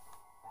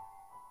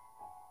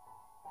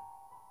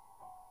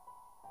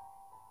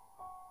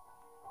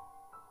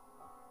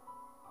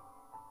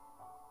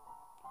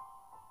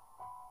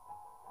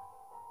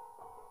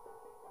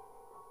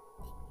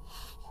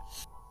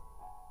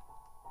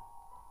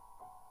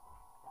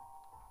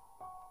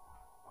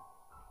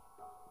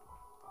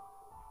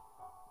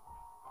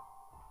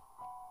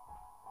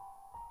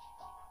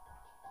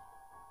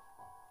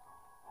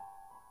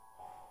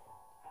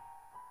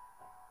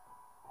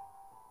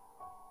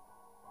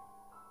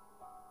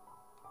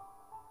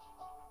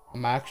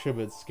 I'm actually a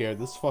bit scared.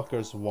 This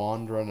fucker's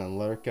wandering and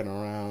lurking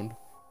around.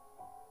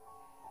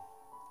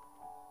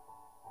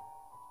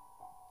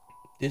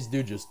 This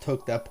dude just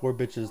took that poor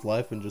bitch's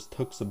life and just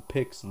took some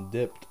pics and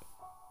dipped.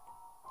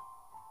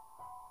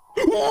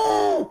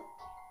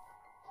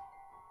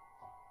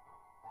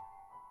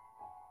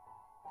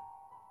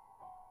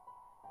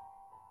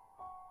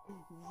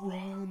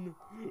 Run!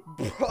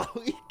 Bro,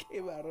 he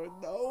came out of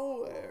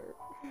nowhere.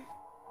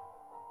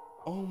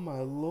 Oh my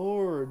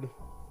lord.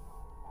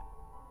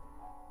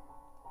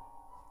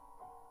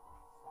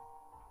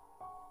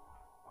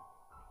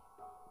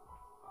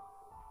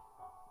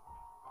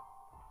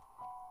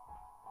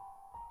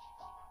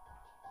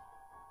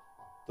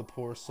 The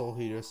poor soul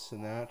he just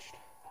snatched.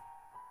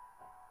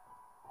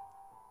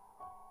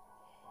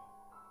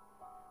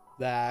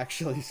 That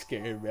actually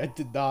scared me. I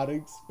did not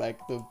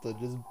expect them to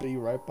just be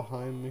right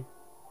behind me.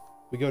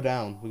 We go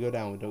down. We go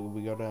down.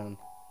 We go down.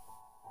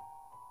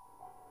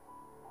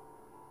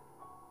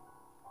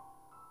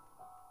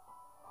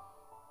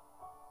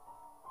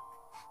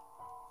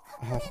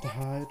 I have to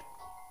hide.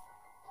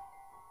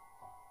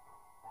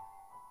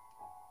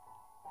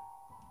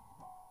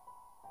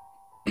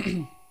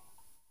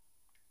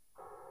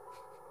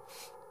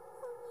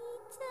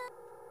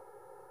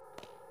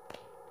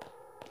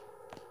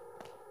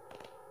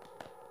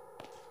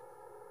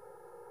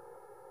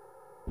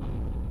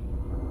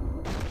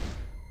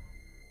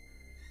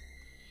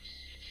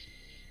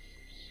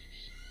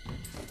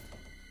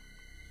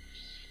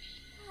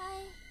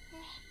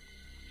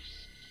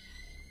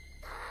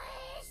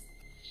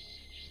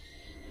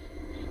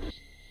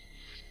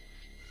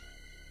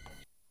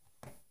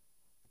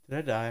 Did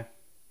I die?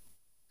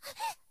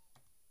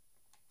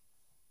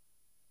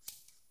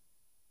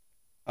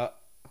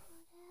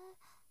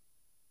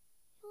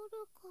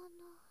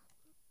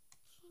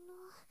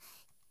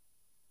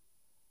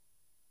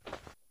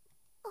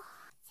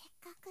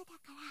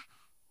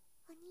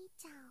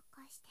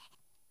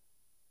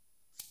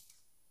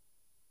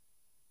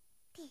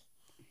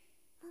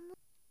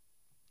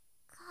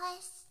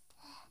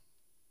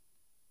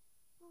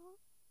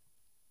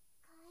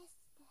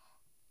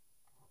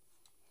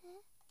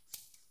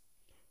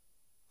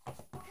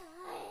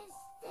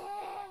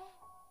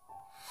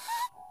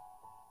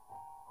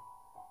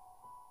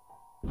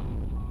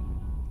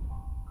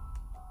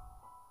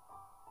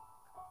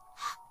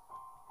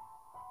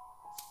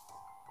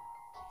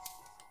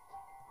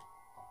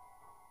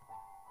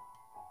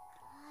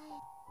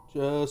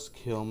 Just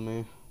kill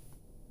me.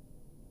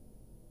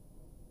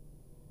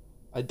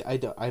 I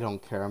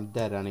don't care. I'm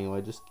dead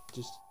anyway. Just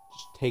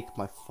take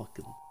my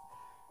fucking...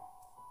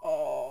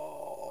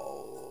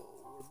 Oh,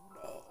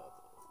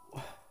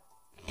 no.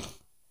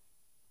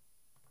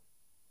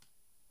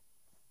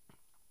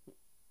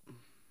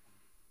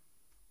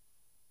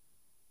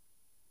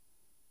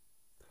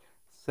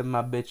 Send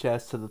my bitch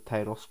ass to the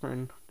title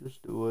screen.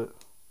 Just do it.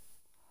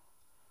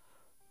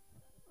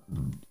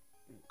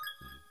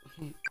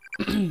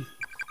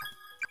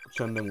 Which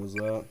ending was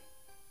that?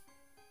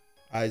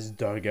 Eyes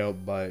dug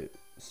out by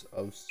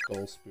of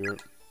Skull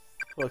Spirit.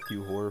 Fuck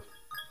you, whore.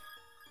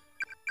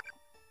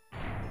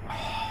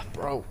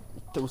 Bro,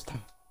 those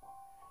time.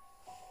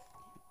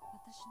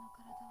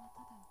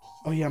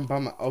 Oh yeah, I'm by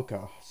my...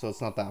 Okay, so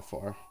it's not that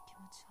far.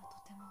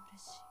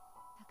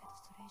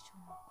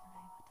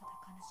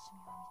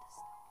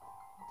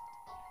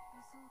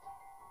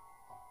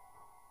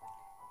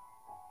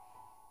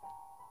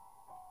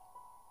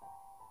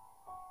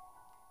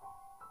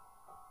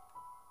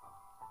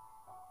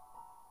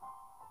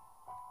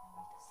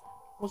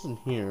 Wasn't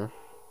here.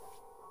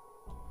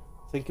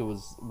 I think it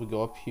was... We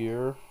go up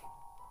here.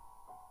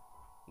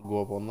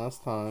 Go up one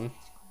last time.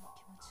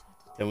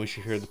 Then we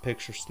should hear the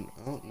picture.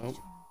 Oh, nope.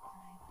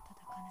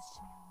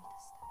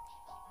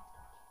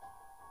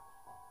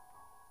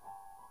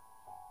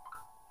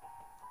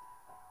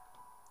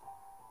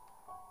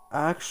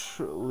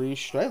 Actually,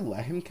 should I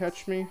let him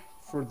catch me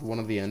for one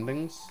of the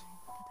endings?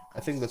 I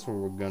think that's what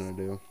we're gonna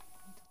do.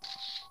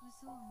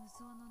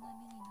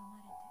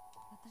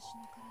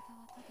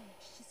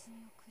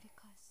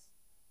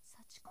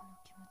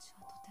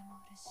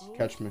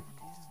 Catch me.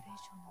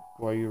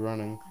 Why are you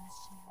running?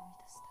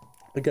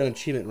 I got an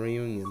achievement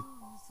reunion.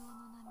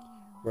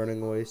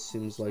 Running away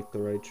seems like the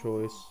right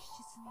choice.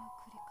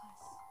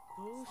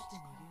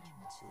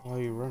 Why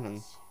are you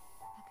running?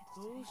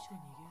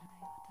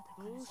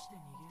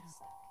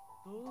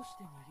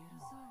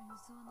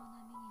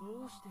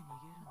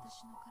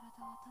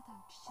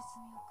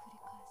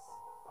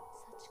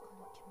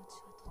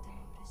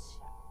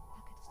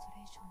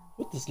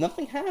 What, does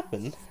nothing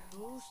happen?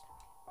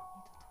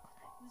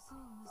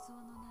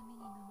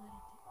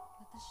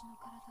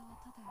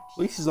 At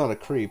least he's not a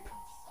creep.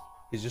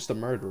 He's just a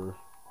murderer.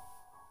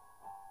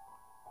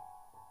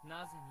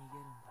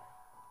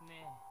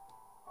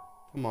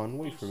 Come on,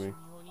 wait for me.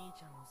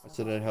 I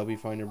said I'd help you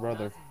find your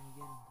brother.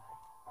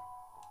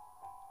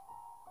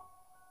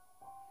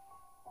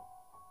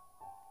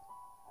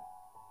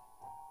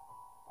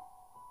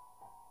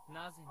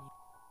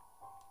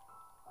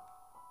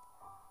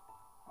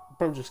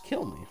 Bro, just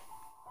kill me.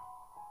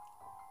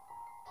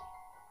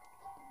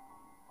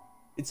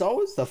 It's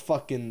always the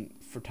fucking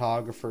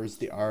photographers,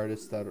 the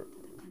artists that are...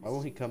 Why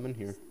won't he come in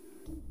here?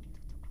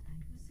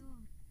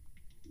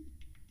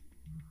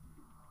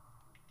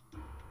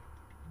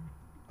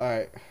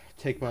 Alright,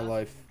 take my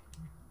life.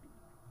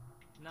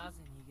 なぜ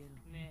逃げる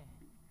ね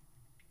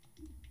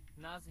え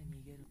なぜ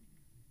逃げる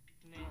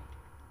ねえ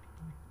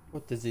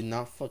What does he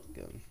not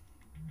fucking?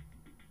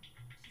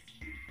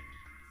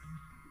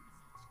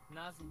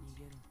 なぜ逃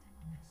げる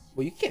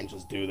Well, you can't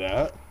just do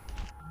that.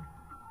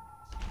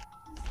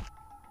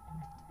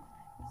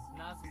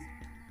 なぜ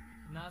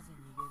なぜ逃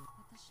げる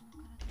私の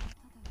体は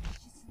ただ浮き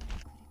沈みを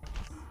繰り返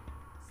す。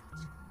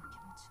幸子の気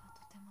持ちは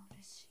とても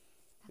嬉しい。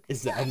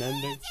 Is that an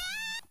ending?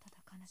 ただ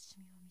悲し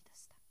みを満た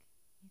すだけ。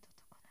二度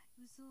と来ない。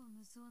無造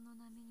無造の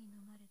波に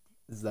飲まれて。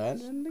 Is that an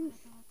ending?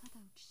 体はただ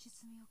浮き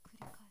沈みを繰り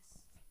返す。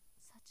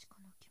幸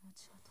子の気持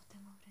ちはとて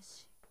も嬉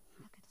しい。だ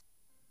けど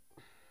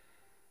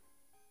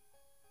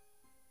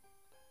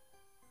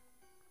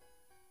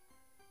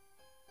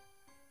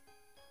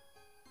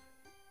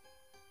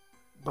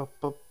Ba,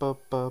 ba, ba,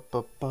 ba,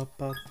 ba, ba,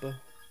 ba,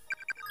 ba.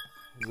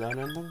 Is that an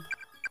ending?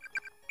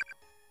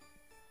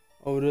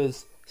 Oh, it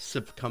is.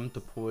 Succumbed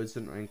to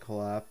poison and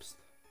collapsed.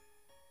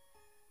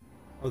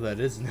 Oh, that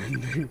is an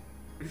ending.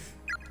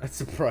 That's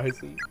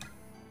surprising.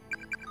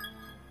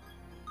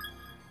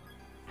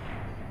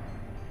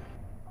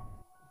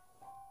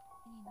 に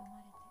飲ま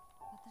れて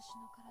私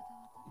の体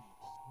はただ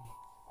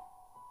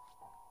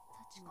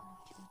幸子の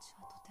気持ち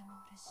はとても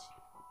嬉しい。だ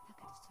け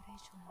どそれ以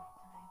上の行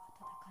いは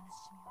ただ悲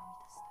しみを満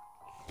たすだ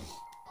け。嘘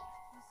を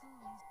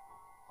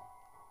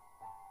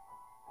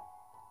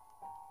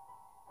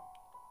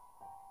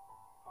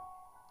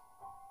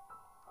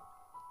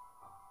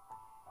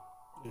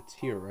It's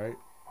here, right?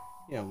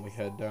 Yeah, and we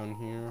head down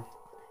here.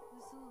 無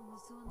造無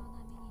造の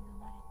波に飲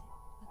まれて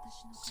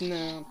私の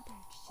Snap. た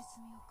だ浮き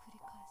沈みを繰り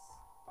返す。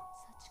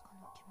幸子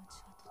の気持ち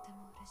はとて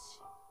も嬉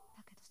しい。だ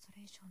けどそ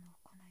れ以上の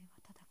行い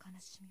はただ悲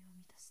しみを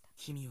満たすだけ。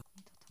君は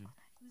二度と来ない。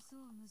無造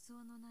無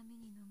造の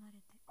波に飲まれ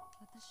て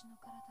私の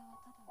体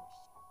はただ浮き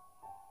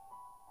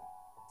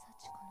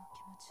幸子の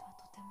気持ちは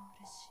とても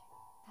嬉しい。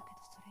だけど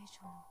それ以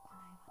上の行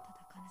いはた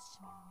だ悲し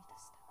みを満た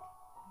すだけ。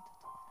二度と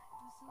来ない。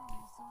無造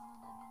無造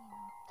の波に飲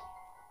まれて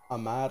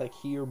I'm out of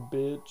here,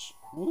 bitch.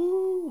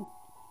 Woo!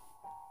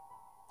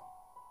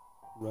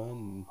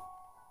 Run. 無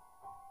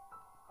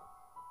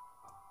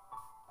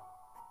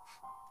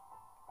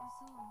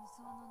造無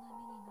造の波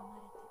に飲ま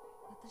れて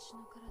私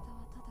の体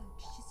はただ浮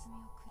き沈み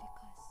を繰り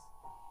返す。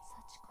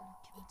幸子の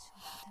気持ちは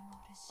とても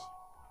嬉しい。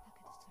だけ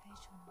どそれ以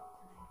上の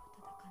行いはた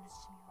だ悲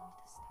しみを満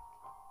たすだけ。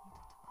二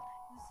度と来ない。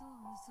無造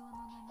無造の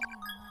波に飲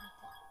まれて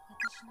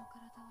私の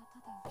体は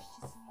ただ浮き沈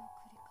みを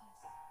繰り返す。幸子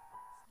の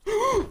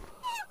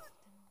気持ちはと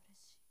ても嬉し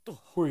い。 Who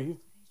are you? それ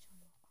以上の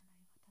行い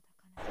はた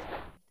だ悲し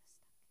みを満たすだけ。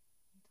二度と来ない。無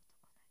造の波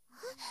に飲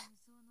ま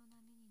れて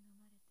私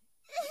の体は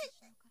ただ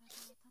浮き沈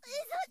みを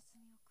繰り返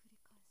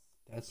す。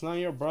 That's not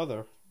your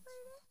brother.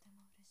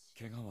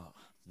 怪我は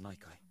ない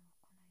かい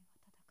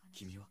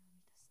君は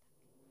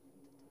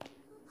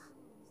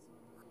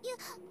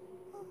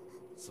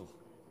そう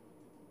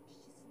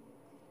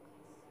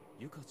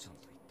ゆかちゃん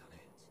と言った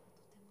ね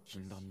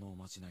禁断のお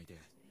まじないで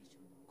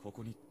こ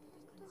こに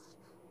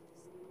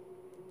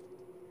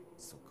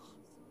そうか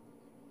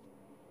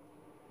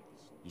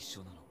一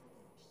緒なの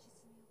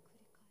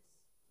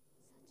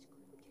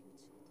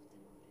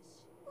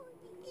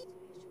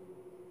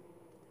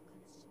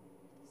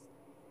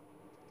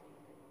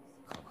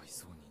かわい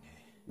そうに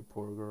ね You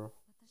poor girl.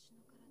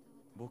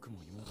 僕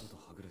も妹と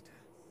はぐれて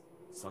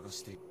探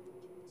して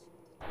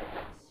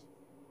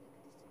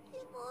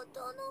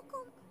妹の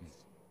子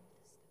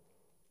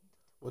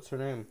What's her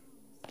name?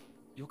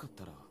 よかっ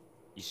たら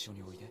一緒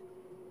においで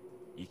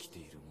生きて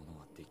いる者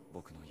はで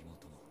僕の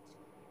妹も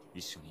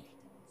一緒に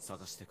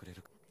探してくれ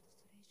るか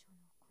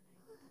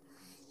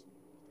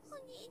お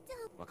兄ちゃん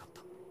わかっ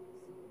た私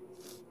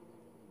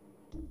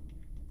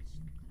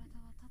の体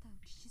はただ浮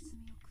き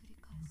沈みを繰り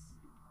返す。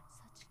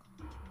幸子の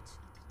気持ち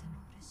はとて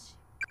も嬉しい。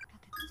だ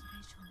けどそれ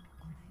以上の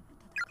行いはた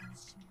だ悲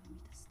しみを満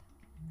たすだ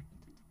け。二度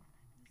と来ない。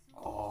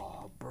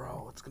 Oh,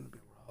 bro, it's gonna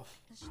be rough.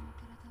 私の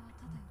体は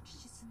ただ浮き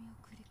沈みを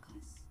繰り返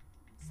す。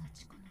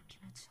幸子の気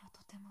持ちは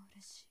とても嬉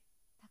しい。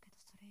だけど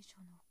それ以上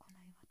の行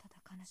いはた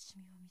だ悲し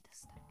みを満た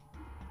すだけ。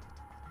二度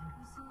と来ない。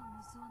無造無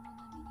造の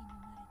波に飲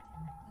まれて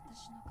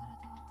私の体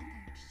はただ浮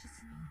き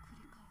沈みを繰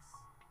り返す。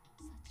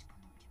幸子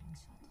の気持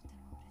ちはとて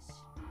も嬉しい。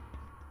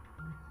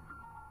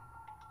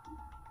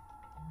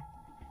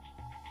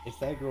 If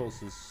that girl's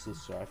his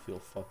sister, I feel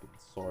fucking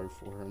sorry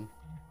for him.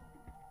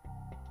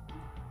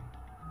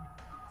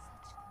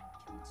 幸子の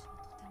気持ちは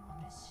とても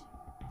嬉しい。だ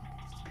け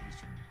どそれ以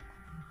上の行いは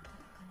ただ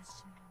悲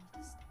しみを満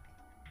たすだけ。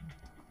二度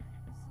と来な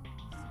い。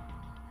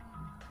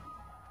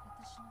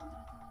無造無造の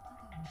波に飲まれて私の体はた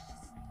だ浮き沈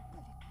みを繰り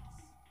返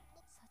す。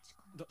幸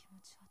子の気持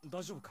ちはとても大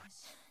丈夫か嬉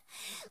しい。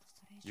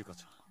ゆか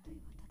ちゃん行い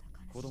はただ悲し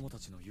みを子供た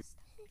ちの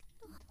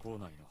校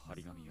内の張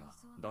り紙や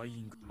ダイ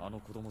イングあの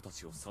子供た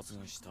ちを殺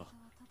害した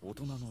大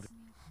人の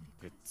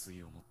鉄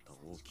椎を持った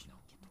大きな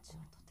男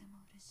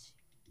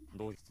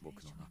どういう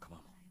僕の仲間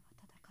も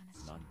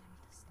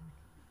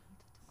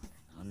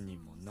何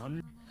人も何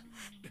人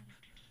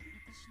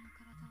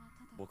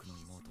僕の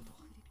妹と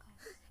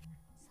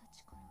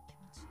幸子の気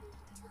持ちはと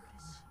ても嬉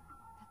しい。だ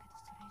けど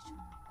それ以上の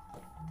行いはた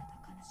だ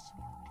悲し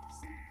みを満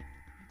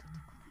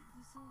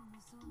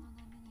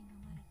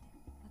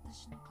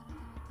私の体は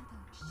ただ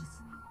浮き沈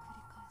みを繰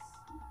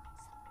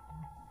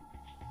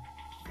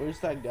り返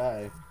す。 Where's that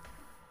guy?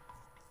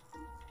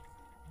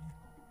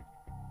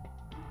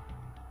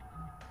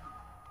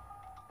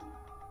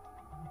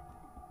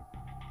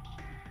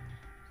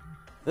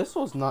 This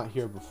was not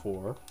here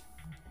before.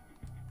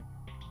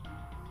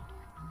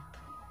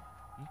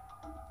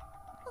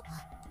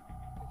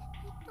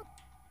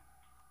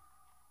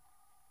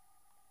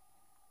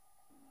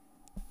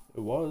 It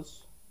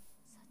was.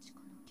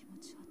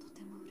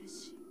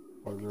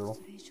 Poor girl.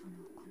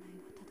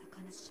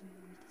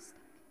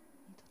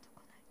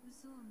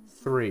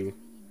 3.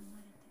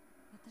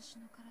 私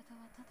の体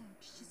はただ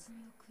浮き沈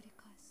みを繰り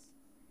返す。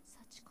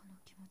幸子の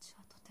気持ち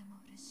はとても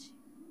嬉しい。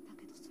だ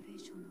けどそれ以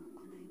上の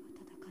行い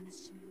はただ悲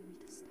しみを生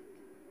み出すだ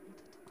け。二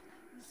度と来な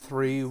い。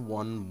 3,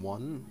 1,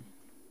 1.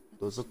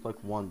 Those look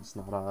like ones,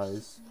 not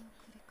eyes.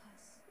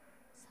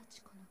 幸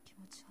子の気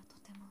持ちはと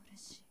ても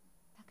嬉しい。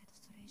だけど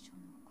それ以上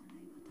の行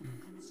いはただ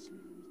悲しみ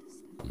を生み出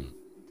すだけ。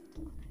二度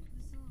と来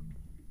ない。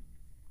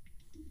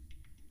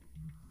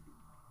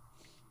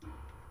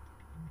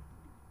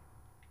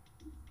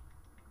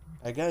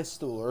 That guy's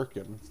still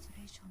lurking.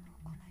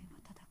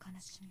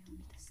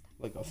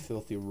 Like a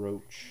filthy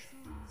roach.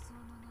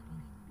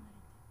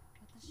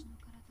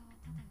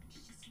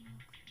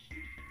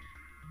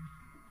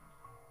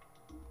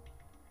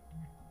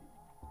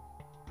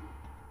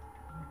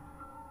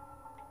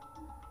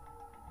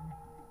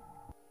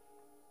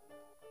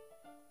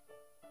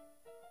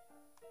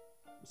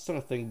 I'm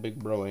starting to think Big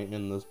Bro ain't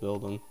in this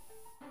building.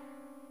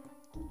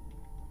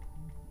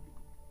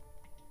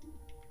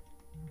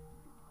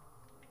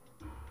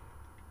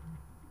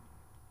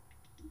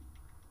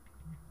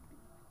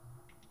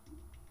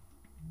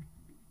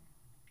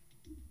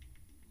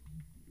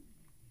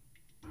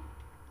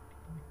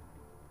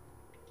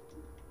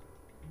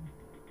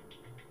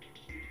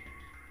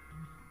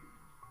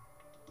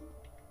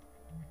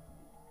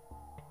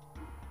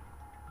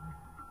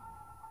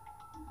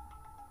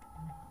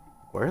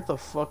 Where the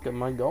fuck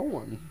am I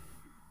going?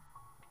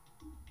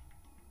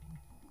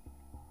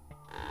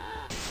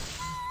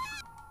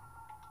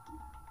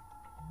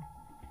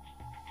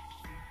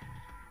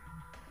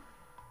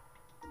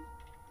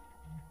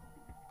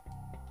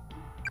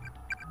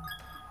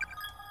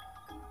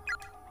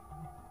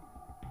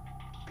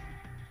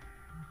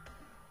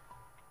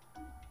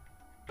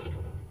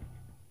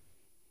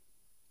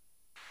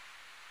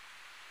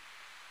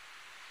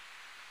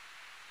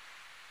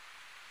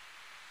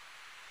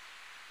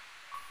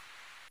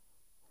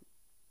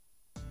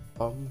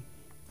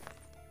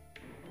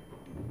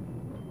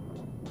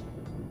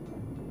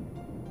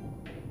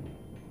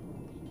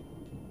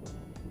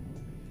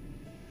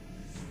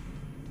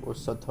 Or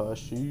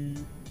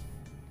Satoshi.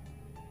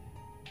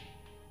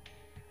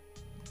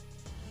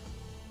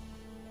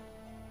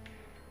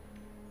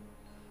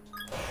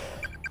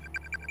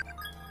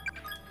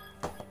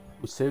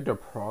 We saved our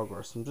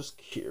progress. I'm just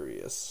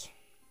curious.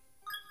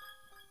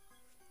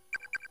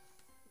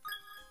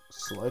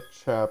 Select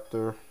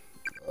chapter.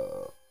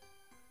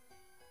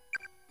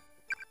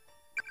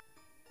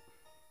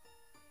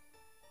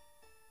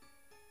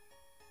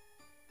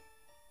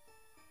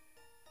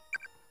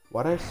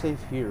 Why did I save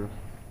here?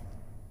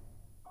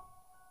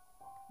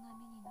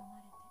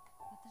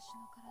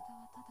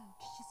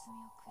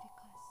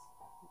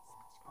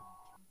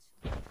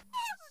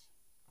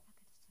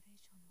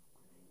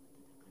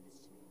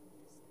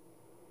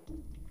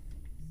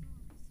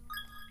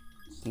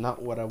 It's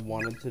not what I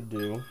wanted to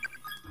do.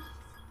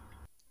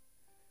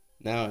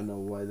 Now I know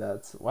why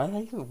that's why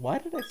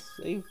did I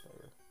save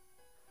there?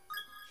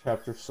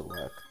 Chapter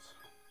select.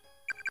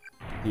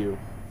 You.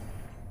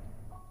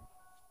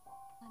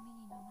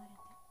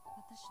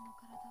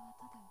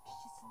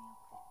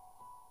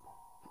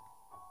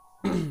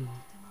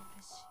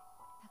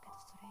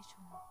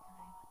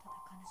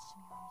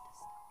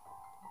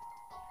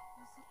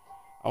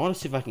 I want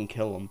to see if I can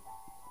kill him.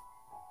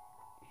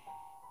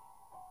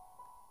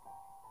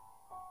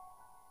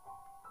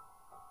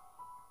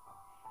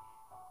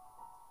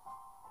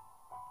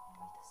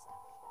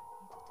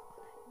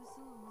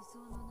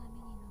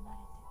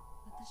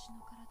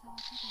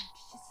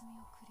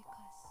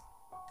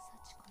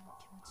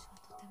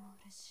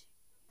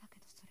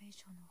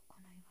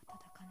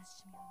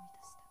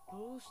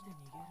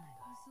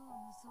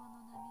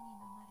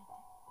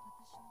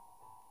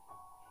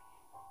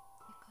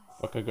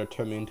 Fuck, I got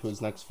turn me into his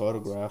next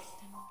photograph.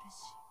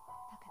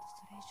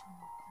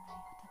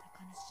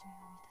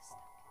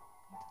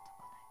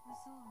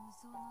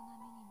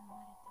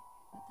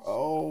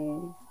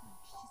 Oh.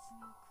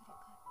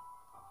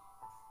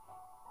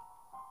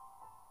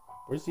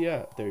 Where's he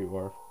at? There you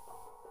are.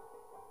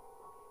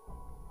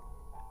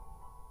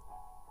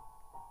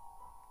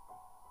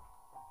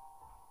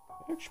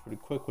 You're actually pretty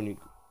quick when you...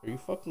 Are you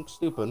fucking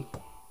stupid?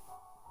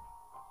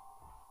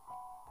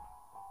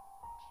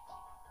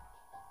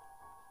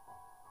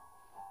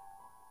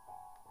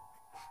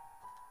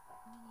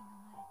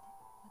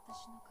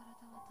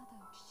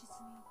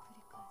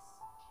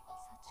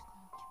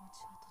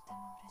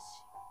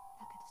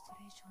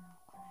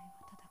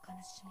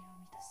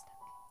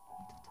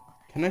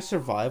 Can I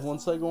survive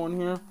once I go in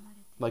here?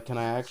 Like, can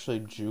I actually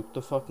juke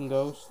the fucking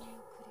ghost?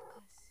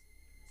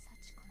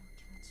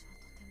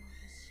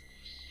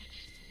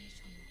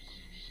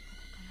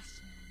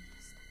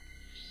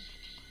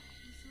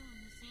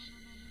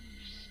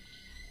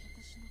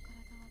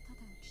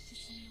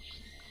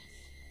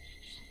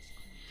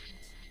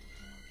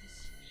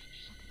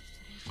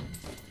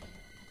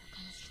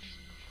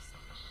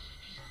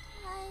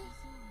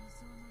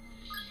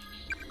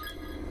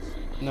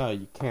 No,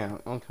 you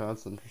can't. Okay,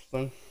 that's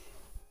interesting.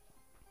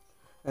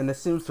 And it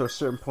seems to a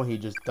certain point he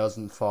just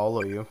doesn't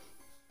follow you.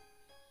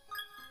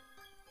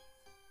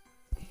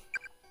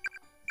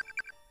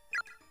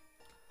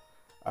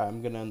 Alright,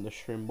 I'm gonna end the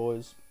stream,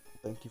 boys.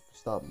 Thank you for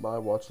stopping by,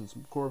 watching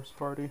some Corpse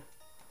Party.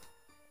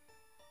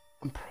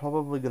 I'm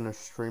probably gonna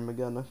stream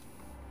again.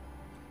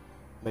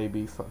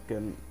 Maybe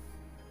fucking,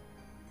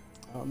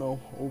 I don't know,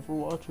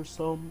 Overwatch or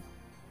something.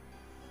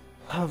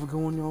 Have a good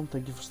one, y'all.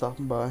 Thank you for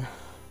stopping by.